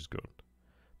weapons, which is good.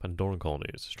 Pandoran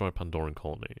colonies. Destroy Pandoran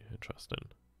colony. Interesting.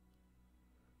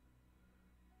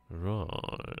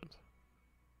 Right.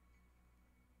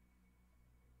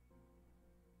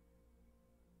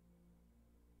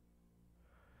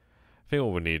 I think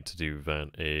what we need to do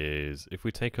then is, if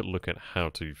we take a look at how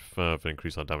to further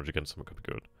increase our damage against something, could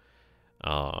be good.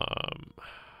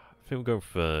 I think we'll go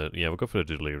for, we'll go for the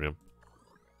delirium.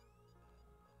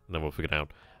 And then we'll figure it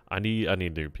out. I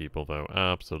need new people though,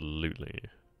 absolutely.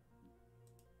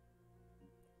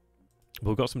 But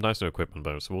we've got some nice new equipment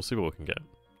though, so we'll see what we can get.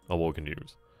 Or what we can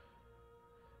use.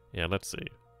 Yeah, let's see.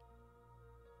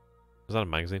 Is that a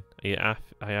magazine? Are you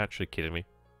actually kidding me?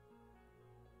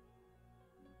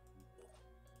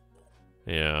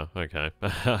 Yeah, okay.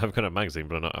 I've got a magazine,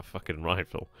 but not a fucking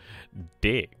rifle.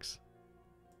 Dicks.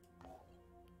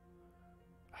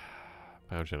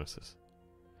 Biogenesis.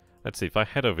 Let's see, if I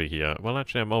head over here... Well,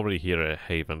 actually, I'm already here at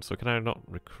Haven, so can I not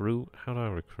recruit? How do I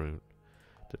recruit?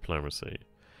 Diplomacy.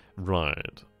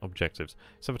 Right. Objectives.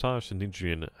 Sabotage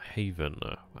Ninjian Haven.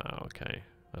 Wow, okay.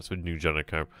 That's with New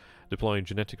Jericho. Deploying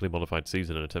genetically modified seeds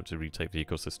in an attempt to retake the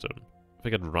ecosystem. I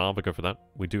think I'd rather go for that.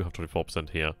 We do have 24%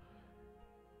 here.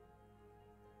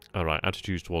 Alright,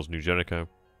 attitudes towards New Jericho.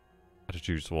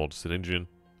 Attitudes towards Sinindrian.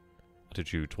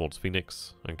 Attitude towards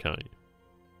Pheonix. Okay.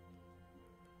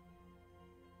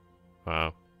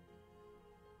 Wow.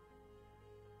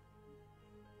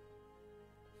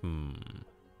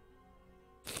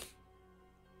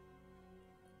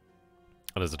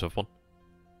 That is a tough one.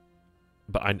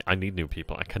 But I need new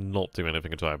people. I cannot do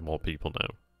anything until I have more people now.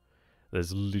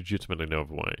 There's legitimately no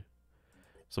other way.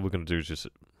 So what we're going to do is just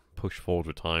push forward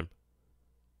with time.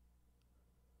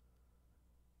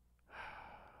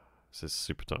 This is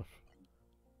super tough.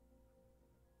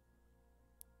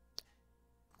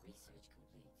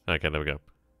 Okay, there we go.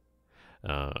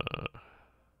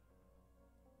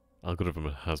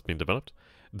 Algorithm has been developed.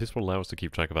 This will allow us to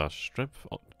keep track of our strength,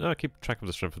 keep track of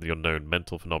the strength of the unknown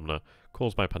mental phenomena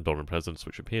caused by Pandoran presence,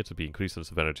 which appear to be increasing in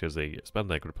severity as they expand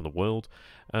their grip on the world.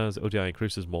 As ODI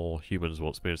increases, more humans will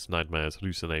experience nightmares,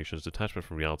 hallucinations, detachment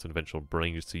from reality, and eventual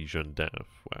brain seizure and death.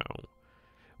 Wow.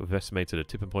 We've estimated a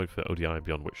tipping point for ODI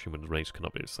beyond which human race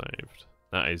cannot be saved.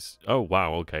 That is... Oh,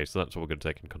 wow, okay, so that's what we're going to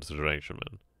take in consideration,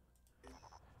 then.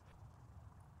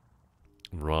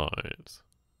 Right.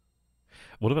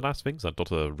 One of the last things that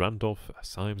Dr. Randolph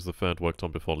Symes III worked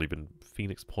on before leaving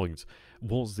Pheonix Point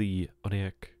was the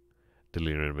Oniac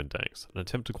Delirium Index, an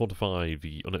attempt to quantify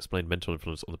the unexplained mental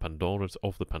influence on the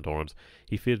Pandorans.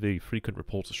 He feared the frequent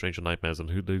reports of stranger nightmares and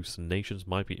hallucinations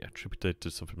might be attributed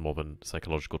to something more than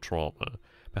psychological trauma,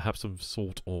 perhaps some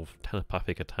sort of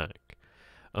telepathic attack.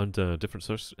 Under different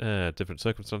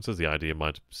circumstances, the idea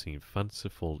might seem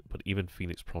fanciful, but even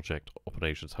Pheonix Project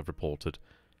operatives have reported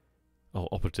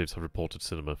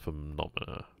similar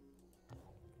phenomena.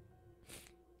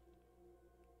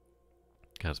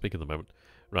 Can't speak at the moment.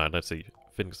 Right, let's see.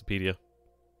 Phoenixopedia.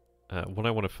 What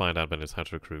I want to find out then is how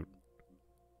to recruit.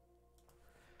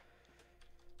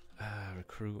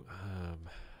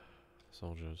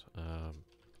 Soldiers.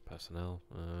 Personnel.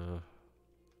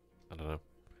 I don't know.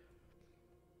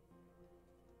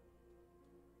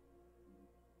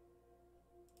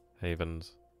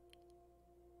 Havens.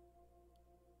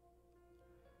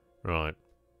 Right.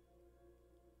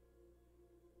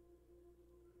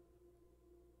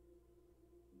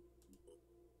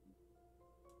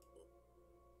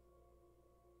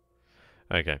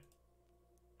 Okay.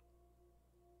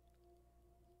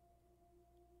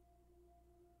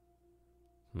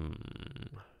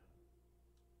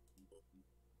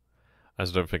 I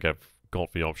just don't think I've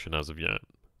got the option as of yet,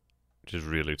 which is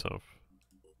really tough.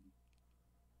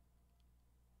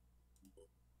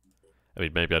 I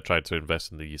mean, maybe I tried to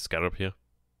invest in the Scarab here.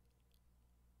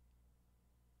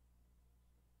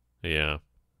 Yeah.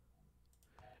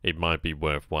 It might be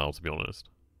worthwhile, to be honest.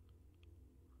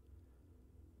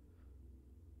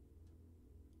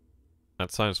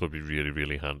 That science would be really,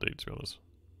 really handy, to be honest.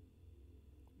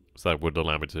 So that would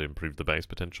allow me to improve the base,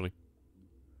 potentially.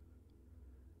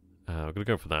 I'm going to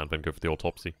go for that, and then go for the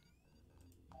autopsy.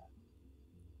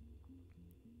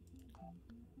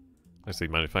 I see,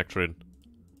 manufacturing.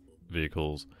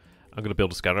 Vehicles. I'm going to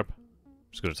build a Scarab.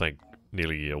 It's going to take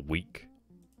nearly a week.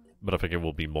 But I think it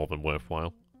will be more than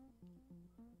worthwhile.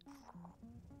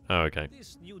 Oh, okay.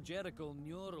 This new Jericho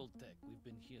neural tech we've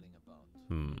been hearing about.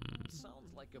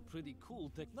 Sounds like a pretty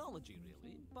cool technology,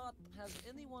 really. But has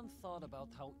anyone thought about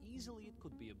how easily it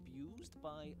could be abused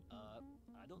by,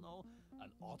 I don't know,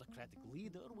 an autocratic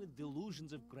leader with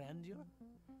delusions of grandeur?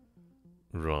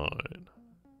 Right.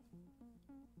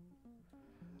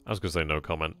 I was going to say no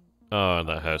comment. Oh, and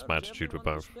that hurts my attitude with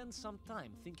both. Spend some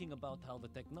time thinking about how the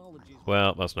technology.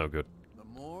 Well, that's no good. The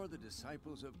more the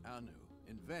disciples of Anu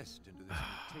invest into this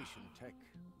mutation tech,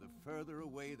 the further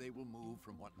away they will move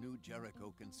from what New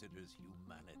Jericho considers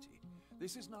humanity.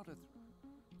 This is not a...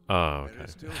 Oh, okay. There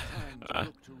is still time to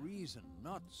look to reason,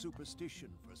 not superstition,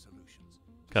 for solutions.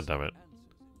 God damn it.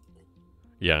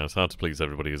 Yeah, it's hard to please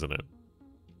everybody, isn't it?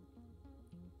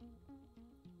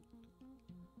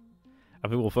 I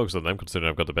think we'll focus on them, considering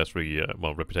I've got the best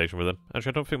reputation with them.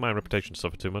 Actually, I don't think my reputation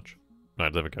suffered too much.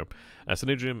 Right, there we go.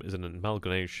 Synedrium is an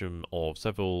amalgamation of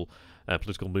several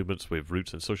political movements with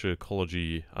roots in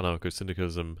socio-ecology,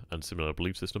 anarcho-syndicalism, and similar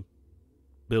belief system.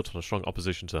 Built on a strong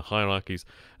opposition to hierarchies,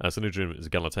 Synedrium is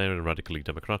egalitarian and radically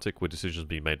democratic, with decisions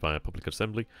being made by a public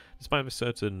assembly. Despite this,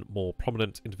 certain more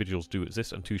prominent individuals do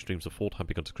exist, and two streams of thought have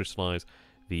begun to crystallize: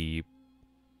 the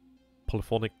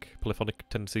polyphonic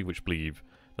tendency, which believe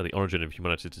that the origin of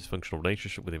humanity's dysfunctional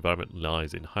relationship with the environment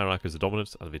lies in hierarchies of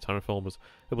dominance, and the terraformers,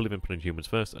 who believe in putting humans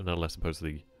first and are less opposed to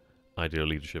the ideal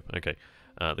leadership. Okay,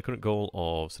 the current goal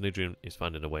of Synedrium is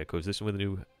finding a way of coexisting with a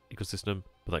new ecosystem,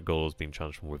 but that goal is being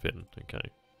challenged from within. Okay,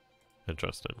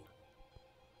 interesting.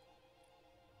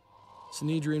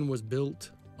 Synedrium was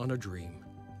built on a dream,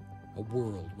 a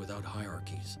world without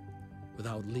hierarchies,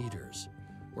 without leaders,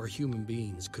 where human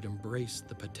beings could embrace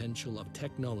the potential of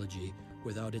technology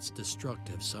without its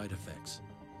destructive side effects.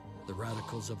 The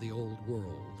radicals of the old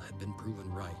world had been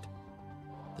proven right.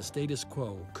 The status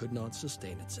quo could not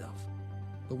sustain itself.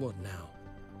 But what now?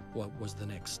 What was the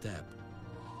next step?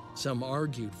 Some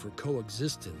argued for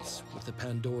coexistence with the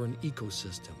Pandoran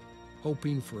ecosystem,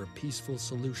 hoping for a peaceful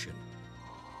solution.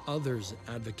 Others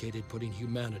advocated putting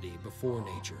humanity before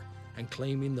nature and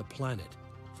claiming the planet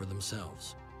for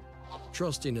themselves.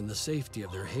 Trusting in the safety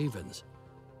of their havens,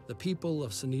 the people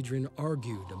of Synedrium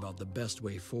argued about the best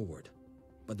way forward,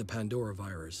 but the Pandora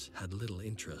virus had little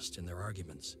interest in their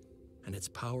arguments, and its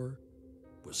power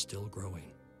was still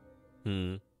growing.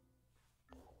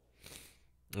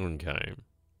 Okay.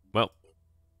 Well,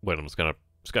 I'm just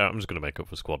gonna make up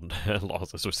for squad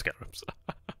losses with scarabs.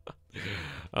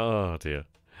 Oh dear.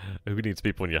 Who needs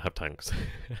people when you have tanks?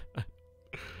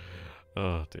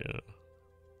 Oh dear.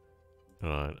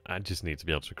 Alright, I just need to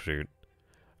be able to recruit.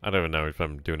 I don't even know if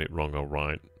I'm doing it wrong or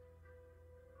right.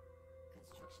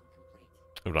 Construction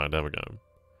complete. Right, there we go.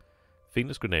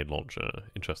 Phoenix grenade launcher.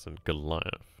 Interesting.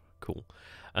 Goliath. Cool.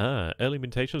 Early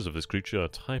mutations of this creature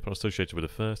type are associated with the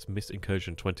first Mist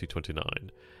Incursion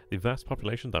 2029. The vast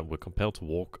population that were compelled to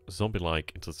walk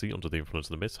zombie-like into the sea under the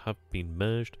influence of the mist have been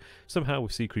merged somehow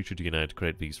with sea creature DNA to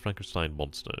create these Frankenstein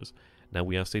monsters. Now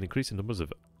we are seeing increasing numbers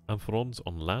of Ampharons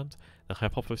on land. The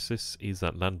hypothesis is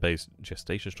that land-based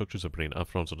gestation structures are bringing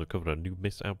Ampharons under cover of a new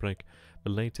mist outbreak. The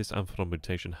latest Ampharon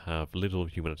mutation have little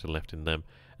humanity left in them,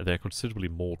 and they are considerably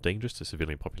more dangerous to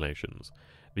civilian populations.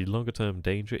 The longer-term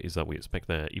danger is that we expect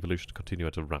their evolution to continue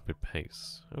at a rapid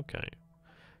pace. Okay.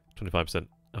 25%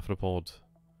 Ampharopod,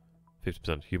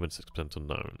 50% human, 6%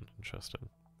 unknown. Interesting.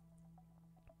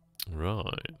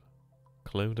 Right.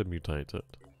 Cloned and mutated.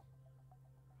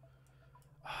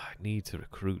 I need to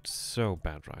recruit so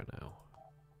bad right now.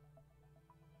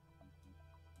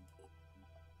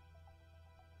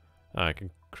 I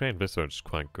can create this, which is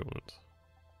quite good.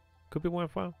 Could be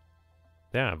worthwhile.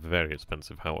 They are very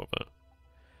expensive, however.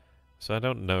 So I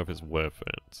don't know if it's worth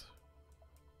it.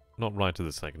 Not right at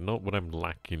this second. Not when I'm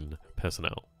lacking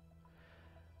personnel.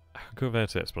 I could go there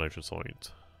to exploration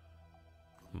site.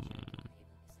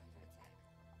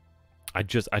 I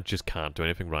just can't do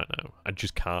anything right now. I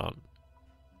just can't.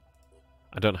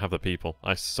 I don't have the people.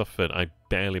 I suffered. I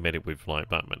barely made it with like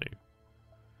that many.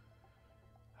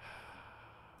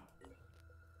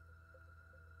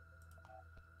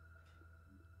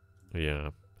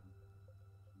 Yeah.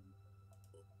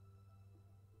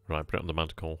 Right, put it on the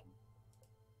manticore.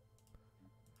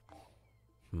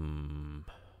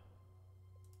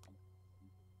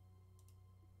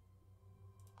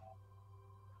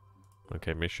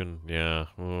 Okay, mission. Yeah.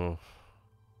 Oh.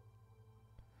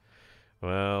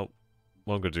 Well,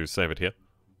 what I'm going to do is save it here,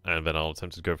 and then I'll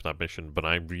attempt to go for that mission, but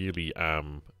I really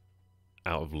am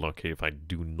out of luck if I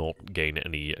do not gain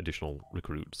any additional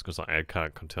recruits, because I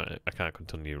can't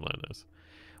continue like this.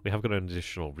 We have got an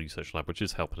additional research lab, which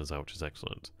is helping us out, which is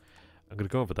excellent. I'm going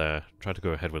to go over there, try to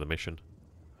go ahead with a mission.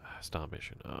 Start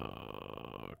mission.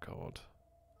 Oh, God.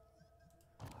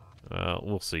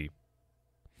 We'll see.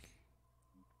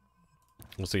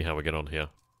 We'll see how we get on here.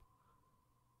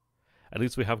 At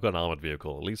least we have got an armoured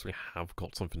vehicle. At least we have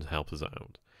got something to help us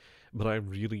out. But I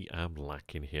really am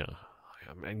lacking here.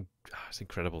 I mean, it's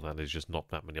incredible that there's just not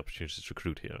that many opportunities to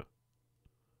recruit here.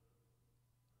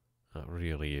 That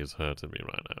really is hurting me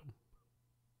right now.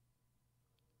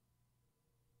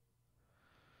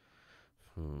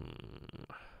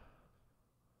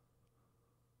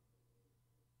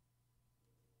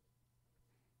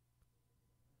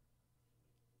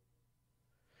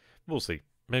 We'll see.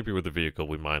 Maybe with the vehicle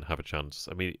we might have a chance.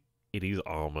 I mean, it is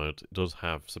armoured. It does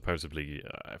have, supposedly,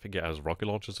 I think it has rocket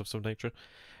launchers of some nature.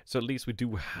 So at least we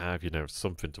do have, you know,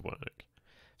 something to work.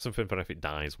 Something for if it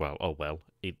dies, well, oh well.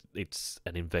 It's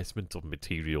an investment of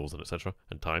materials and etc.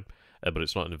 and time, but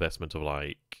it's not an investment of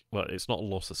like, well, it's not a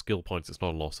loss of skill points. It's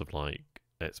not a loss of like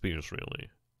experience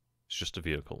really. It's just a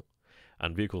vehicle,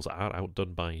 and vehicles are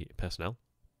outdone by personnel.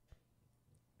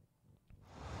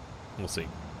 We'll see.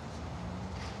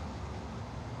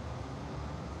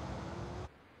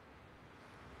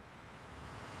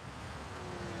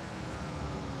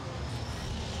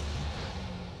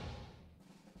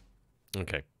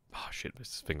 Okay. Oh shit,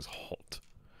 this thing's hot.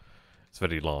 It's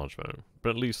very large though. But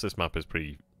at least this map is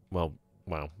pretty... Well,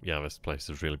 wow. Yeah, this place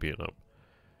is really beaten up.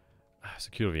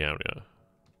 Secure the area.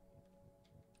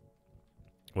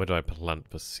 Where do I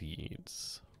plant the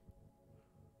seeds?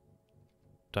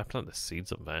 Do I plant the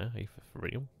seeds up there? Are you for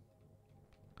real?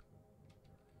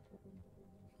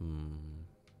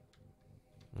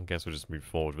 I guess we'll just move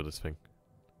forward with this thing.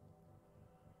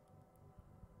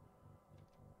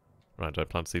 Right, do I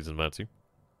plant seeds in there too?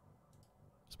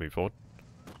 Let's move forward.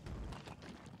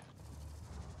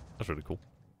 That's really cool.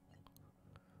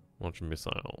 Launch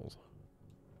missiles.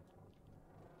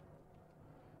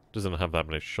 Doesn't have that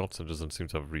many shots and doesn't seem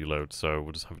to have reload, so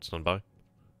we'll just have it stand by.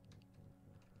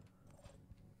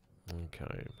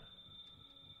 Okay.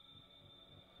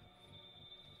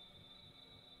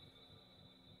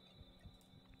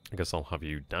 I guess I'll have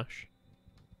you dash.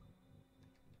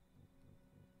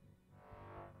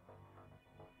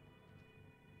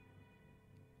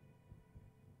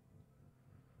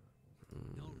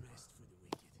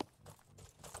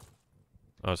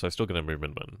 Oh, so I still get a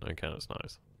movement then. Okay, that's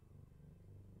nice.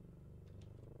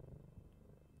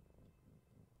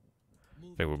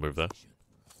 I think we'll move there.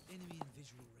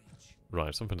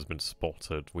 Right, something has been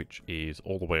spotted, which is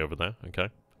all the way over there. Okay.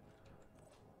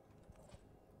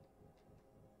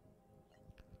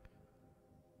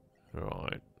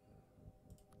 Right.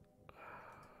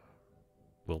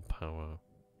 Willpower.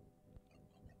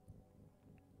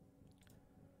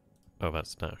 Oh,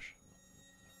 that's dash.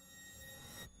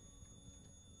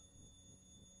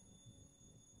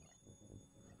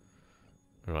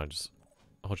 Alright, just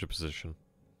hold your position.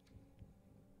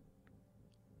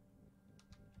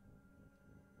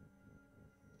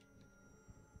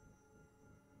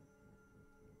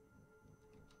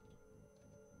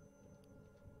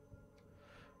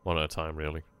 One at a time,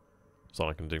 really. That's all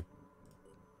I can do.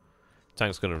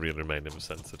 Tank's going to really remain in the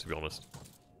centre, to be honest.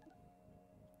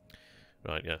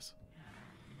 Right, yes.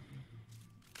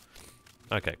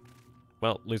 Okay.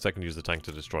 Well, at least I can use the tank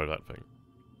to destroy that thing.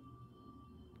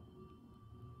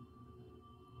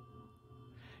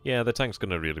 Yeah, the tank's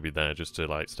going to really be there just to,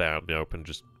 like, stay out in the open,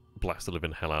 just blast the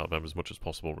living hell out of them as much as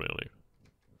possible, really.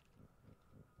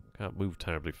 Can't move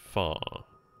terribly far.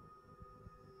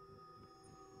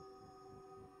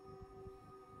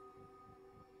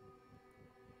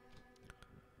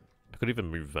 I could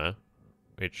even move there,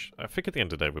 which I think at the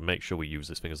end of the day we'll make sure we use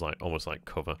this thing as, like, almost like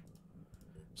cover.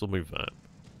 So we'll move there.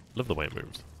 Love the way it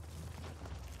moves.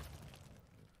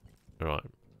 Alright.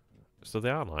 So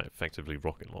they are, like, effectively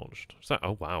rocket launched. So,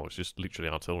 oh wow, it's just literally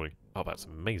artillery. Oh, that's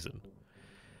amazing.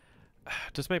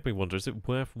 Does make me wonder, is it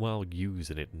worthwhile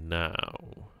using it now?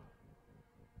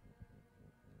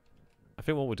 I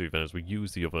think what we'll do then is we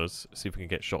use the others, see if we can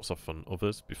get shots off on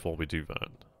others before we do that.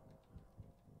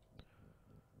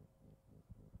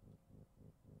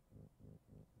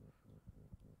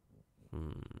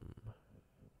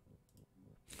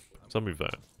 So I'll move there.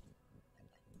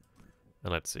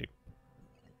 And let's see.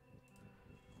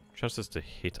 Chances to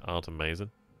hit aren't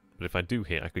amazing, but if I do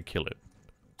hit, I could kill it.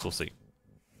 So we'll see.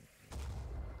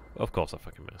 Of course I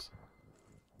fucking miss.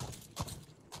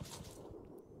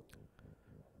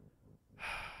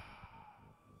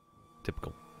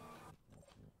 Typical.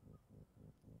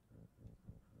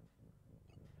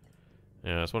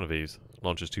 Yeah, it's one of these.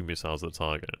 Launches 2 missiles at the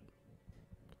target.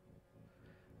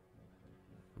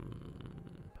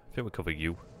 I think we'll cover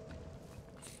you.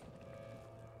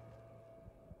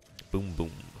 Boom,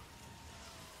 boom.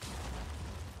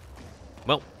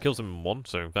 Well, kills him in 1,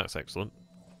 so that's excellent.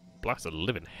 Blasts the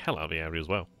living hell out of the area as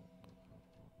well.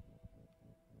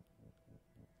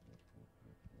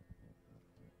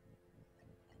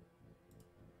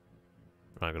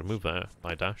 Right, I'm going to move there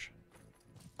by dash.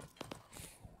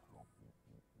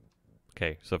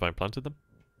 Okay, so have I planted them?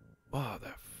 Oh,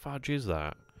 the fudge is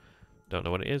that? Don't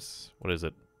know what it is. What is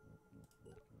it?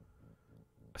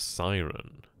 A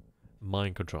siren.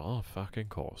 Mind control. Oh, fucking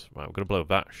course. Right, we're going to blow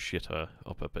that shitter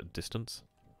up a distance.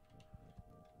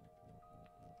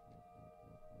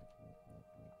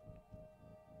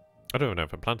 I don't even know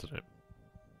if I planted it. Have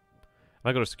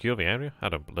I got to secure the area? I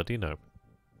don't bloody know.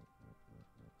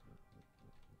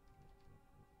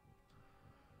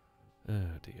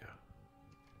 Oh dear.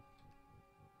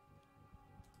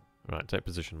 Right, take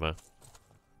position there.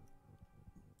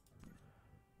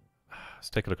 Let's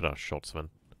take a look at our shots, then.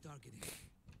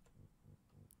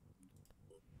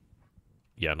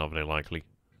 Yeah, not very likely.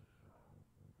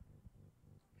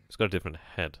 It's got a different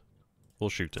head. We'll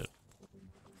shoot it.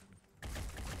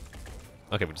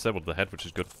 Okay, we disabled the head, which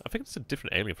is good. I think it's a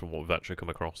different alien from what we've actually come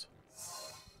across.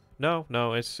 No,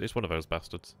 no, it's one of those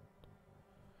bastards.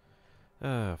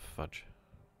 Ah, fudge.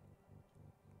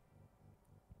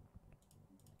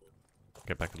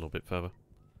 Get back a little bit further.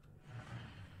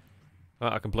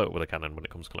 I can blow it with a cannon when it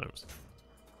comes close.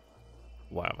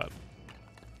 Wow, that...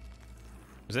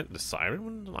 Is it the siren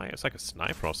one? Like, it's like a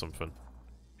sniper or something.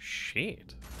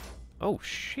 Shit. Oh,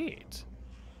 shit.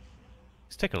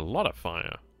 It's taking a lot of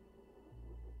fire.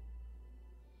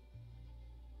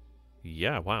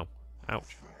 Yeah, wow.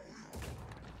 Ouch.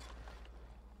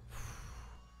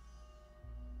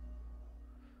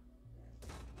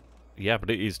 Yeah,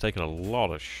 but it is taking a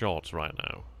lot of shots right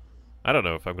now. I don't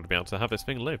know if I'm going to be able to have this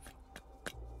thing live.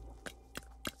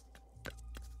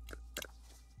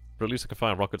 But at least I can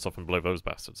fire rockets off and blow those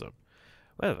bastards up.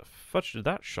 Where the fudge did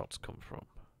that shots come from?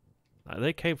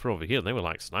 They came from over here and they were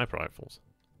like sniper rifles.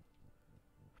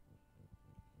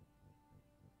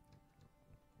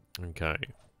 Okay.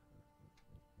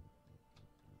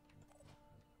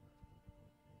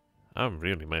 I'm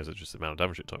really amazed at just the amount of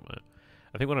damage it took, man.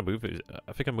 I think when I move it,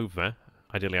 I think I move there,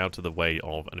 ideally out of the way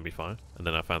of enemy fire, and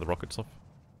then I fire the rockets off.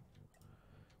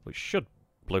 Which should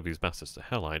blow these bastards to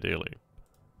hell, ideally.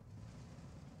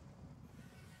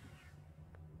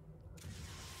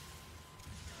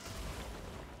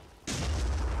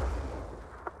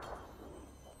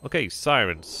 Okay,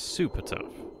 Siren, super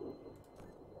tough.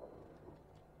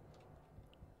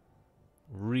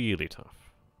 Really tough.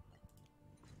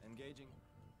 Engaging.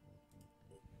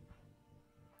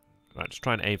 Right, just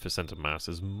try and aim for center mass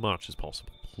as much as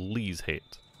possible. Please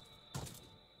hit.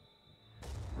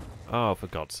 Oh, for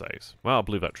God's sakes. Well, I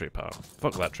blew that tree apart.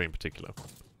 Fuck that tree in particular.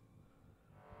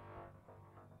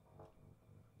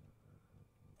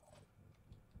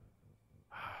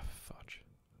 Ah, fudge.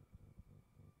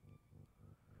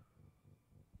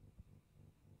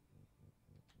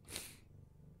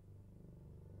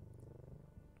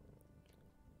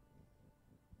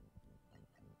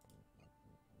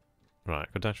 Right,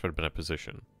 I could dash for a better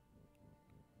position.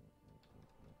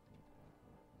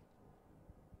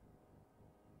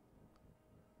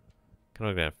 Can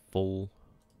I get full?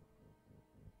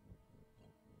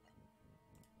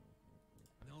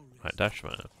 Right, dash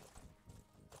there. And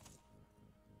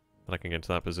I can get into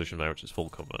that position there, which is full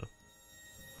cover.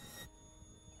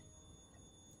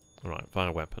 Alright,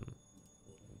 fire weapon.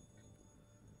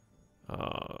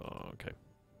 Okay.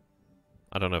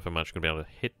 I don't know if I'm actually going to be able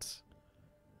to hit.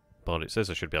 But it says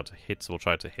I should be able to hit, so we'll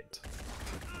try to hit.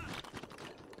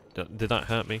 Did that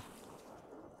hurt me?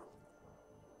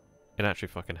 It actually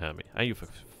fucking hurt me. Are you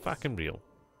fucking real?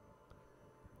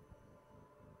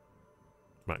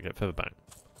 Right, get further back.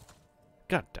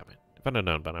 God damn it. If I'd have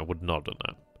known better, I would not have done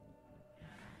that.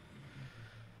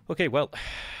 Okay, well.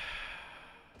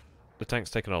 The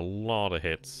tank's taken a lot of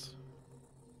hits.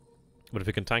 But if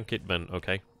it can tank it, then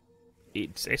okay.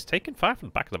 It's taken fire from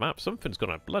the back of the map. Something's got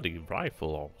a bloody rifle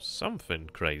or something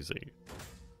crazy.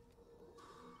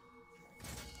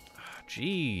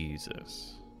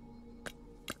 Jesus.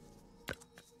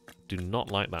 Do not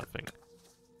like that thing.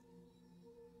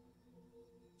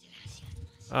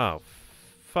 Oh,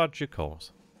 fudge, of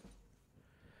course.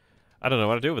 I don't know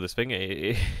what to do with this thing.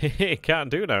 It can't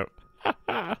do now.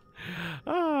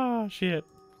 Ah, shit.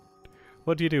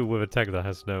 What do you do with a tank that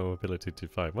has no ability to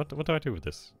fire? What do I do with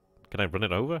this? Can I run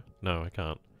it over? No, I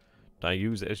can't. Do I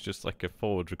use it as just like a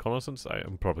forward reconnaissance?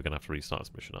 I'm probably going to have to restart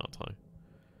this mission, aren't I?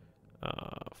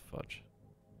 Ah, fudge.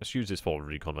 Let's use this forward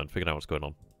recon and figure out what's going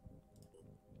on.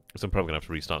 So I'm probably going to have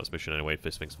to restart this mission anyway if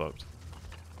this thing's fucked.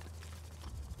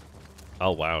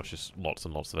 Oh wow, it's just lots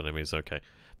and lots of enemies, okay.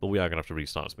 But we are going to have to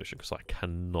restart this mission because I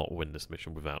cannot win this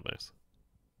mission without this.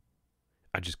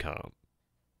 I just can't.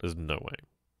 There's no way.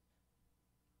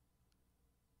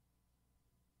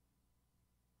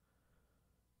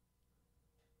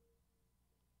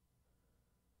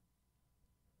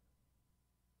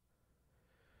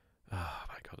 Oh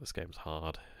my god, this game's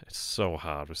hard. It's so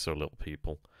hard with so little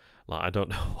people. Like, I don't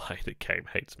know why the game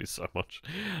hates me so much.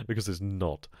 Because it's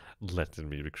not letting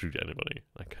me recruit anybody.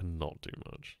 I cannot do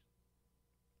much.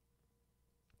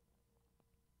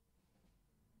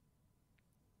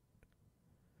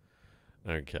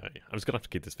 Okay, I'm just gonna have to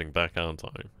keep this thing back, aren't I?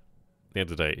 At the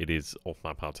end of the day, it is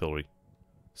off-map artillery.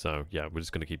 So, yeah, we're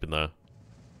just gonna keep it there.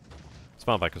 As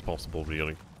far back as possible,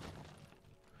 really.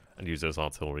 And use it as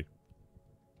artillery.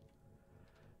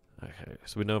 Okay,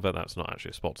 so we know that that's not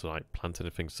actually a spot to like plant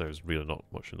anything, so there's really not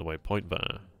much in the way. Point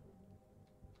there.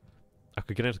 I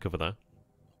could get into cover there,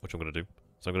 which I'm going to do.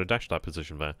 So I'm going to dash that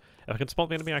position there. If I can spot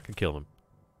the enemy, I can kill them.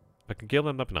 If I can kill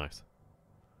them, that'd be nice.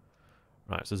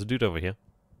 Right, so there's a dude over here.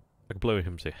 I can blow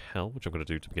him to hell, which I'm going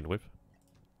to do to begin with.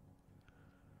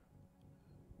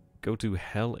 Go to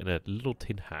hell in a little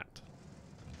tin hat.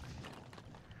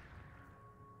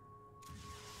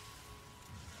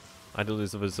 I know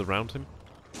there's others around him.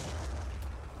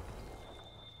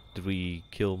 Did we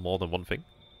kill more than one thing?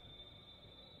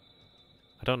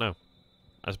 I don't know.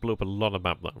 I just blew up a lot of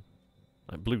map though.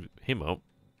 I blew him up.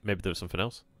 Maybe there was something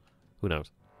else. Who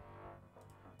knows?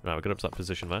 Right, we got up to that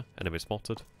position there. Enemy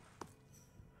spotted.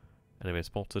 Enemy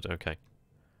spotted. Okay.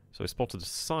 So we spotted a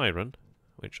siren,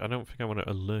 which I don't think I want to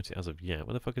alert it as of yet.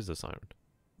 Where the fuck is the siren?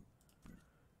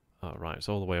 Oh, right. It's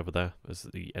all the way over there. There's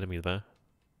the enemy there.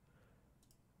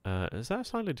 Is that a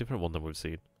slightly different one than we've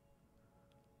seen?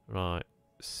 Right.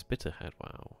 Spitterhead.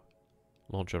 Wow.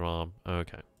 Launcher arm.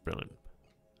 Okay. Brilliant.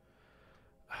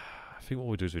 I think what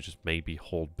we do is we just maybe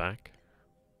hold back.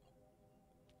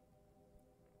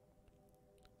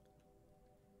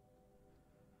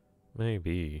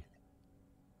 Maybe.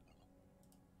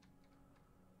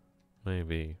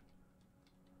 Maybe.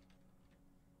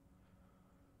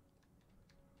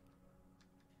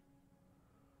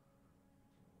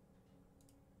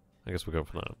 I guess we'll go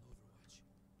for that.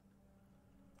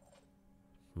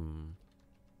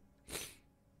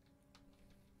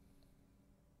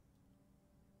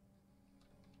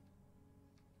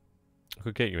 I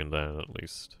could get you in there at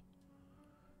least.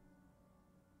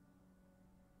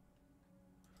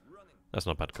 That's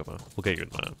not bad cover. We'll get you in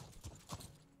there.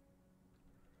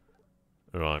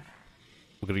 Alright.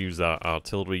 We're going to use our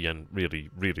artillery and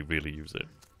really use it.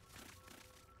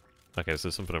 Okay, so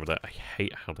there's something over there. I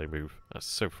hate how they move. That's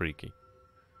so freaky.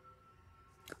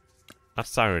 That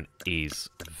siren is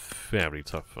very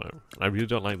tough though. I really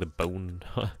don't like the bone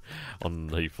on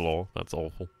the floor. That's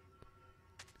awful.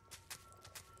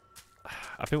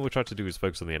 I think what we'll try to do is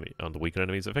focus on the weaker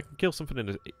enemies. If I can kill something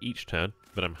in each turn,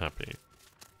 then I'm happy.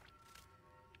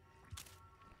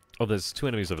 Oh, there's two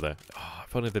enemies over there. Oh,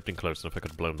 if only they'd been close enough I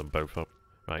could have blown them both up.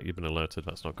 Right, you've been alerted.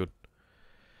 That's not good.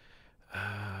 I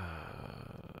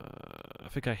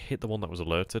think I hit the one that was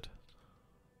alerted.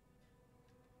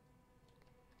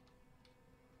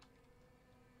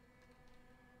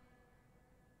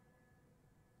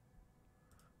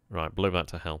 Right, blow that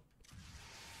to hell.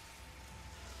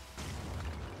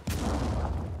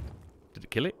 Did it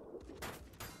kill it?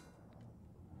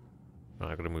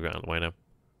 Right, I've got to move it out of the way now.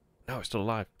 No, it's still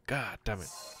alive. God damn it.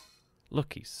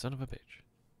 Lucky son of a bitch.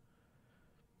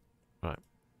 Right,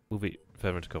 move it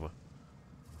further into cover.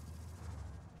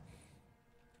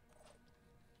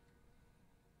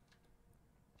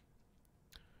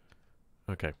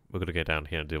 Okay, we're going to get down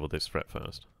here and deal with this threat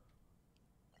first.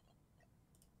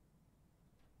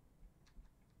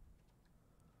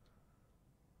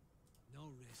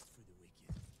 No rest for the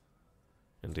wicked.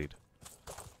 Indeed.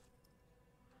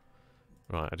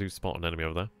 Right, I do spot an enemy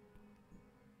over there.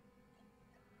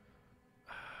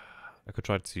 I could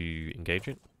try to engage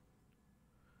it.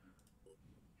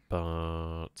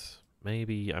 But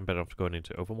maybe I'm better off going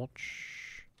into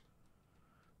Overwatch.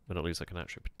 But at least I can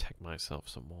actually protect myself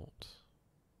somewhat.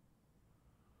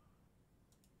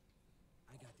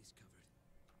 I got this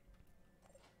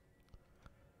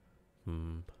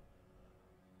covered.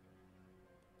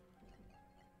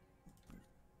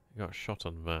 I got a shot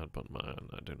on that, but man,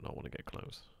 I do not want to get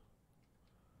close.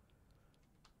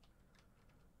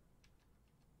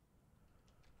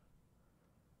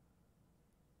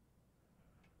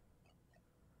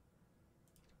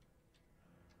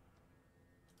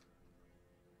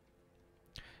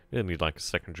 Really need like a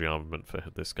secondary armament for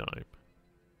this guy.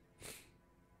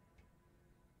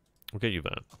 We'll get you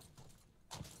there.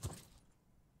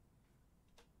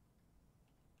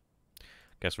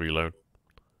 Guess reload.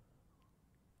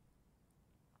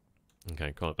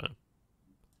 Okay, call it there.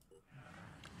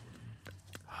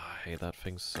 Oh, I hate that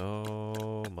thing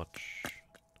so much.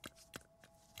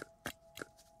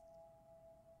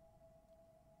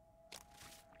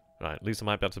 Right, at least I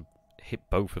might be able to hit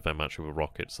both of them actually with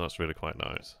rockets, so that's really quite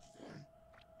nice.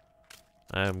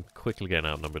 I am quickly getting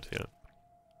outnumbered here.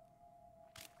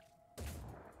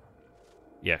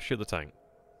 Yeah, shoot the tank.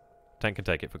 Tank can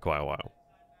take it for quite a while.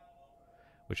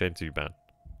 Which ain't too bad.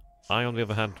 I, on the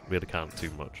other hand, really can't do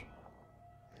much.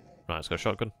 Right, let's go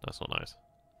shotgun. That's not nice.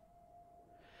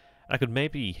 I could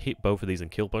maybe hit both of these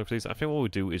and kill both of these. I think what we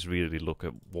do is really look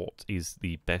at what is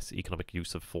the best economic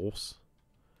use of force.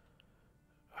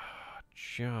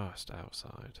 Just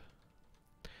outside.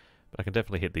 But I can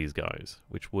definitely hit these guys,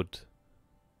 which would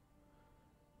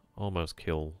almost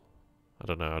kill... I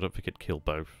don't know, I don't think it'd kill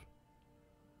both.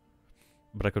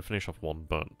 But I could finish off one,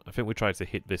 but I think we try to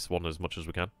hit this one as much as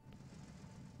we can.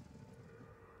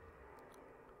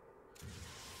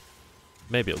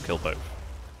 Maybe it'll kill both.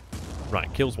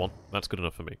 Right, kills one. That's good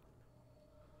enough for me.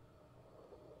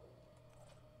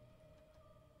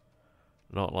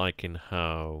 Not liking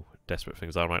how desperate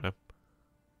things are right now.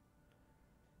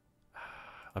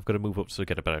 I've got to move up to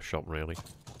get a better shot, really.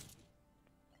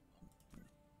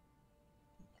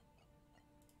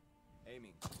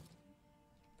 Aiming.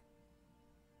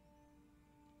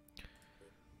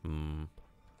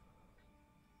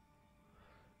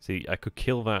 See, I could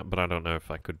kill that, but I don't know if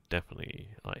I could definitely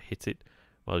like hit it.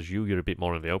 Whereas you're a bit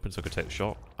more in the open, so I could take the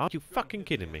shot. Are you fucking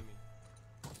kidding me?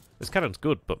 This cannon's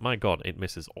good, but my god, it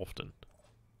misses often.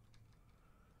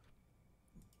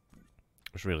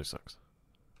 Which really sucks.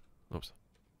 Oops.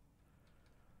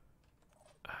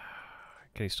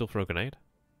 Can he still throw a grenade?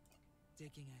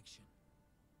 Taking action.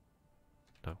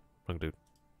 No, wrong dude.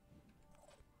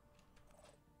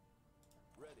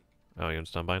 Ready. Oh, you're on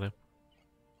standby now?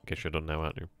 Guess you're done now,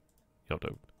 aren't you? You're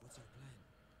done. What's our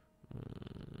plan?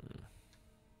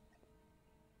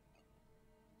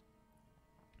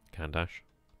 Can dash.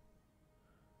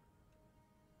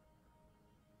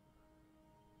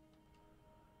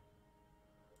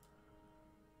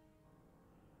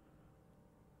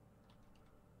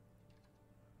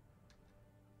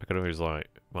 I could always like,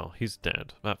 well, he's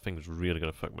dead. That thing's really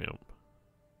gonna fuck me up.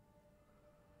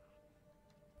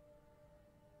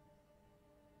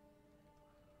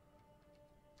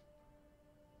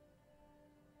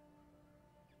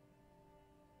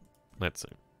 Let's see.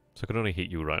 So I can only hit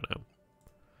you right now.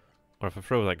 Or if I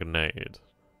throw that grenade,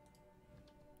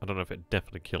 I don't know if it'd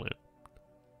definitely kill it.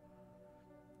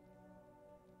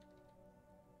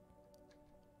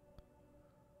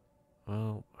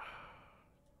 Well,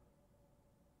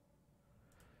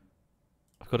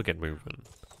 I've got to get movement.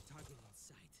 Target in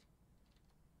sight.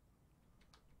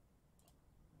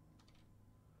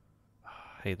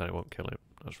 I hate that it won't kill it.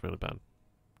 That's really bad. I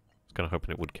was kind of hoping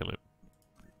it would kill it.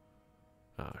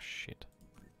 Ah, shit.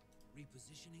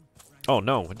 Repositioning. Right. Oh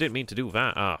no, I didn't mean to do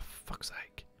that. Ah, fuck's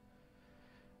sake.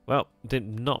 Well,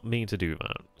 did not mean to do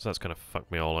that. So that's kind of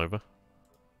fucked me all over.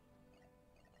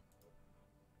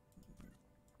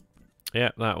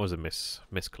 Yeah, that was a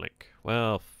misclick.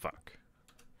 Well, fuck.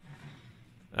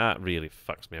 That really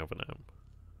fucks me over now.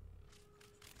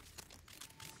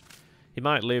 He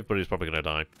might live, but he's probably going to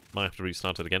die. Might have to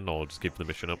restart it again, or just give the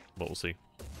mission up, but we'll see.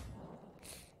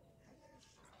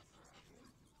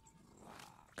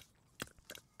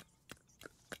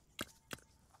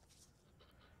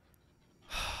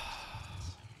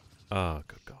 Oh,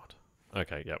 good god.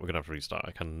 Okay, yeah, we're going to have to restart.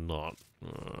 I cannot...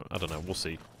 I don't know, we'll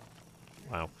see.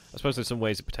 Wow. I suppose there's some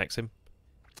ways it protects him.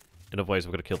 In other ways,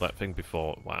 we've got to kill that thing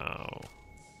before... Wow.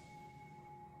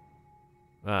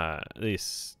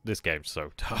 This game's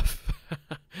so tough.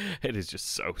 It is just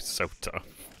so tough.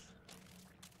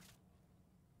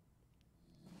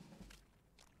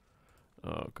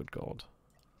 Oh, good god.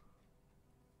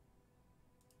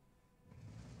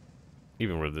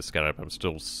 Even with this scarab, I'm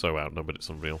still so outnumbered, it's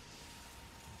unreal.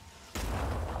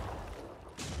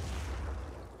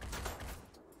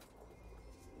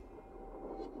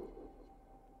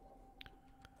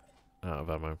 Out of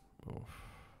ammo. Oof.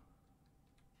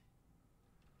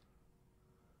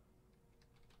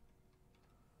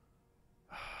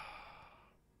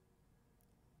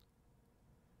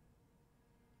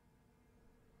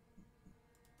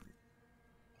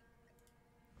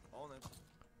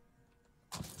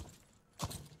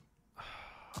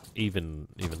 Even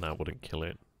that wouldn't kill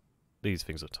it. These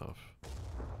things are tough.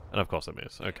 And of course I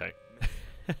miss. Okay.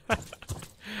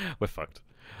 We're fucked.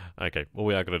 Okay, what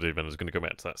we are going to do then is going to go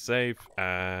back to that save,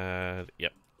 and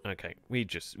yep, okay, we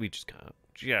just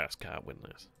can't win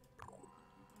this.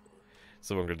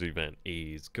 So what I'm going to do then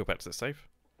is go back to the save.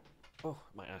 Oh,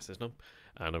 my ass is numb,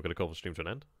 and I'm going to call the stream to an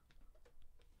end.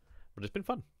 But it's been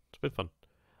fun. It's been fun.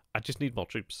 I just need more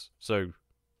troops. So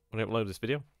when I upload this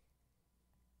video,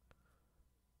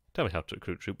 tell me how to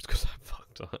recruit troops because I'm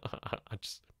fucked.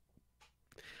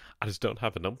 I just don't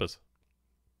have the numbers.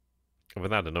 And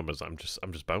without the numbers, I'm just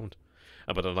boned.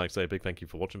 But I'd like to say a big thank you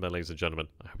for watching, ladies and gentlemen.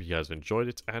 I hope you guys have enjoyed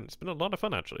it, and it's been a lot of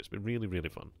fun, actually. It's been really, really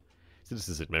fun. So this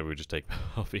is it. Maybe we just take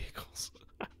our vehicles.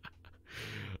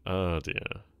 Oh, dear.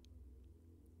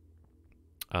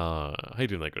 How you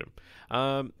doing there, Grim?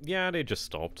 Yeah, they just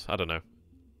stopped. I don't know.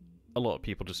 A lot of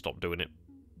people just stopped doing it.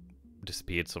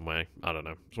 Disappeared somewhere. I don't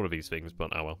know. It's one of these things,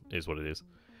 but oh well. It is what it is.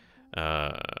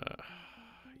 Yeah,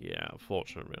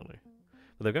 unfortunate, really.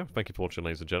 But there we go. Thank you for watching,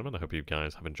 ladies and gentlemen. I hope you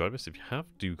guys have enjoyed this. If you have,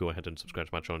 do go ahead and subscribe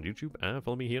to my channel on YouTube and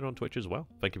follow me here on Twitch as well.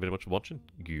 Thank you very much for watching.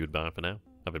 Goodbye for now.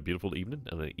 Have a beautiful evening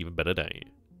and an even better day.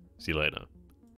 See you later.